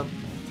the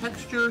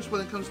textures when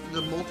it comes to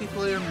the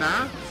multiplayer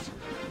maps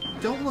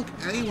don't look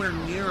anywhere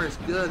near as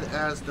good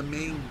as the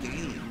main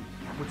game,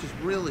 which is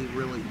really,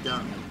 really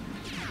dumb.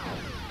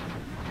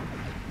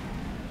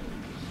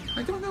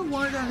 I don't know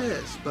why that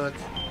is, but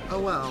oh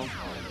well.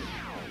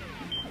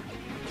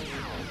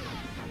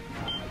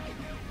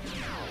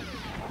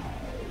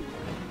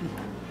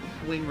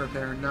 Wing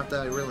repair, not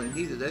that I really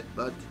needed it,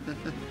 but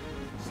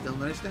still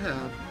nice to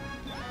have.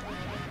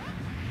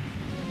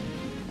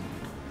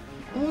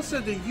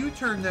 Also, the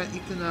U-turn that you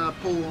can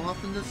pull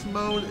off in this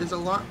mode is a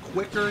lot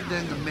quicker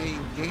than the main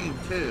game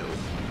too,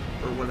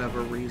 for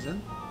whatever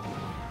reason.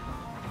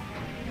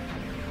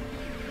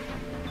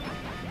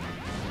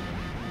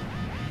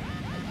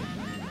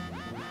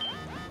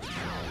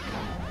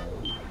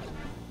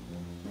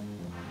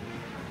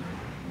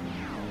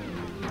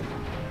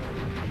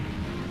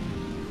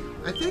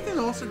 I think it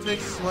also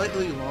takes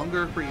slightly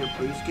longer for your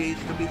boost gauge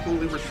to be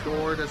fully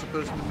restored as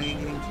opposed to the main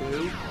game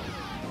too.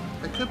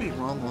 I could be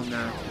wrong on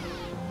that.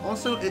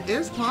 Also, it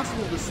is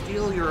possible to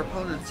steal your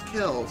opponent's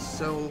kills,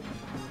 so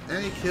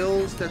any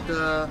kills that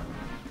the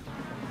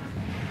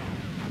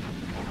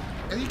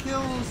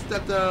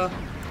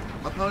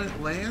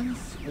opponent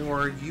lands,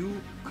 or you...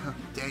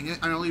 dang it,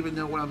 I don't even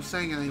know what I'm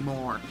saying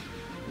anymore.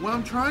 What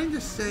I'm trying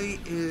to say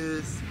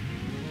is,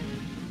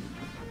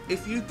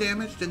 if you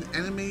damaged an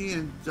enemy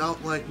and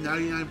dealt like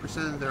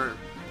 99% of their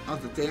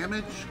of the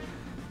damage.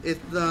 If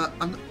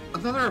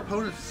another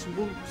opponent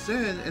swoops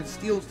in and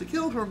steals the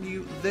kill from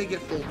you, they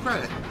get full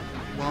credit,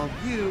 while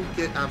you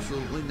get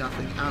absolutely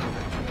nothing out of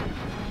it.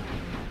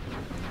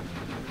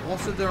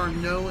 Also, there are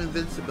no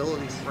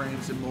invincibility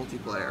frames in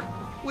multiplayer,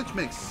 which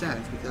makes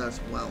sense because,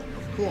 well,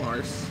 of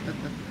course,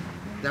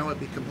 that would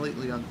be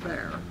completely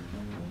unfair.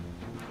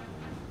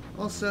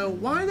 Also,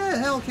 why the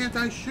hell can't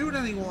I shoot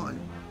anyone?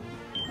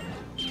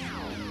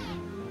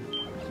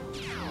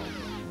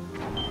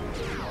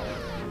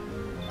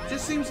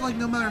 Just seems like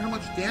no matter how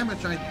much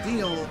damage I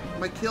deal,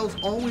 my kills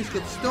always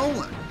get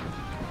stolen.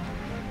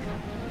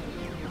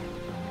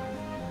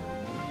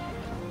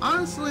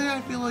 Honestly,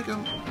 I feel like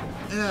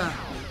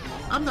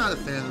I'm not a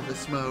fan of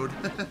this mode.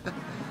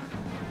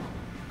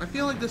 I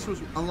feel like this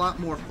was a lot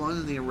more fun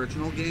in the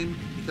original game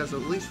because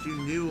at least you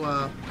knew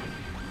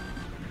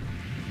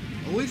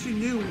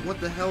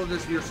what the hell it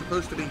is you're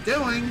supposed to be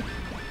doing.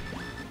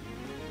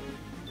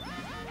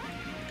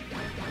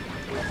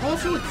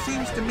 Also, it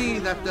seems to me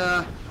that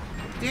the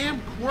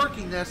damn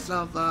quirkiness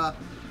of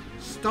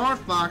Star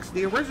Fox,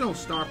 the original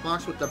Star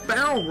Fox with the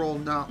barrel roll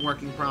not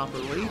working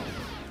properly,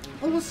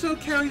 also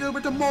carried over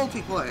to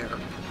multiplayer.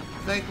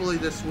 Thankfully,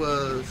 this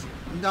was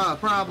not a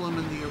problem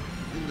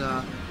in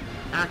the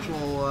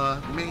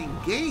actual main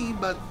game,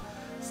 but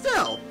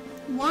still,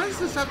 why does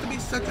this have to be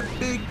such a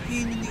big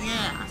pain in the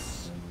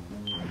ass?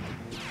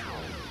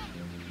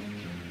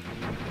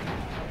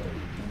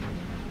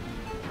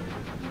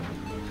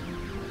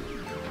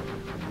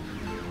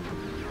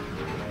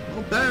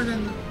 Well,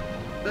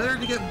 better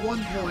to get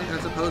 1 point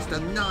as opposed to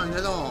none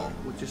at all,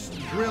 which is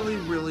really,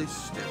 really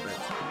stupid.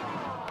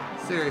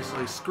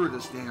 Seriously, screw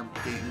this damn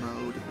game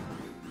mode.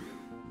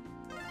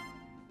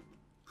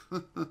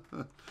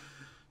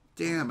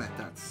 Damn it,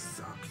 that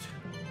sucked.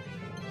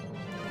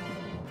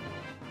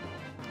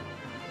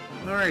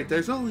 Alright,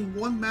 there's only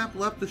one map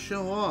left to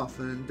show off,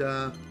 and,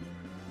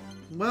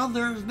 well,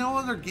 there's no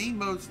other game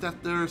modes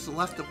that there's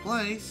left to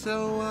play,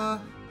 so,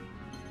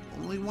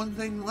 only one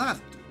thing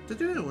left to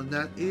do, and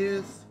that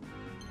is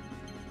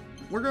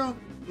we're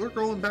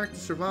going back to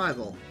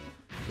survival.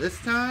 This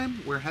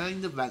time, we're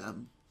heading to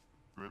Venom.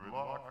 Good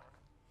luck.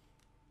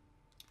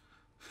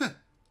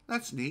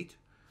 That's neat.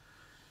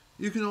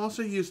 You can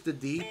also use the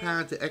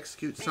D-pad to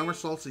execute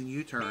somersaults and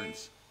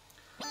U-turns.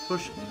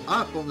 Push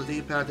up on the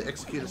D-pad to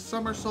execute a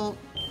somersault,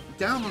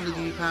 down on the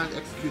D-pad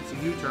executes a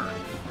U-turn.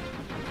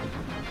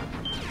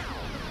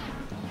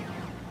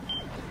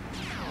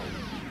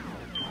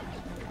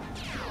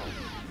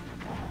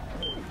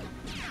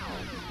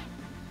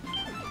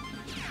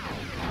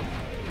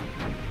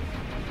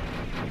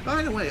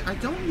 By the way, I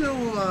don't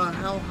know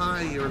how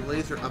high your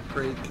laser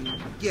upgrade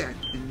can get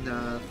in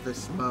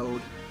this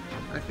mode.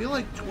 I feel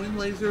like twin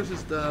lasers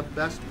is the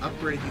best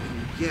upgrade you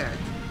can get.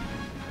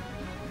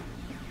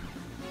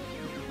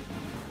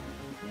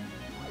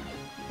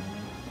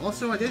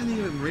 Also, I didn't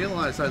even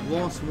realize I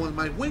lost one of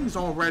my wings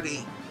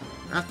already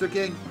after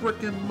getting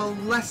frickin'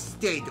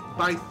 molested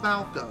by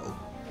Falco.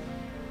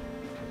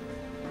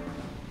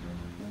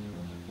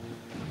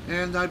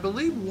 And I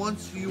believe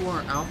once you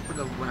are out for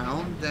the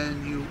round,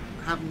 then you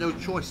have no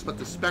choice but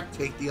to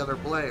spectate the other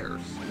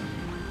players.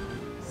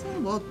 Son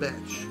of a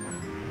bitch.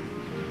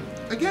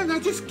 Again, I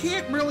just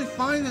can't really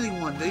find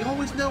anyone. They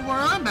always know where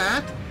I'm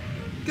at.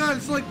 God,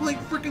 it's like playing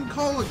frickin'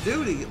 Call of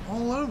Duty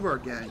all over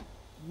again.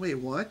 Wait,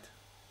 what?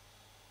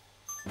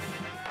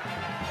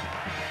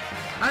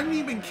 I didn't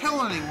even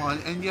kill anyone,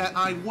 and yet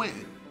I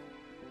win.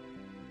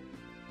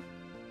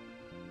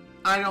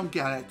 I don't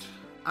get it.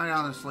 I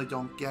honestly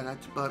don't get it,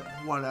 but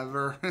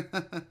whatever.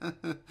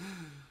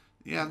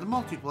 Yeah, the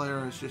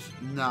multiplayer is just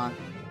not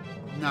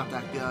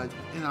that good.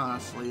 It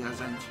honestly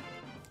isn't.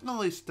 At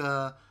least,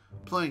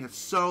 playing it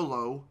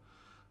solo.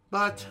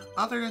 But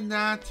other than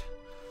that,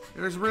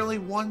 there's really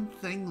one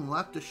thing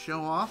left to show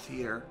off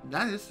here.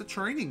 That is the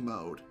training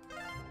mode.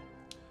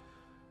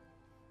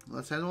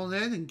 Let's head on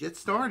in and get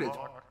started.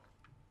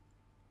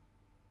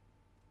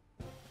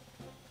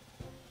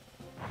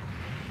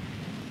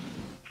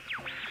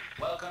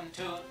 Welcome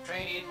to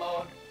training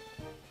mode.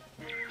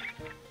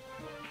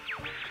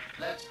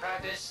 Let's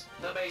practice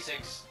the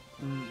basics.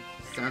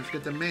 Sounds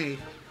good to me.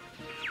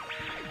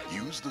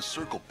 Use the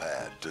circle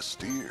pad to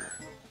steer.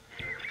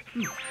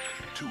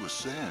 To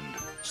ascend,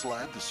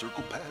 slide the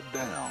circle pad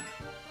down.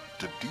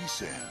 To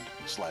descend,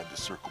 slide the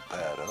circle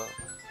pad up.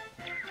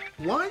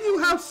 Why do you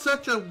have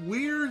such a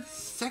weird,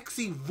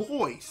 sexy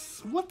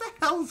voice? What the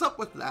hell's up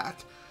with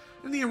that?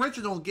 In the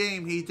original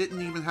game, he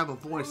didn't even have a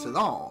voice at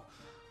all.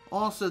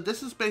 Also,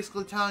 this is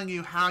basically telling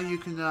you how you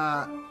can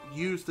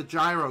use the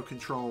gyro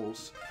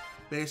controls.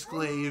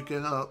 Basically, you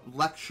can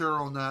lecture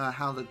on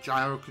how the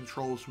gyro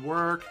controls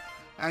work,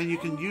 and you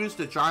can use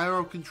the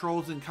gyro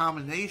controls in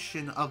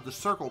combination of the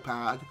circle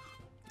pad,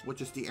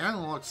 which is the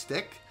analog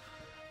stick,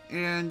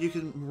 and you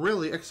can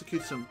really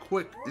execute some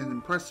quick and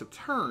impressive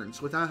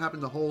turns without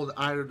having to hold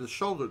either of the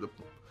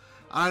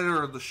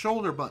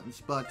shoulder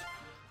buttons. But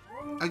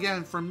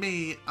again, for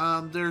me,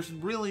 there's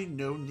really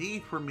no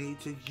need for me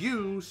to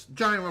use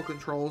gyro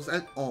controls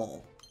at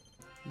all.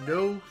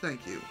 No,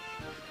 thank you.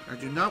 I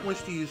do not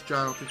wish to use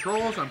gyro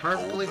controls. I'm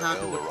perfectly Hold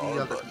happy the with L or the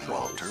R other button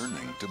while controls.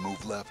 turning to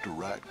move left or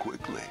right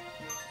quickly.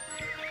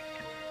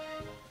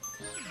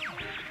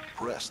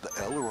 Press the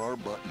L or R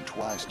button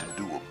twice to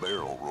do a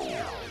barrel roll.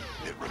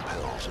 It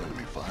repels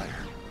enemy fire.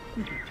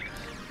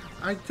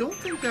 I don't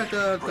think that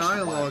the Press the Y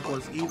dialogue button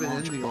was to even in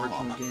launch a the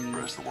bomb. original game.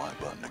 Press the Y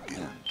button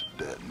again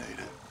to detonate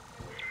it.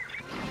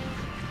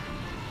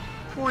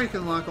 Or you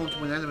can lock onto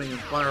an enemy and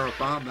fire a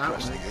bomb that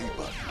Press way. the A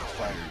button to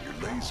fire your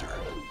laser.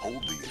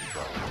 Hold the A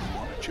button if you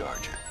want to charge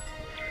it.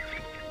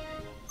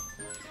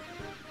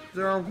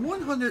 There are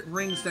 100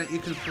 rings that you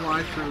can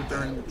fly through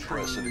during the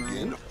Press it training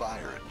again mode. to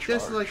fire a charge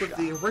Just like with shot.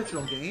 the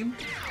original game.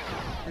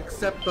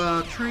 Except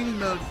training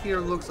mode here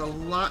looks a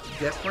lot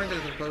different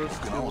as opposed You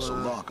can to... also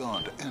lock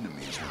on to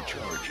enemies when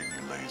charging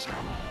your laser.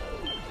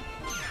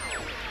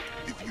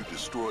 If you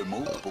destroy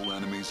multiple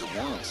enemies at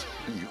once,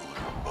 you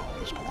earn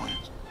bonus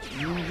points.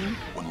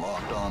 When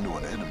locked onto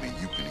an enemy,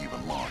 you can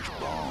even launch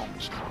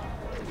bombs.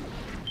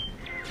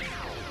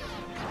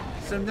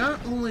 So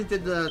not only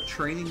did the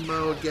training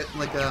mode get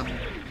like a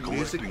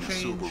music Collecting a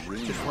change, silver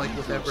ring just like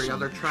with will every fill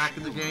other some track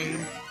in the shield game,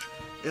 gauge.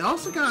 it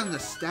also got an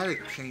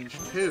aesthetic change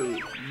too,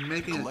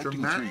 making it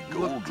Collecting 3 look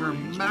gold rings will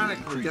dramatically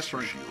increase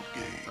your different shield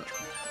gauge.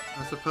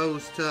 as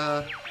opposed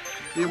to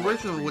the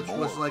original, which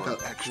was like a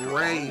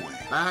gray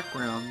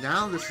background.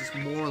 Now this is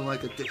more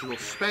like a digital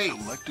space,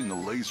 Collecting a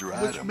laser which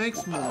item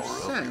makes will more power up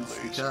your sense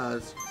laser.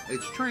 because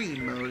it's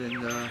training mode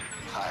and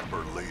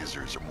Hyper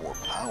lasers are more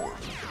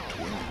powerful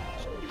than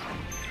twins.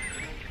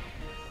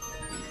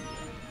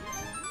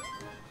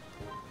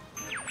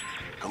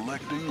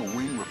 Collecting a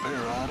wing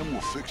repair item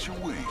will fix your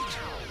wings.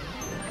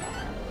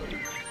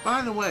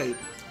 by the way,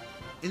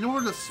 in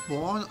order to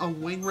spawn a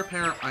wing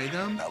repair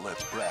item, Now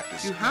let's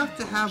practice. you have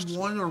to have boosts.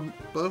 one or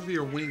both of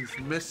your wings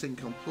missing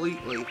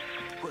completely.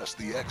 Press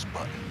the X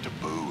button to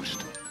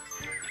boost.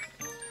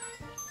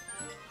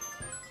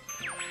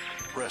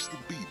 Press the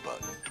B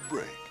button to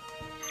brake.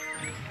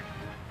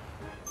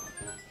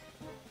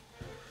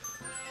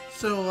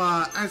 So,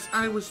 as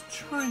I was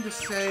trying to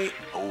say,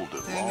 Hold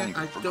it dang it, longer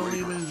I for don't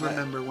greater even effect.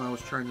 remember what I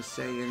was trying to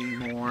say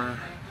anymore.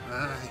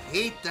 I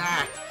hate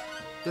that.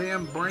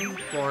 Damn brain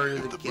farted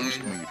If the boost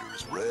again. meter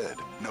is red,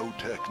 no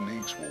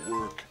techniques will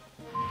work.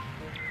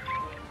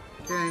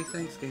 Okay,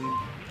 thanks, game.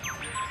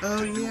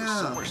 Oh, To do a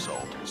yeah.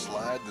 somersault,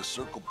 slide the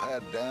circle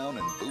pad down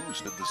and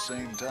boost at the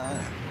same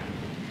time.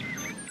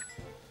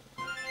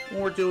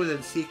 Or do it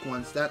in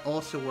sequence. That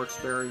also works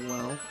very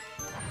well.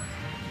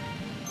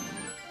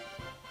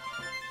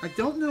 I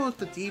don't know if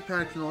the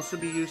D-pad can also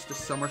be used to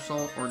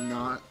somersault or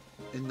not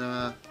in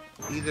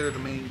either the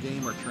main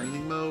game or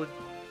training mode.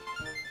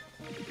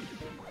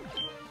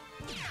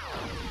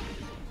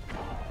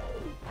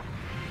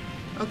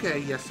 Okay,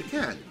 yes it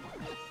can.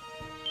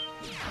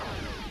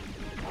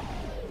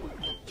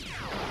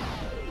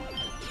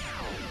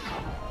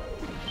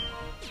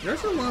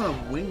 There's a lot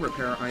of wing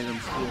repair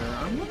items here.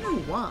 I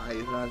wonder why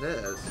that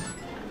is.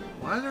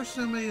 Why are there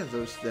so many of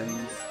those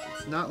things?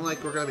 It's not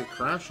like we're gonna be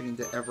crashing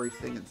into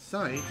everything in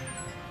sight.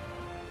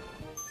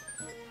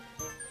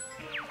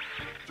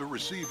 To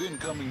receive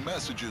incoming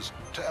messages,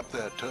 tap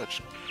that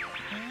touch.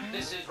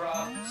 This is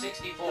Rob,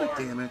 64. God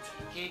damn it.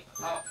 Keep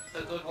up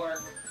the good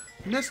work.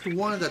 Missed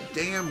one of the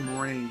damn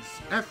rings.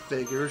 That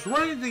figures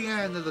right at the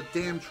end of the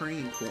damn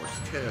training course,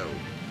 too.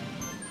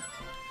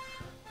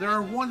 There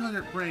are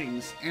 100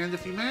 rings, and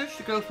if you manage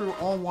to go through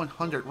all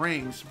 100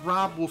 rings,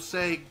 Rob will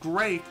say,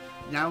 "Great,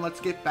 now let's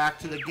get back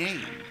to the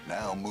game."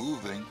 Now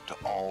moving to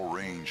all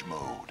range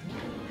mode.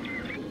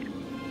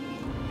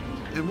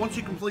 And once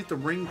you complete the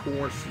ring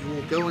course, you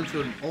will go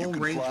into an You all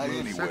can range fly mode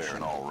anywhere section.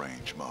 in all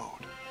range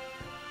mode.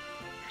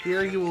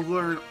 Here you will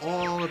learn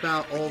all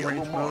about all Yellow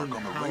range mode mark and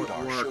on the how it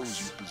radar shows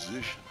works. you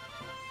position.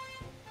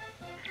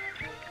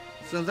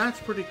 So that's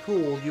pretty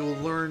cool. You will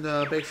learn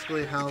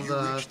basically how If you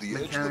the reach the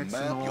edge of the mechanics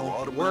map, and you'll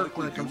all work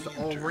when automatically it comes to do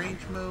a all U-turn.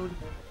 range mode,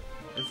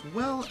 as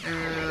well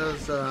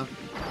as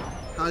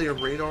how your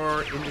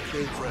radar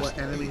indicates Press what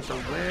the enemies A are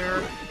button.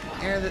 where,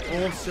 and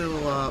it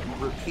also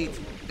repeats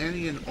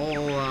any and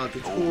all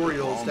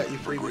tutorials that you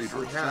for greater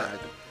previously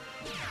effect.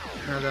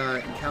 had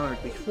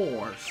encountered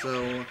before.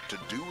 So To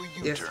do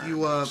a if U-turn,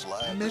 you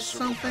slide miss the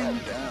circle something,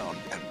 pad down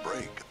and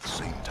brake at the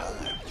same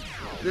time.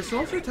 this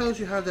also tells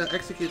you how to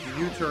execute the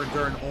U-turn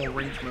during all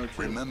range mode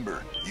too.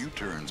 Remember,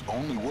 U-turns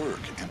only work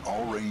in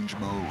all range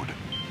mode.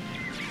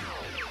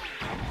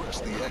 Press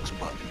the X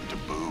button to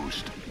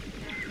boost.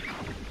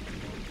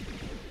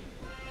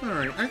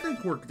 Alright, I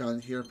think we're done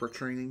here for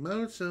training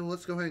mode, so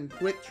let's go ahead and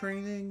quit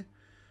training,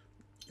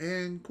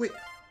 and quit.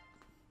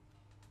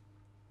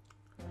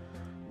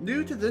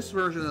 New to this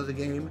version of the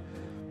game,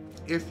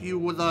 if you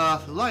would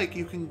like,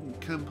 you can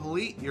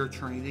complete your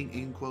training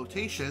in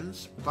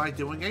quotations by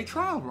doing a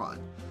trial run.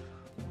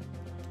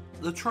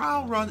 The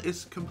trial run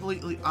is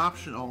completely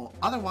optional,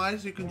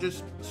 otherwise you can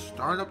just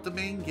start up the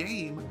main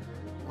game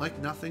like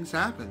nothing's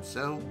happened,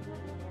 so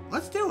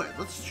let's do it.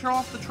 Let's show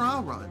off the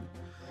trial run.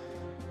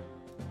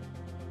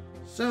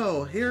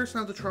 So, here's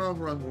how the trial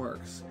run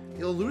works.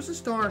 You'll lose a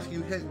star if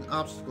you hit an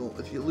obstacle.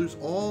 If you lose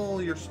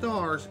all your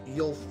stars,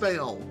 you'll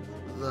fail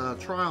the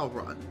trial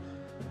run.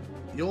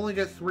 You only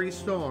get 3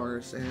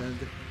 stars, and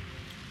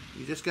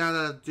you just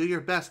gotta do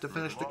your best to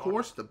finish the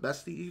course the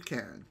best that you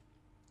can.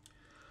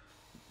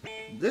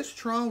 This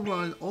trial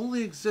run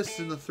only exists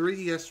in the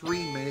 3DS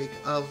remake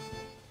of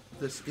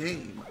this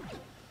game.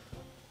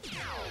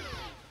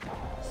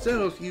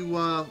 So if you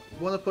want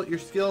to put your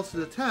skills to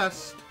the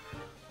test,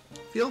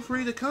 feel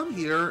free to come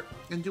here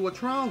and do a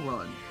trial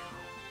run.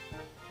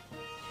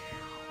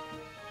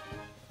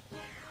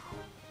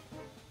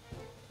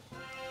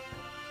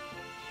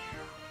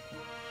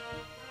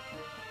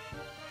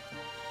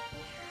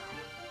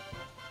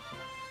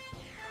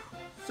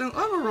 So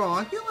overall,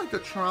 I feel like the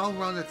trial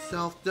run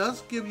itself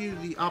does give you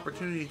the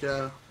opportunity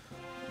to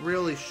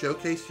really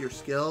showcase your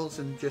skills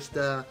and just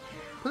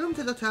put them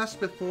to the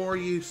test before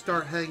you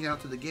start heading out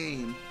to the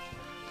game.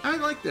 I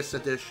like this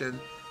edition.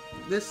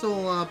 This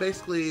will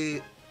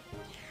basically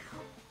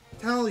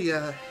tell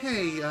you,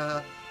 hey,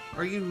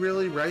 are you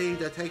really ready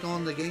to take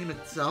on the game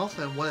itself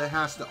and what it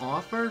has to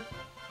offer?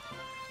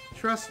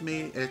 Trust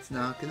me, it's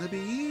not going to be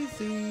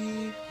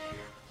easy.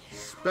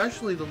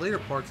 Especially the later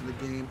parts of the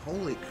game.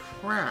 Holy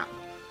crap.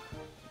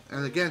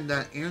 And again,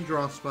 that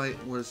Andross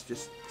fight was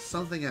just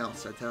something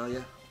else, I tell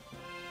you.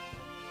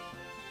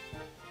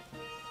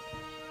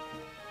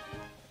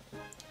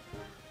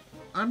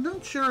 I'm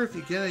not sure if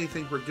you get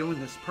anything for doing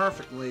this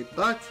perfectly,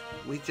 but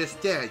we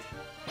just did.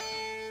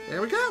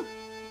 There we go.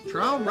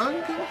 Trial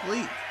run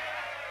complete.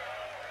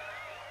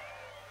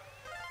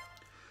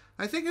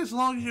 I think as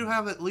long as you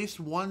have at least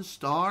 1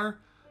 star,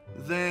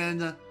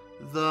 then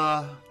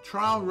the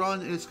trial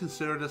run is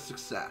considered a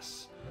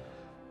success.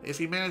 If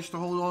you manage to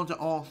hold on to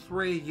all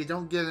 3, you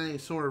don't get any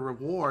sort of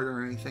reward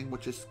or anything,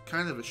 which is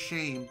kind of a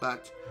shame,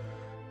 but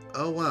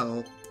oh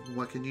well,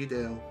 what can you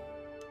do?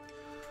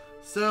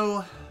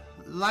 So,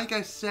 like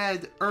I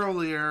said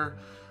earlier,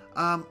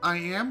 I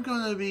am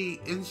going to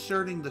be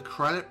inserting the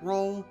credit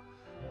roll,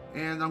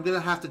 and I'm going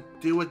to have to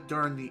do it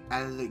during the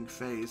editing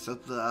phase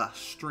of the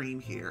stream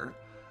here.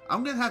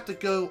 I'm going to have to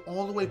go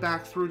all the way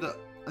back through the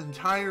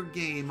entire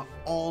game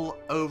all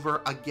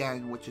over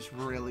again, which is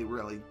really,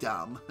 really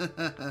dumb.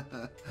 God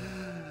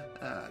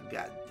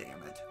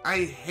damn it.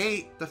 I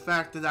hate the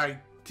fact that I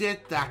did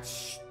that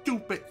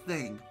stupid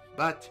thing,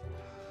 but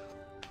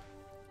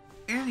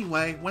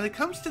anyway, when it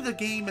comes to the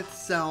game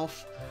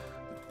itself,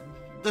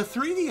 the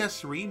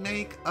 3DS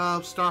remake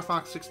of Star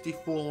Fox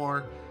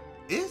 64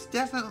 is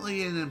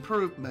definitely an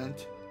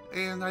improvement,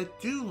 and I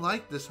do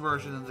like this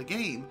version of the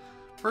game.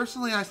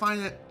 Personally, I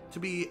find it to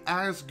be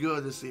as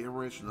good as the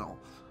original.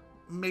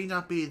 May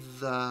not be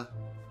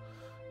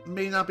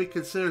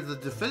considered the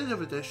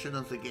definitive edition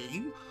of the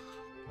game,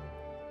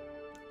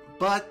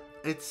 but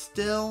it's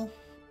still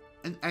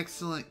an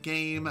excellent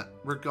game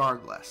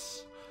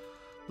regardless.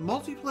 The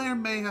multiplayer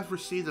may have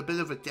received a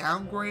bit of a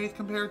downgrade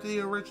compared to the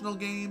original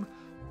game,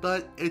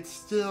 but it's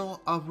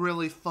still a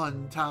really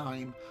fun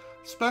time,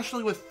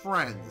 especially with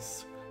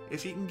friends.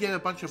 If you can get a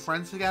bunch of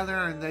friends together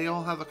and they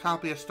all have a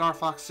copy of Star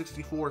Fox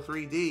 64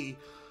 3D,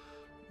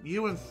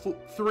 you and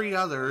 3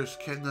 others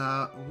can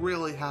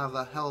really have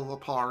a hell of a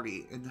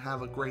party and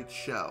have a great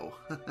show.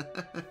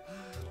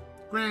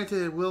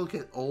 Granted, it will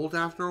get old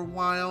after a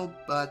while,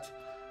 but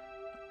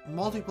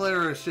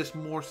multiplayer is just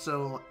more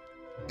so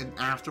an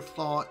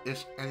afterthought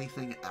if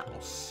anything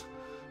else.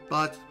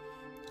 But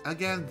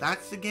again,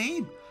 that's the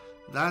game.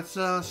 That's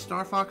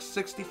Star Fox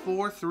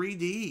 64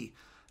 3D.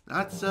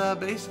 That's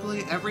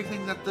basically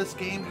everything that this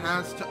game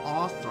has to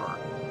offer.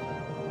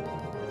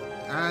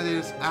 That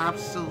is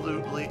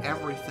absolutely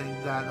everything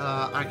that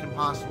I can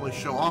possibly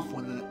show off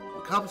when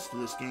it comes to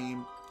this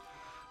game.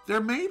 There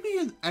may be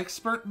an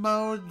expert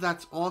mode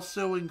that's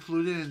also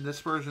included in this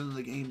version of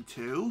the game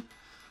too.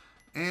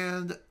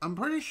 And I'm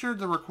pretty sure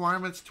the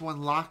requirements to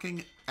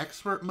unlocking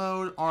expert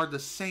mode are the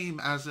same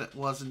as it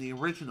was in the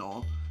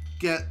original.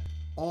 Get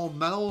all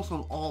medals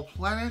on all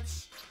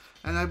planets,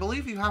 and I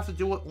believe you have to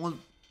do it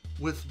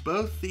with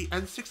both the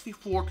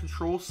N64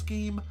 control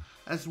scheme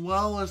as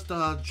well as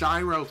the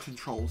gyro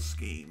control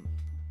scheme.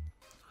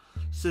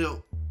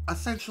 So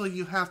essentially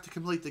you have to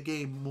complete the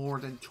game more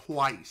than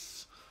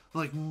twice,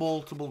 like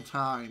multiple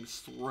times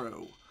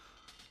through.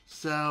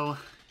 So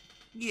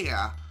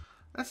yeah,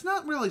 that's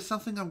not really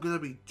something I'm going to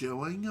be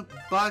doing,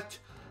 but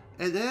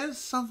it is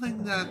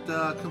something that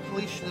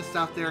completionists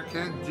out there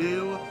can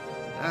do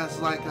as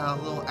like a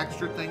little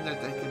extra thing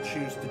that they can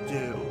choose to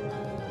do.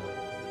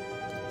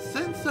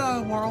 Since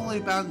we're only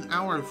about an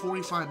hour and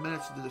 45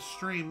 minutes into the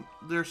stream,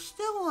 there's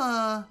still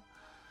I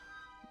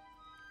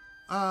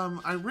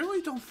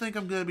really don't think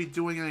I'm going to be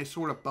doing any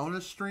sort of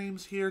bonus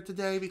streams here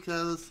today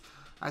because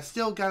I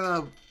still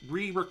gotta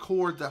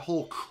re-record the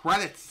whole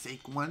credit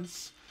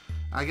sequence.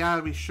 I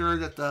gotta be sure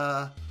that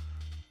the,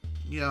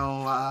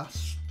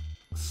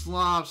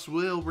 Slavs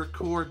will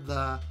record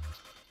the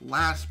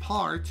last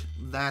part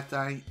that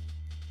I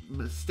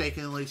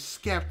mistakenly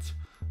skipped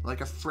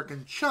like a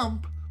frickin'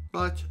 chump,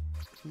 but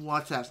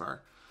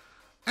whatever.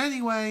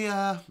 Anyway,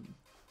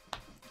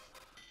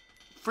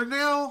 For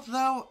now,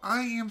 though, I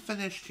am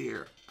finished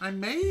here. I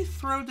may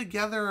throw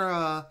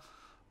together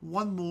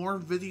one more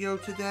video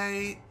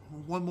today,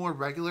 one more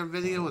regular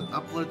video, and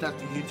upload that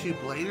to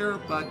YouTube later,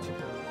 but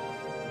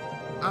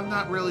I'm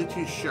not really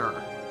too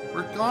sure.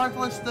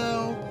 Regardless,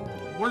 though,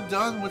 we're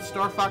done with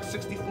Star Fox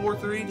 64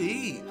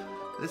 3D.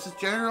 This is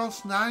General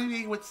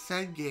Snivy with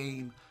said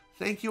game.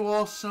 Thank you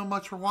all so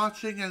much for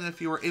watching, and if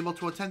you were able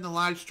to attend the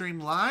live stream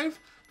live,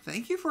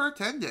 thank you for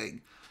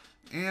attending.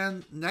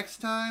 And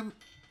next time,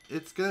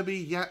 it's going to be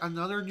yet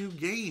another new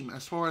game.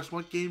 As far as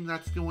what game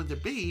that's going to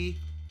be,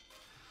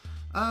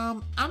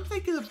 I'm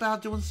thinking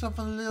about doing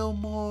something a little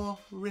more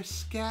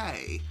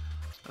risque.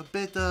 A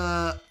bit,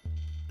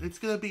 it's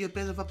going to be a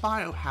bit of a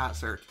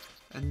biohazard.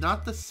 And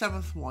not the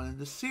 7th one in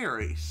the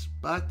series,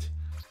 but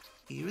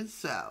even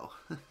so.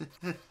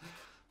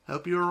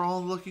 Hope you're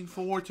all looking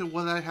forward to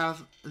what I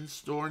have in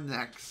store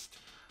next,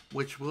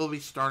 which will be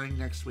starting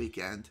next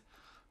weekend.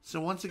 So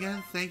once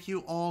again, thank you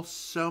all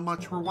so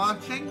much for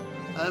watching.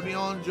 I hope you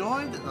all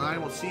enjoyed, and I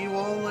will see you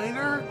all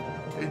later.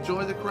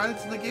 Enjoy the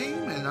credits of the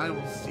game, and I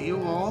will see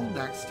you all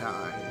next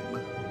time.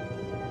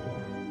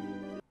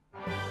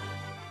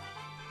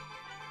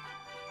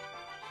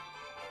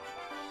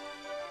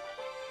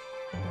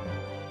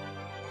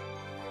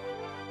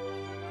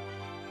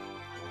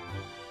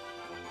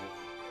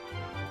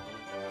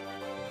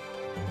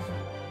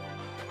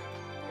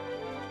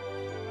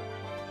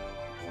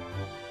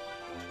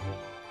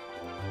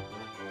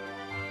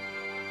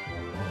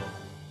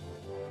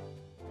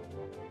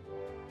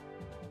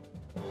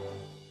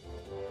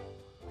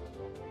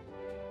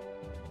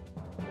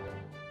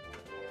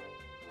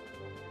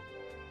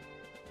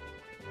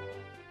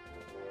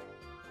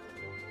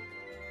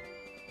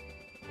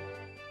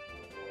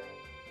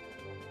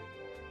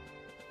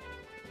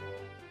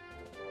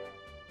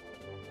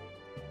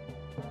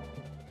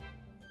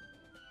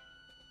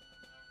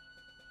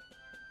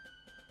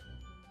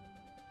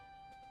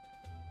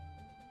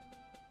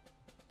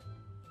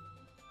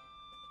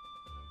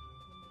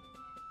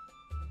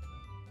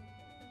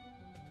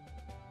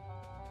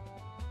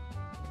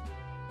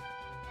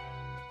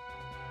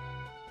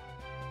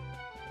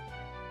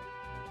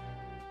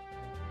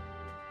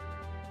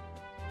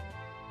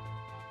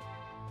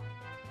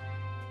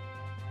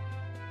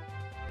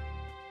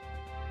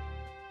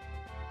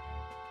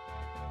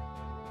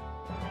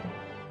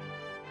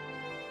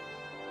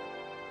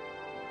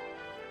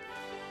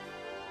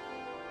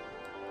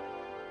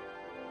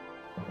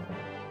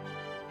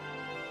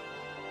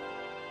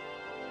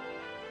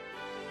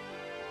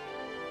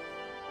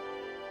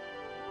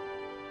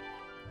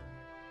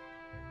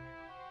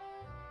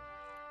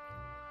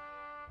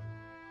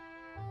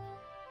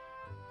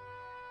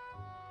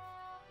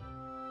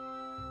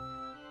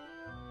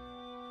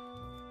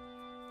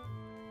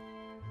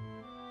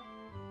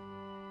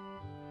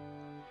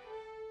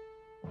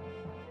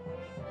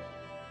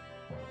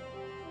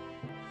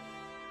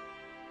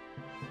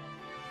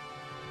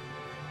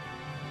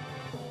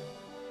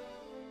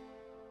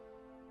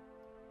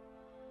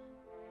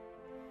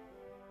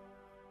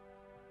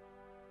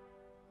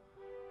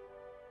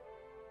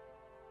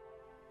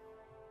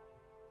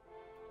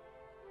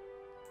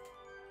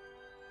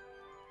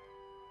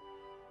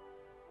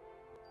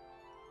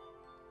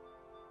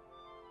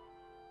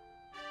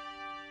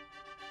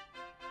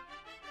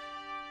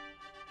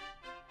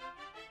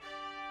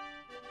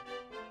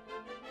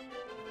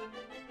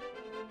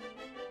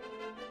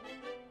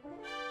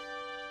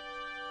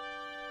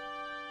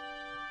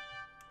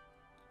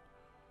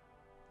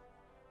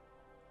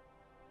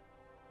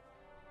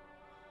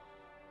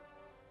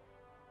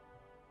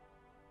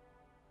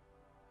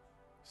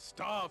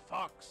 Star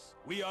Fox,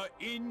 we are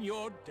in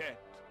your debt.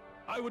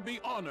 I would be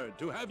honored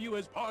to have you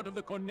as part of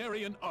the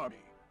Cornerian army.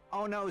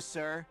 Oh no,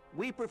 sir.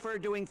 We prefer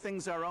doing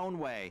things our own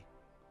way.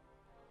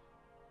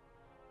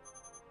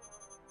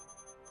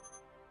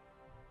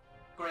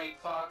 Great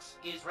Fox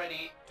is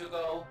ready to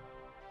go.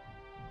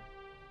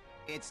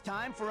 It's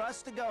time for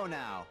us to go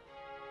now.